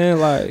 man.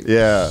 Like,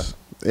 Yeah.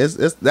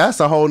 it's that's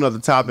a whole nother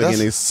topic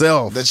in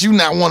itself. That you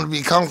not want to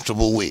be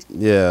comfortable with.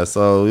 Yeah,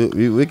 so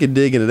we can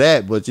dig into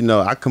that, but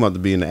I come out to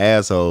being an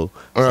asshole.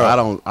 So I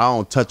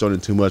don't touch on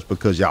it too much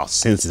because y'all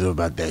sensitive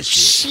about that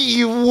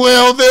shit.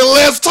 Well, then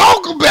let's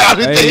talk about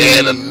it then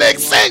in the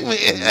next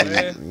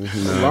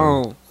segment.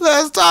 Long.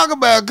 Let's talk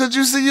about it. Could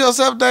you see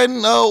yourself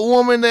dating a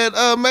woman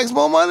that makes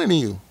more money than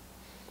you?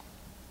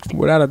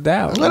 Without a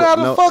doubt. Without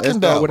a fucking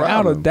doubt.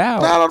 Without a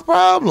doubt. Not a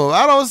problem.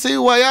 I don't see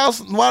why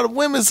the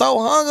women so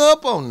hung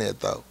up on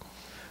that though.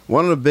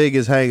 One of the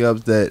biggest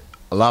hang-ups that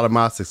a lot of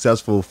my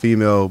successful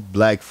female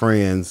black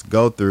friends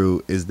go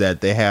through is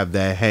that they have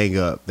that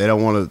hang-up. They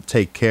don't want to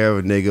take care of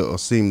a nigga or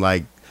seem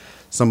like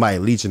somebody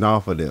leeching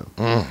off of them.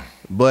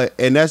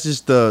 And that's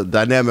just the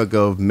dynamic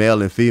of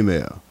male and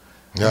female.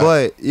 Yeah.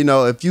 But,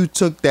 if you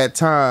took that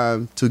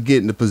time to get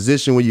in the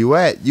position where you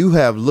at, you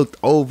have looked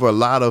over a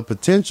lot of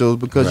potentials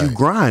because you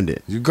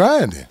grinded. You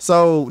grinded.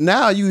 So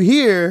now you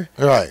here,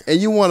 right?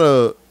 And you want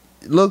to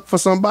look for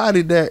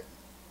somebody that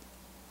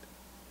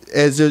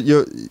as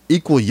your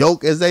equal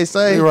yoke, as they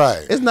say.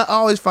 Right. It's not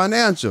always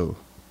financial.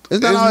 It's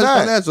not always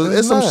financial.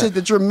 It's some shit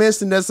that you're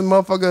missing that some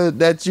motherfucker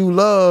that you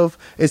love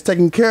is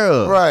taking care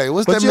of. Right.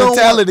 What's that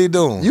mentality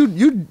doing?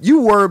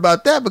 You worry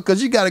about that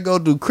because you got to go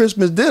do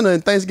Christmas dinner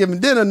and Thanksgiving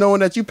dinner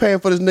knowing that you paying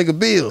for this nigga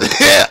bills.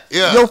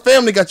 Yeah. Your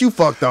family got you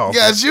fucked off.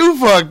 Got you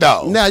fucked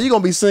off. Now you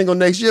going to be single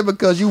next year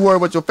because you worry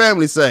what your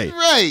family say.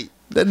 Right.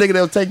 That nigga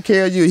that'll take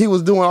care of you. He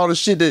was doing all the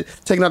shit,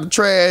 taking out the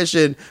trash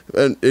and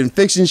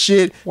fixing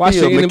shit. Why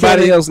should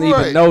anybody else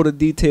even know the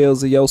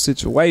details of your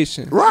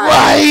situation?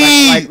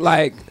 Right.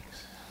 Like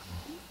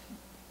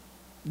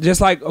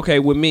just like, okay,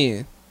 with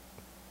men,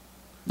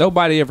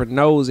 nobody ever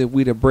knows if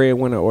we the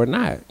breadwinner or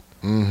not.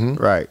 Mm-hmm.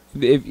 Right.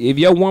 If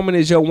your woman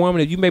is your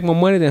woman, if you make more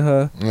money than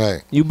her,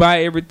 right, you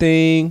buy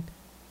everything,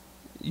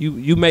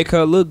 you make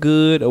her look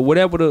good or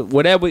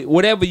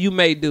whatever you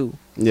may do.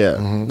 Yeah.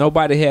 Mm-hmm.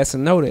 Nobody has to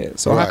know that.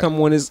 So how come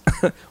when it's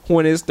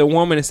the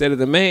woman instead of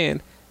the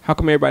man, how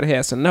come everybody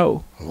has to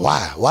know?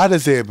 Why? Why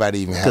does everybody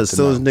even have to know? Because as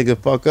soon as nigga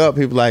fuck up,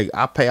 people like,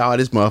 I pay all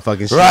this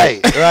motherfucking shit.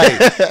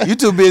 Right. You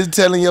too busy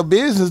telling your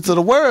business to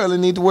the world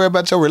and need to worry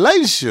about your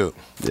relationship.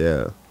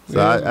 Yeah.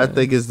 So I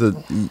think it's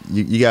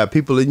you got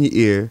people in your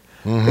ear.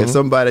 Mm-hmm. If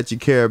somebody that you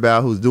care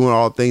about who's doing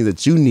all things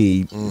that you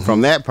need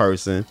from that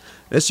person,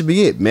 that should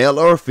be it, male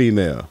or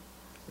female.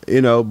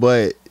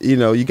 But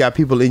you got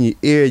people in your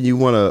ear and you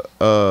want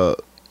to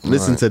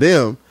listen to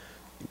them.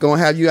 Gonna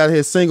have you out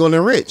here single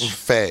and rich.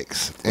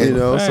 Facts. And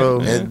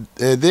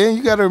then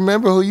you gotta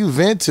remember who you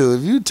vent to.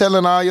 If you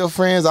telling all your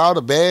friends all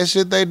the bad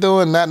shit they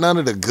doing, not none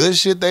of the good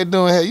shit they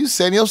doing, hell, you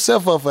setting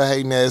yourself up for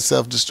hating ass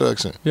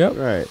self-destruction. Yep.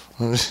 Right.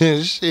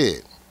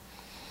 Shit.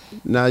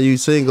 Now you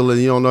single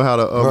and you don't know how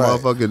to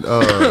motherfucking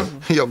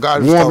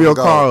warm your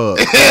car up.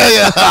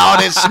 Yeah, all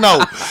that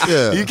snow.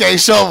 Yeah. You can't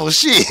shovel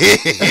shit.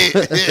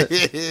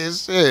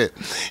 Shit.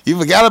 You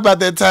forgot about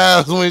that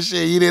time when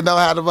you didn't know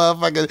how to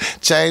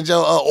motherfucking change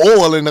your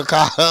oil in the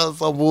car or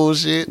some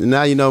bullshit.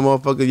 Now you know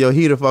motherfucker your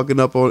heater fucking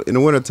up in the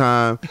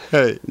wintertime.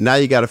 Hey. Now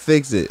you gotta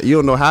fix it. You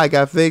don't know how it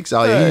got fixed.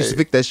 Oh yeah, you used to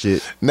fix that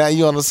shit. Now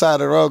you on the side of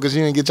the road because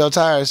you didn't get your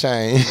tires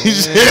changed.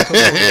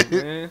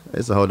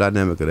 It's a whole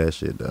dynamic of that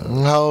shit though.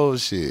 Oh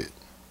shit.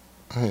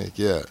 Heck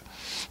yeah.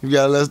 You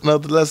got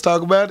let's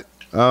talk about it?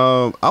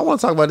 I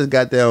want to talk about this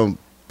goddamn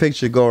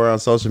picture go around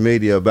social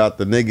media about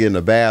the nigga in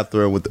the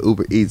bathroom with the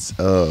Uber Eats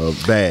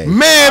bag.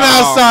 Man,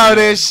 I saw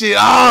that shit.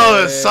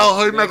 Oh, it's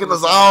so he's making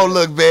us all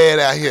look bad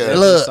out here.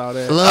 Look.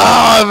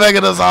 Oh,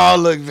 making us all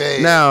look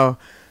bad. Now,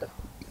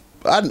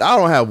 I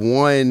don't have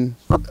one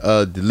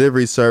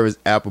delivery service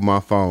app on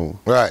my phone.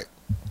 Right.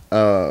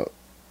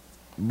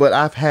 But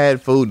I've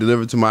had food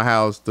delivered to my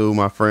house through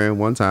my friend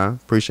one time.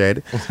 Appreciate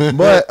it.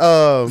 But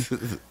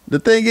the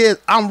thing is,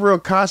 I'm real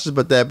cautious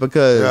about that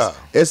because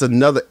it's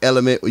another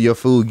element of your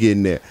food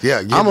getting there.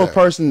 Yeah, I'm a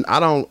person, I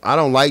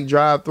don't like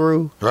drive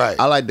through. Right.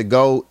 I like to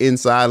go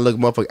inside and look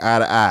motherfucker eye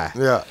to eye.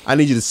 Yeah. I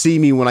need you to see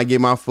me when I get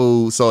my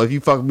food. So if you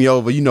fuck me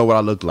over, you know what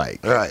I look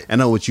like. Right. I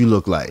know what you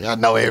look like. I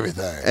know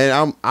everything.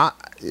 And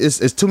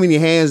it's too many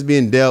hands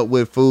being dealt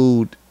with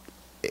food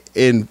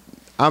in.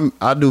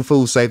 I do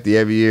food safety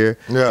every year,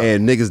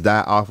 and niggas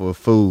die off of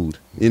food.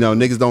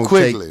 Niggas don't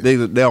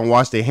they don't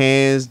wash their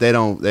hands. They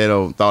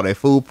don't thaw their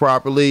food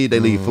properly. They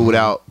leave food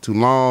out too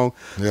long.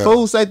 Yeah.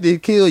 Food safety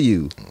kill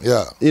you.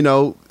 Yeah.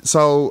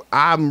 So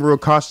I'm real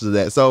cautious of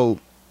that. So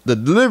the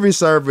delivery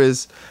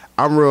service,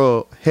 I'm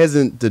real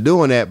hesitant to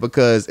doing that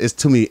because it's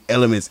too many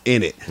elements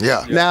in it.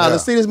 Yeah. Now to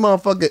see this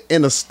motherfucker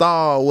in a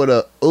stall with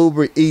a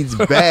Uber Eats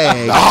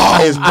bag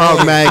is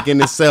problematic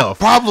in itself.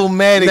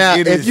 Problematic. Now,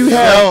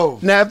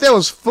 if there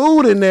was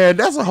food in there,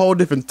 that's a whole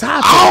different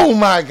topic. Oh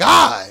my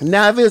god.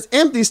 Now if it's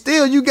empty,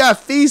 still you got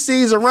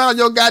feces around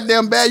your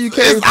goddamn bag. You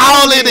can't. It's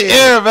all in the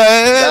air,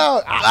 man.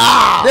 No,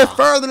 that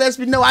further lets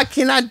me know I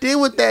cannot deal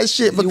with that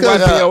shit because you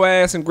wiping your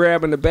ass and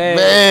grabbing the bag.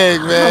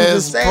 Man,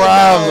 it's a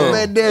problem.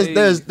 Man,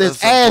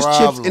 there's ass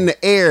chips in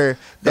the air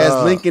that's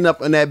linking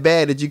up in that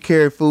bag that you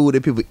carry food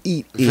that people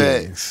eat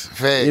in. Facts.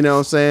 You know what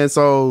I'm saying?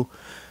 So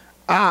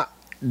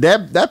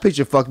that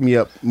picture fucked me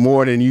up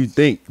more than you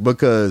think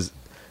because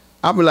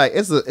I be like,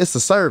 it's a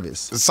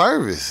service. The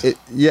service. I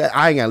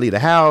ain't gotta leave the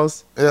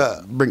house.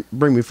 Yeah.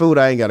 Bring me food.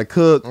 I ain't gotta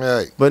cook.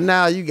 Right. But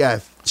now you got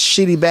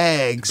shitty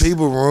bags.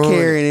 People ruin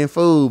carrying in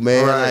food,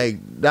 man. Right.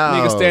 Like,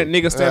 dog.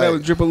 Nigga stand up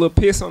and drip a little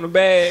piss on the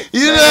bag.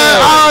 You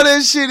know, all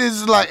that shit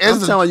is like. I'm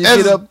telling you,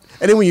 get up.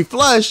 And then when you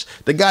flush,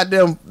 the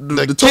goddamn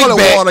the toilet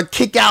kickback. water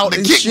kick out The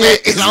and kickback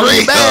shit. is It's on the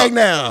real. bag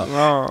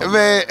now.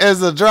 Man,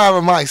 as a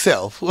driver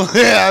myself,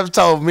 I've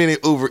told many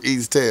Uber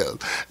Eats tales.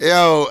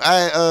 Yo,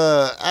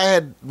 I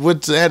had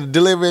to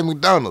deliver at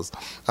McDonald's.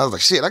 I was like,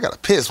 shit, I gotta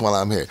piss while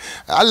I'm here.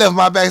 I left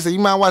my bag. Said, you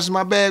mind washing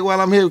my bag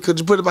while I'm here? Could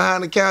you put it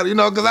behind the counter? You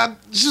know, because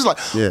she's like,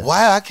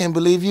 wow, I can't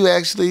believe you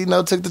actually,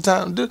 took the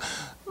time to do.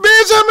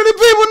 Bitch, how many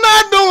people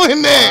not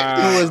doing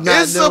that?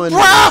 Wow. It's a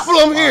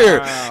problem here.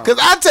 Because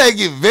I take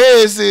it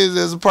very serious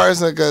as a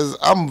person because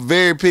I'm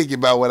very picky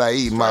about what I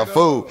eat in my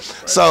food.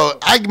 So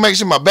I can make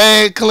sure my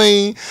bag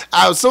clean.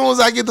 As soon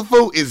as I get the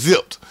food, it's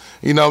zipped.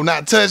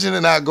 Not touching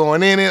it, not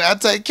going in it. I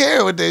take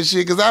care of that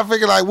shit because I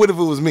figure like, what if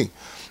it was me?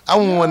 I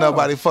wouldn't want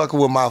nobody fucking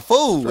with my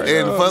food.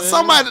 And for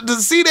somebody to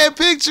see that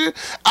picture,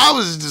 I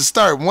was just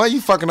starting. One, you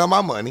fucking up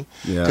my money.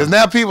 Because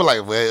now people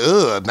like,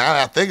 well, now that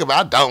I think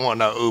about it, I don't want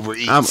no Uber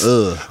Eats. I'm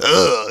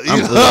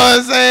You know what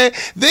I'm saying?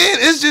 Then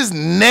it's just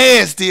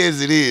nasty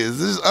as it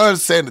is. It's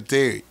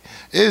unsanitary.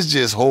 It's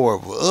just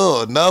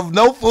horrible.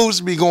 No food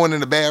should be going in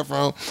the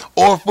bathroom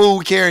or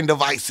food carrying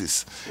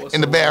devices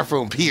in the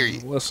bathroom,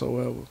 period.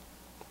 Whatsoever.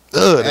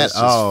 That's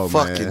just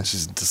fucking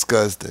just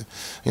disgusting.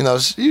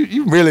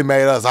 You really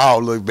made us all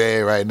look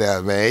bad right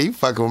now, man. You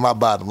fucking with my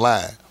bottom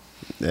line.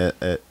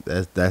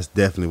 That's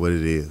definitely what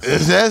it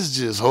is. That's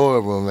just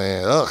horrible,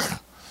 man.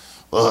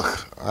 Ugh.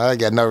 I ain't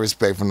got no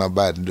respect for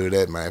nobody to do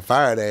that, man.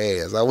 Fire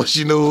their ass. I wish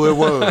you knew who it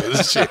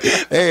was. Shit.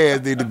 Their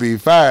ass need to be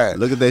fired.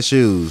 Look at their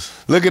shoes.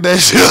 Whoever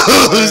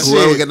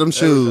Whoever got them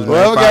shoes.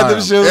 Whoever got them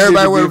shoes. Everybody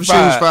need to wear be them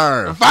fired. shoes.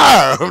 Fire.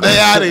 Fire them. They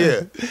out of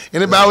here.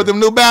 Anybody with them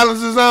New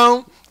Balances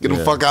on? Get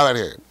them fuck out of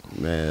here.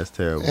 Man, that's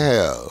terrible.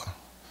 Hell.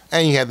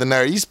 And you had the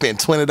nerve. You spent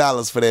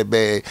 $20 for that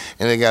bag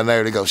and then got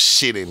nerve to go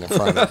shit in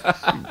front of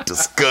you. You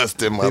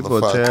disgusting motherfucker.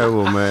 People are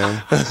terrible,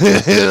 man.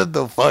 What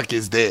the fuck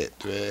is that,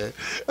 man?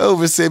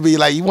 Overseas be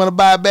like, you want to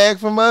buy a bag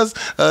from us?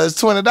 It's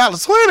 $20.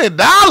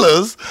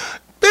 $20?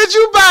 Bitch,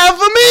 you buy it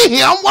for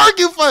me. I'm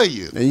working for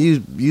you. And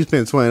you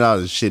spent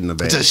 $20 shit in the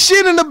bag. To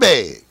shit in the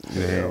bag.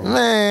 Yeah.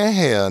 Man,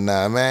 hell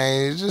nah,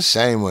 man. It's just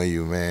shame on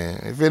you, man.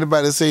 If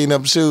anybody seen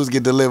them shoes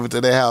get delivered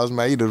to their house,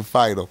 man, you need to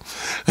fight them.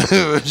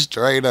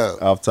 Straight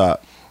up. Off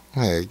top.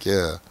 Heck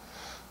yeah.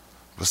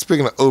 But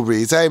speaking of Uber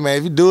Eats, hey man,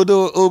 if you do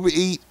an Uber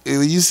Eat,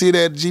 if you see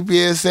that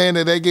GPS saying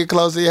that they get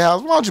close to your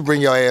house, why don't you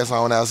bring your ass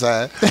on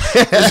outside?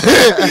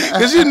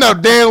 Because you know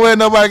damn well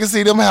nobody can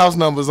see them house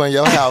numbers on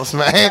your house,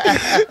 man.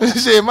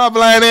 Shit, my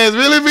blind ass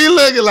really be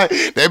looking like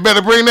they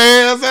better bring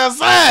their ass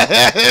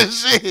outside.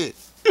 Shit.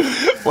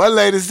 One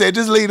lady said,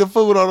 just leave the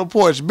food on the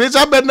porch. Bitch,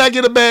 I better not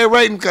get a bad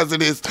rating because of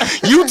this.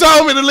 You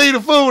told me to leave the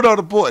food on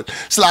the porch.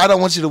 So I don't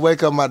want you to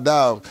wake up my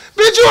dog.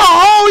 Bitch, you're a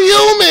whole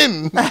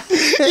human.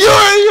 You're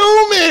a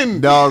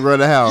human. Dog run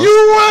the house.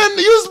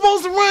 You're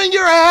supposed to run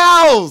your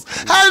house.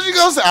 How did you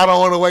go say, I don't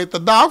want to wake the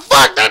dog?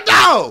 Fuck that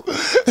dog.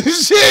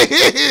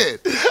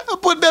 Shit. I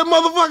put that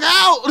motherfucker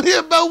out. He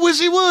about wish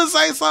he would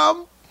say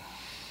something.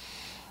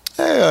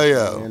 Hell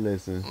yeah. Man,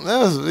 listen.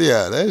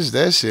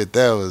 That shit,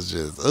 that was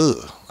just,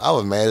 ugh. I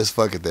was mad as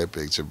fuck at that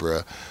picture, bro.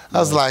 I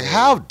was like,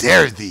 how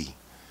dare thee?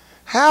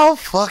 How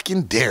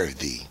fucking dare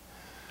thee?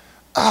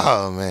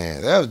 Oh,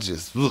 man. That was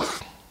just,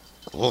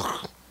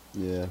 ugh.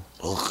 Yeah.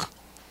 Ugh.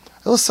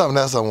 It was something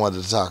else I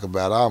wanted to talk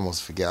about. I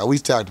almost forgot. We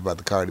talked about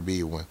the Cardi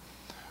B one.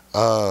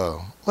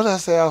 What did I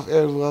say off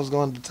air what I was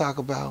going to talk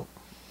about?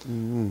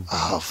 Mm-hmm.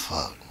 Oh,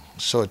 fuck.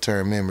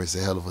 Short-term memory is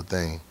a hell of a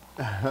thing.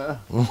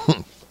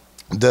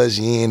 Does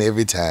you in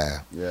every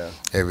time. Yeah.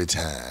 Every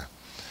time.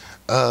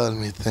 Let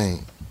me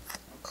think.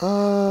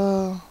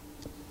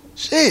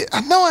 Shit.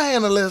 I know I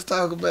had a list to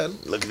talk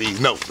about. Look at these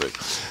notes.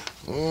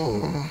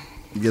 You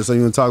get something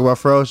you want to talk about,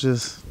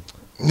 Ferocious?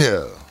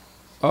 Yeah.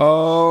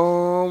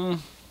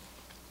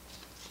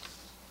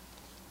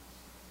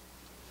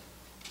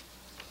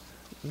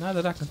 Not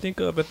that I can think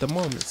of at the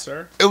moment,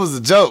 sir. It was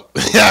a joke.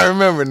 I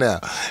remember now.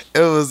 It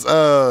was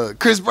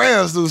Chris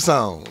Brown's new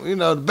song. You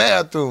know, the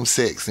bathroom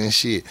sex and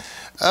shit.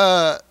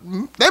 That many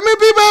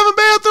people having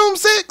bathroom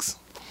sex?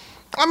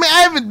 I mean,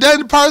 I haven't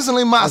done it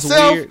personally myself.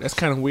 That's weird. That's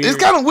kind of weird. It's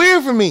kind of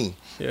weird for me.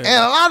 Yeah.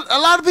 And a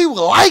lot of people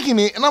are liking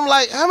it. And I'm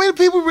like, how many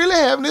people really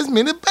having this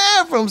many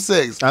bathroom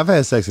sex? I've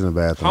had sex in the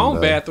bathroom. Home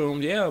though.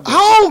 bathroom, yeah. But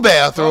Home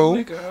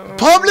bathroom?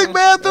 Public bathroom?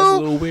 That's a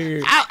little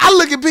weird. I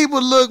look at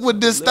people look with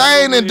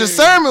disdain and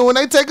discernment when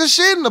they take a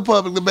shit in the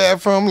public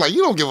bathroom. Like,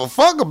 you don't give a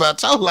fuck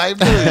about your life,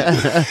 do you?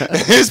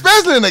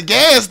 Especially in the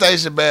gas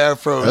station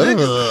bathroom.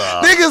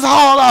 Niggas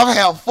haul off,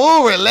 have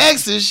full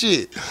relaxing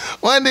shit.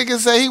 One nigga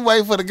say he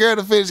wait for the girl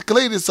to finish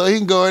cleaning so he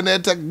can go in there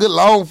and take a good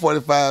long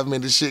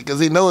 45-minute shit because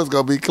he know it's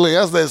going to be clean.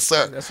 I said,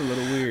 sir. That's a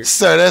little weird.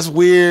 Sir, that's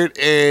weird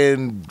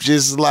and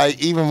just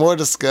like even more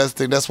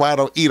disgusting. That's why I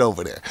don't eat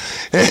over there.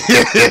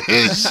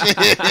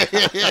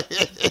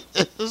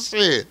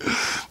 Shit.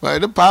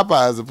 Like the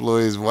Popeyes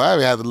employees, boy,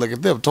 I have to look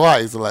at them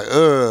twice. I'm like,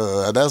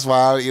 that's why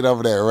I'll eat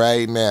over there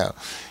right now.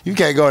 You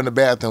can't go in the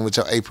bathroom with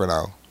your apron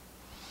on.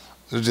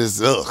 It's just,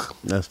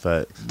 That's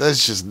facts.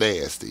 That's just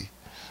nasty.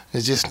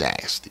 It's just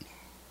nasty.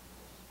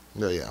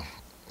 No, yeah.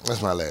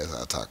 That's my last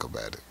I'll talk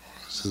about it.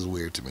 This is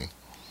weird to me.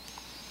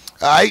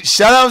 All right,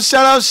 shout outs.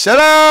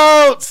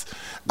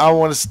 I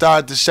want to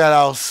start the shout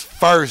outs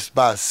first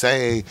by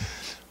saying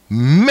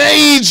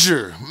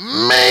major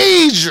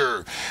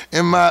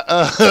in my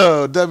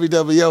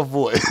WWF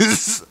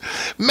voice.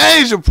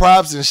 Major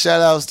props and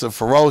shout outs to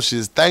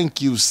Ferocious.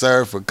 Thank you,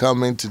 sir, for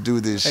coming to do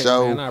this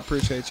show. Man, I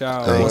appreciate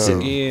y'all once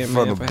again,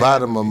 from man, the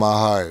bottom of my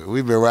heart.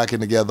 We've been rocking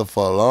together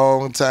for a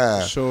long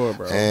time. Sure,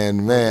 bro.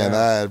 And man, Yeah.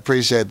 I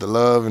appreciate the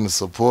love and the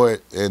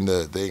support and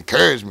the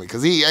encouragement,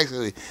 because he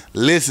actually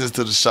listens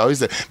to the show. He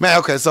said, man,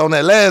 okay, so on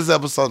that last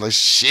episode, I'm like,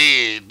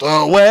 shit,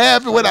 what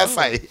happened? What I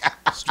say?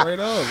 Straight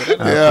up.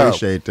 I Yeah.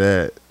 appreciate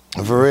that.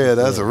 For real,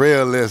 that's a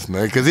real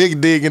listener, because he can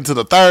dig into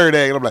the third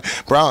act. And I'm like,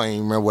 bro, I don't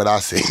even remember what I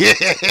said.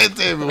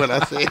 Tell me what I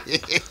said.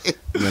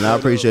 Man, I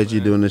appreciate you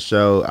doing the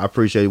show. I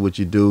appreciate what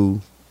you do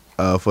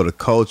for the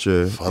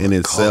culture For in the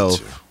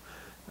itself.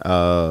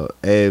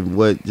 And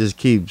what just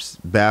keeps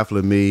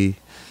baffling me,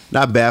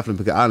 not baffling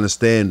because I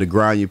understand the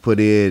grind you put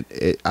in.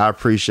 I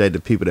appreciate the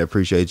people that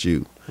appreciate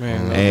you.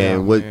 Man,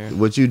 And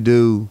what you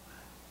do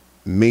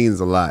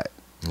means a lot.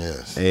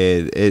 Yes.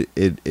 And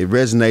it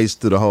resonates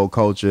through the whole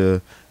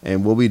culture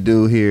and what we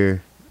do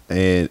here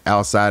and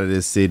outside of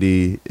this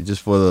city,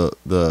 just for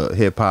the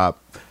hip hop,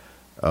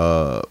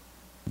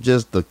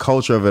 just the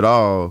culture of it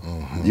all.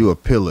 You a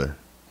pillar.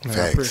 Man, I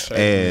Facts. appreciate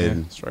it, man.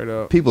 And Straight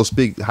up. People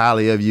speak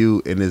highly of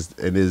you and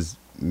is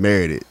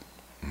merited.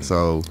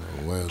 So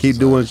Well keep deserved.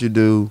 doing what you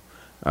do.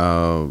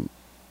 I'm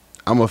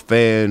a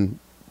fan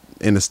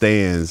in the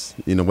stands,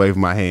 wave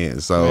my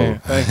hands. So Man,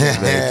 thank you.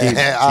 man, keep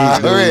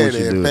doing what Already,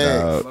 you do, man.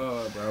 dog.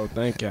 Love, bro.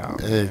 Thank y'all.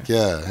 Heck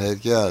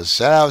yeah.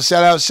 Shout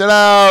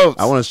out.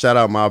 I want to shout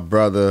out my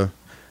brother.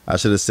 I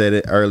should have said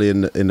it early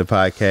in the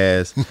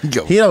podcast.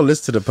 Go. He don't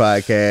listen to the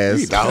podcast,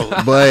 He don't.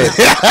 but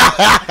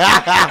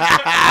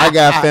I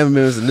got family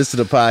members that listen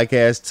to the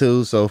podcast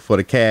too. So for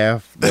the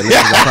calf that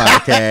listen to the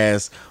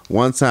podcast,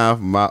 one time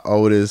for my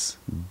oldest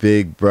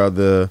big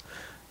brother,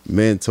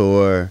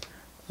 mentor,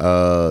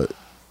 the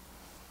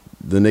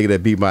nigga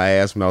that beat my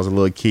ass when I was a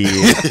little kid.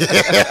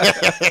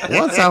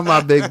 One time for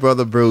my big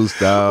brother Bruce,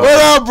 dog. What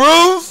up,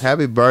 Bruce?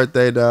 Happy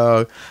birthday,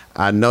 dog.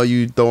 I know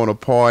you throwing a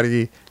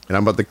party, and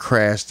I'm about to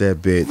crash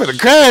that bitch. Better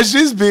crash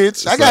this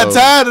bitch. I got So,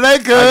 time today,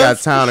 cuz. I got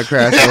time to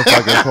crash your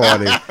fucking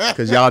party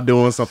because y'all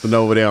doing something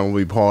over there. I'm going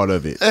to be part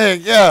of it.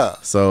 Heck yeah.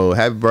 So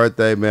happy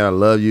birthday, man. I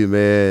love you,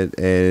 man.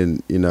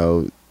 And,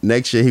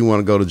 next year he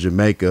want to go to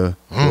Jamaica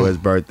for his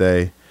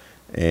birthday.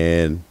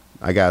 And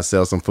I got to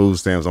sell some food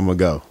stamps. I'm going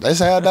to go. That's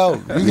how dope.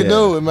 You can Yeah.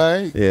 do it,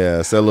 man.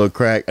 Yeah, sell a little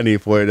crack. I need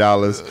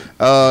 $40.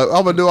 I'm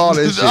going to do all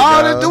this shit,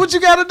 dog. Do what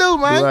you gotta do, Do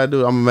what man. I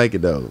do. I'm going to make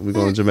it, though. We're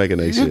going to Jamaica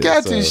next year. You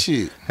got So, this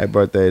shit. Happy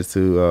birthday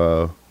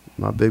to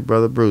my big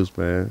brother Bruce,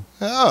 man.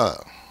 Yeah.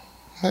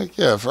 Heck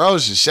yeah.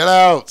 Ferocious. Shout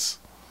outs.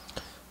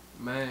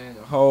 Man,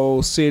 the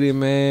whole city,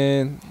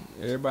 man.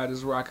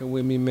 Everybody's rocking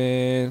with me,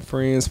 man.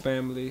 Friends,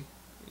 family.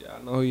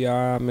 Y'all know who y'all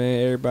are,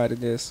 man. Everybody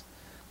just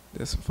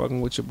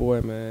fucking with your boy,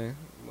 man.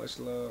 Much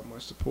love,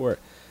 much support.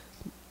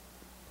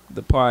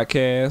 The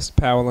podcast,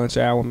 Power Lunch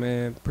Hour,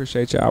 man.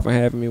 Appreciate y'all for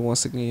having me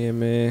once again,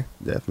 man.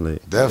 Definitely.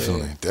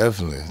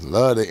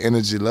 Love the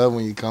energy. Love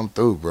when you come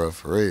through, bro.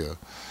 For real.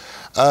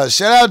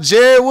 Shout out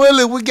Jared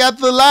Willie. We got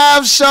the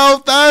live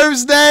show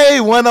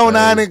Thursday,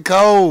 109 and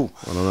Cold.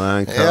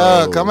 109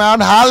 Yeah, come out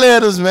and holler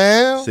at us,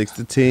 man. 6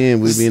 to 10,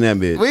 we be in that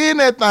bitch. We in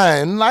that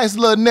thing. Nice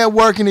little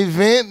networking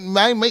event.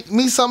 Might make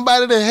me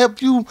somebody to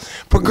help you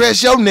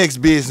progress your next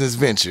business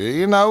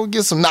venture.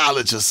 Get some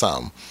knowledge or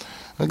something.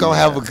 We're going to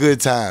have a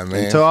good time,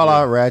 man. And to all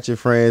our ratchet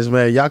friends,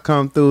 man, y'all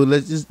come through.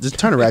 Let's just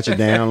turn the ratchet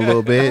down a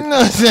little bit. You know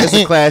what I'm saying? It's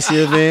a classy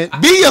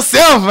event. Be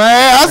yourself,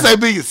 man. I say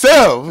be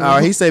yourself. All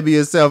right, he say be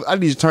yourself. I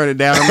need you to turn it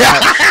down a notch.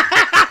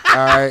 All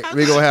right,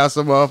 we gonna have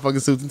some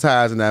motherfucking suits and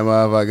ties in that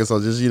motherfucker. So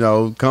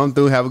just come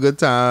through, have a good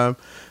time.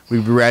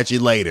 We be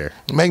ratchet later.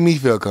 Make me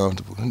feel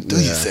comfortable. Do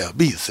Yeah. yourself.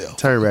 Be yourself.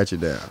 Turn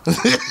ratchet down.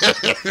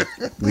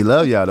 We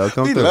love y'all though.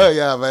 Come We through. love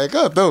y'all, man.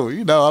 Come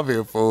through. I'm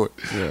here for it.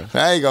 Yeah.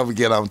 I ain't gonna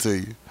get on to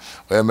you.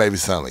 Well, maybe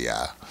some of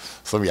y'all.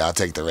 Some of y'all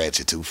take the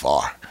ratchet too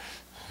far.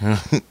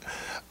 Anything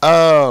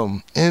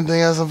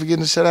else I'm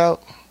forgetting to shout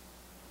out?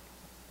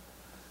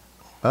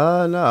 No,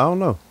 I don't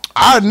know.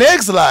 Our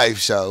next live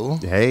show,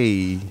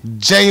 Hey,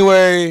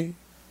 January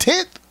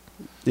 10th.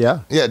 yeah,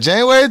 Yeah,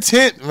 January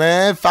 10th,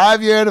 man.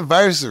 5-year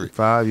anniversary.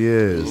 5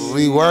 years.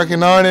 We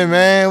working on it,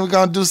 man. We're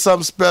gonna do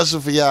something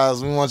special for y'all.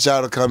 So we want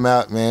y'all to come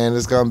out, man.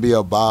 It's gonna be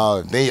a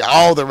ball. Then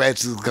all the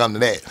ratchets come to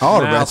that.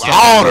 All the Milestone.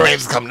 ratchet. All the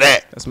ratchets come to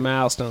that. That's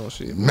milestone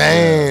shit.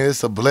 Man,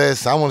 it's a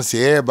blessing. I want to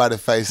see everybody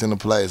face in the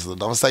place. So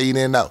don't say you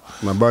didn't know.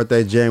 My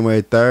birthday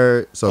January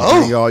 3rd. So Oh.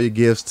 bring all your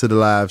gifts to the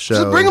live show.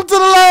 Just bring them to the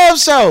live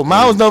show.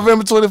 Mine was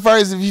November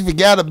 21st. If you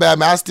forgot about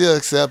me, I still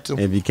accept them.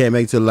 If you can't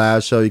make it to the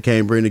live show, you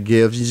can't bring the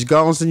gifts. You just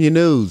go on send your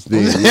nudes. nudes.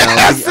 Then see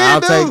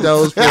I'll take nudes.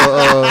 those for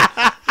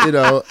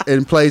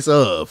in place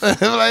of.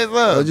 Like,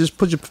 look. Just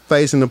put your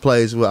face in the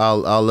place.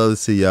 I'll love to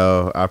see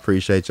y'all. I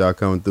appreciate y'all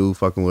coming through,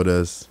 fucking with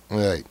us.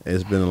 Right.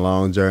 It's been a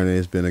long journey.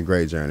 It's been a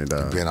great journey,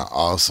 dog. It's been an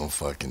awesome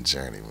fucking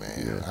journey,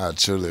 man. I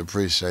truly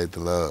appreciate the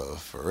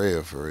love. For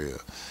real, for real.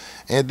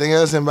 Anything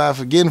else anybody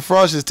forgetting,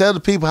 Frost? Just tell the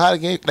people how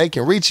they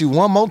can reach you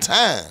one more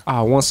time.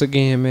 Once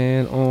again,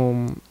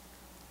 man,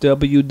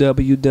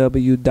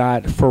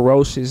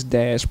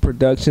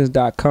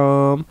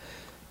 www.ferocious-productions.com,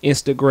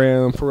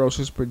 Instagram,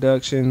 Ferocious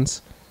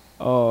Productions,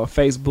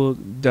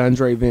 Facebook,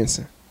 Dundre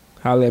Vincent.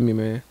 Holla at me,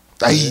 man.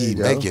 Hey,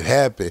 make it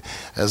happen.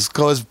 Of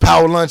course,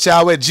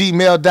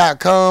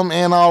 powerlunchhour@gmail.com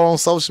and all on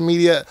social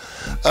media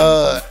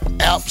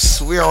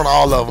apps. We're on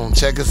all of them.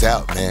 Check us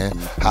out, man.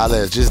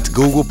 Holla, just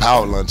Google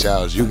Power Lunch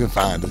Hours. You can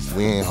find us.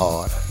 We ain't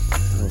hard.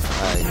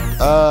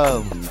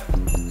 All right.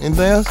 Anything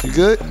else? You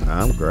good?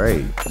 I'm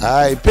great. All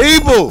right,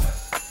 people.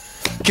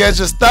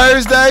 Catch us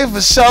Thursday for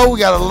sure. We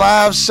got a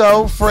live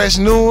show, fresh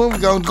new one. We're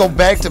going to go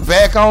back to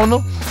back on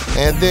them.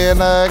 And then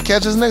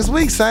catch us next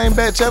week. Same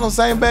bad channel,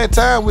 same bad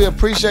time. We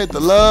appreciate the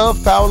love.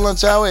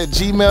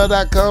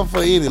 PowerLunchHour@gmail.com for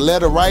any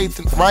letter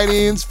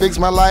write-ins. Fix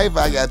my life.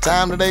 I got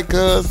time today,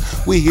 cuz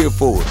we here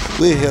for it.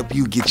 We'll help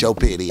you get your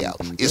petty out.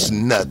 It's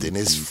nothing.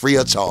 It's free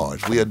of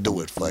charge. We'll do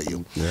it for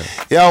you. Yeah.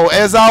 Yo,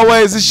 as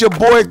always, it's your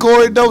boy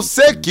Corey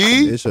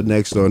Dosecki. It's your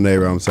next door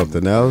neighbor. I'm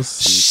something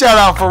else. Shout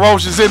out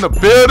Ferocious in the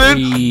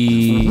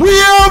building.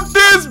 We out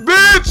this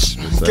bitch.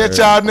 Yes, sir. Catch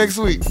y'all next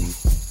week.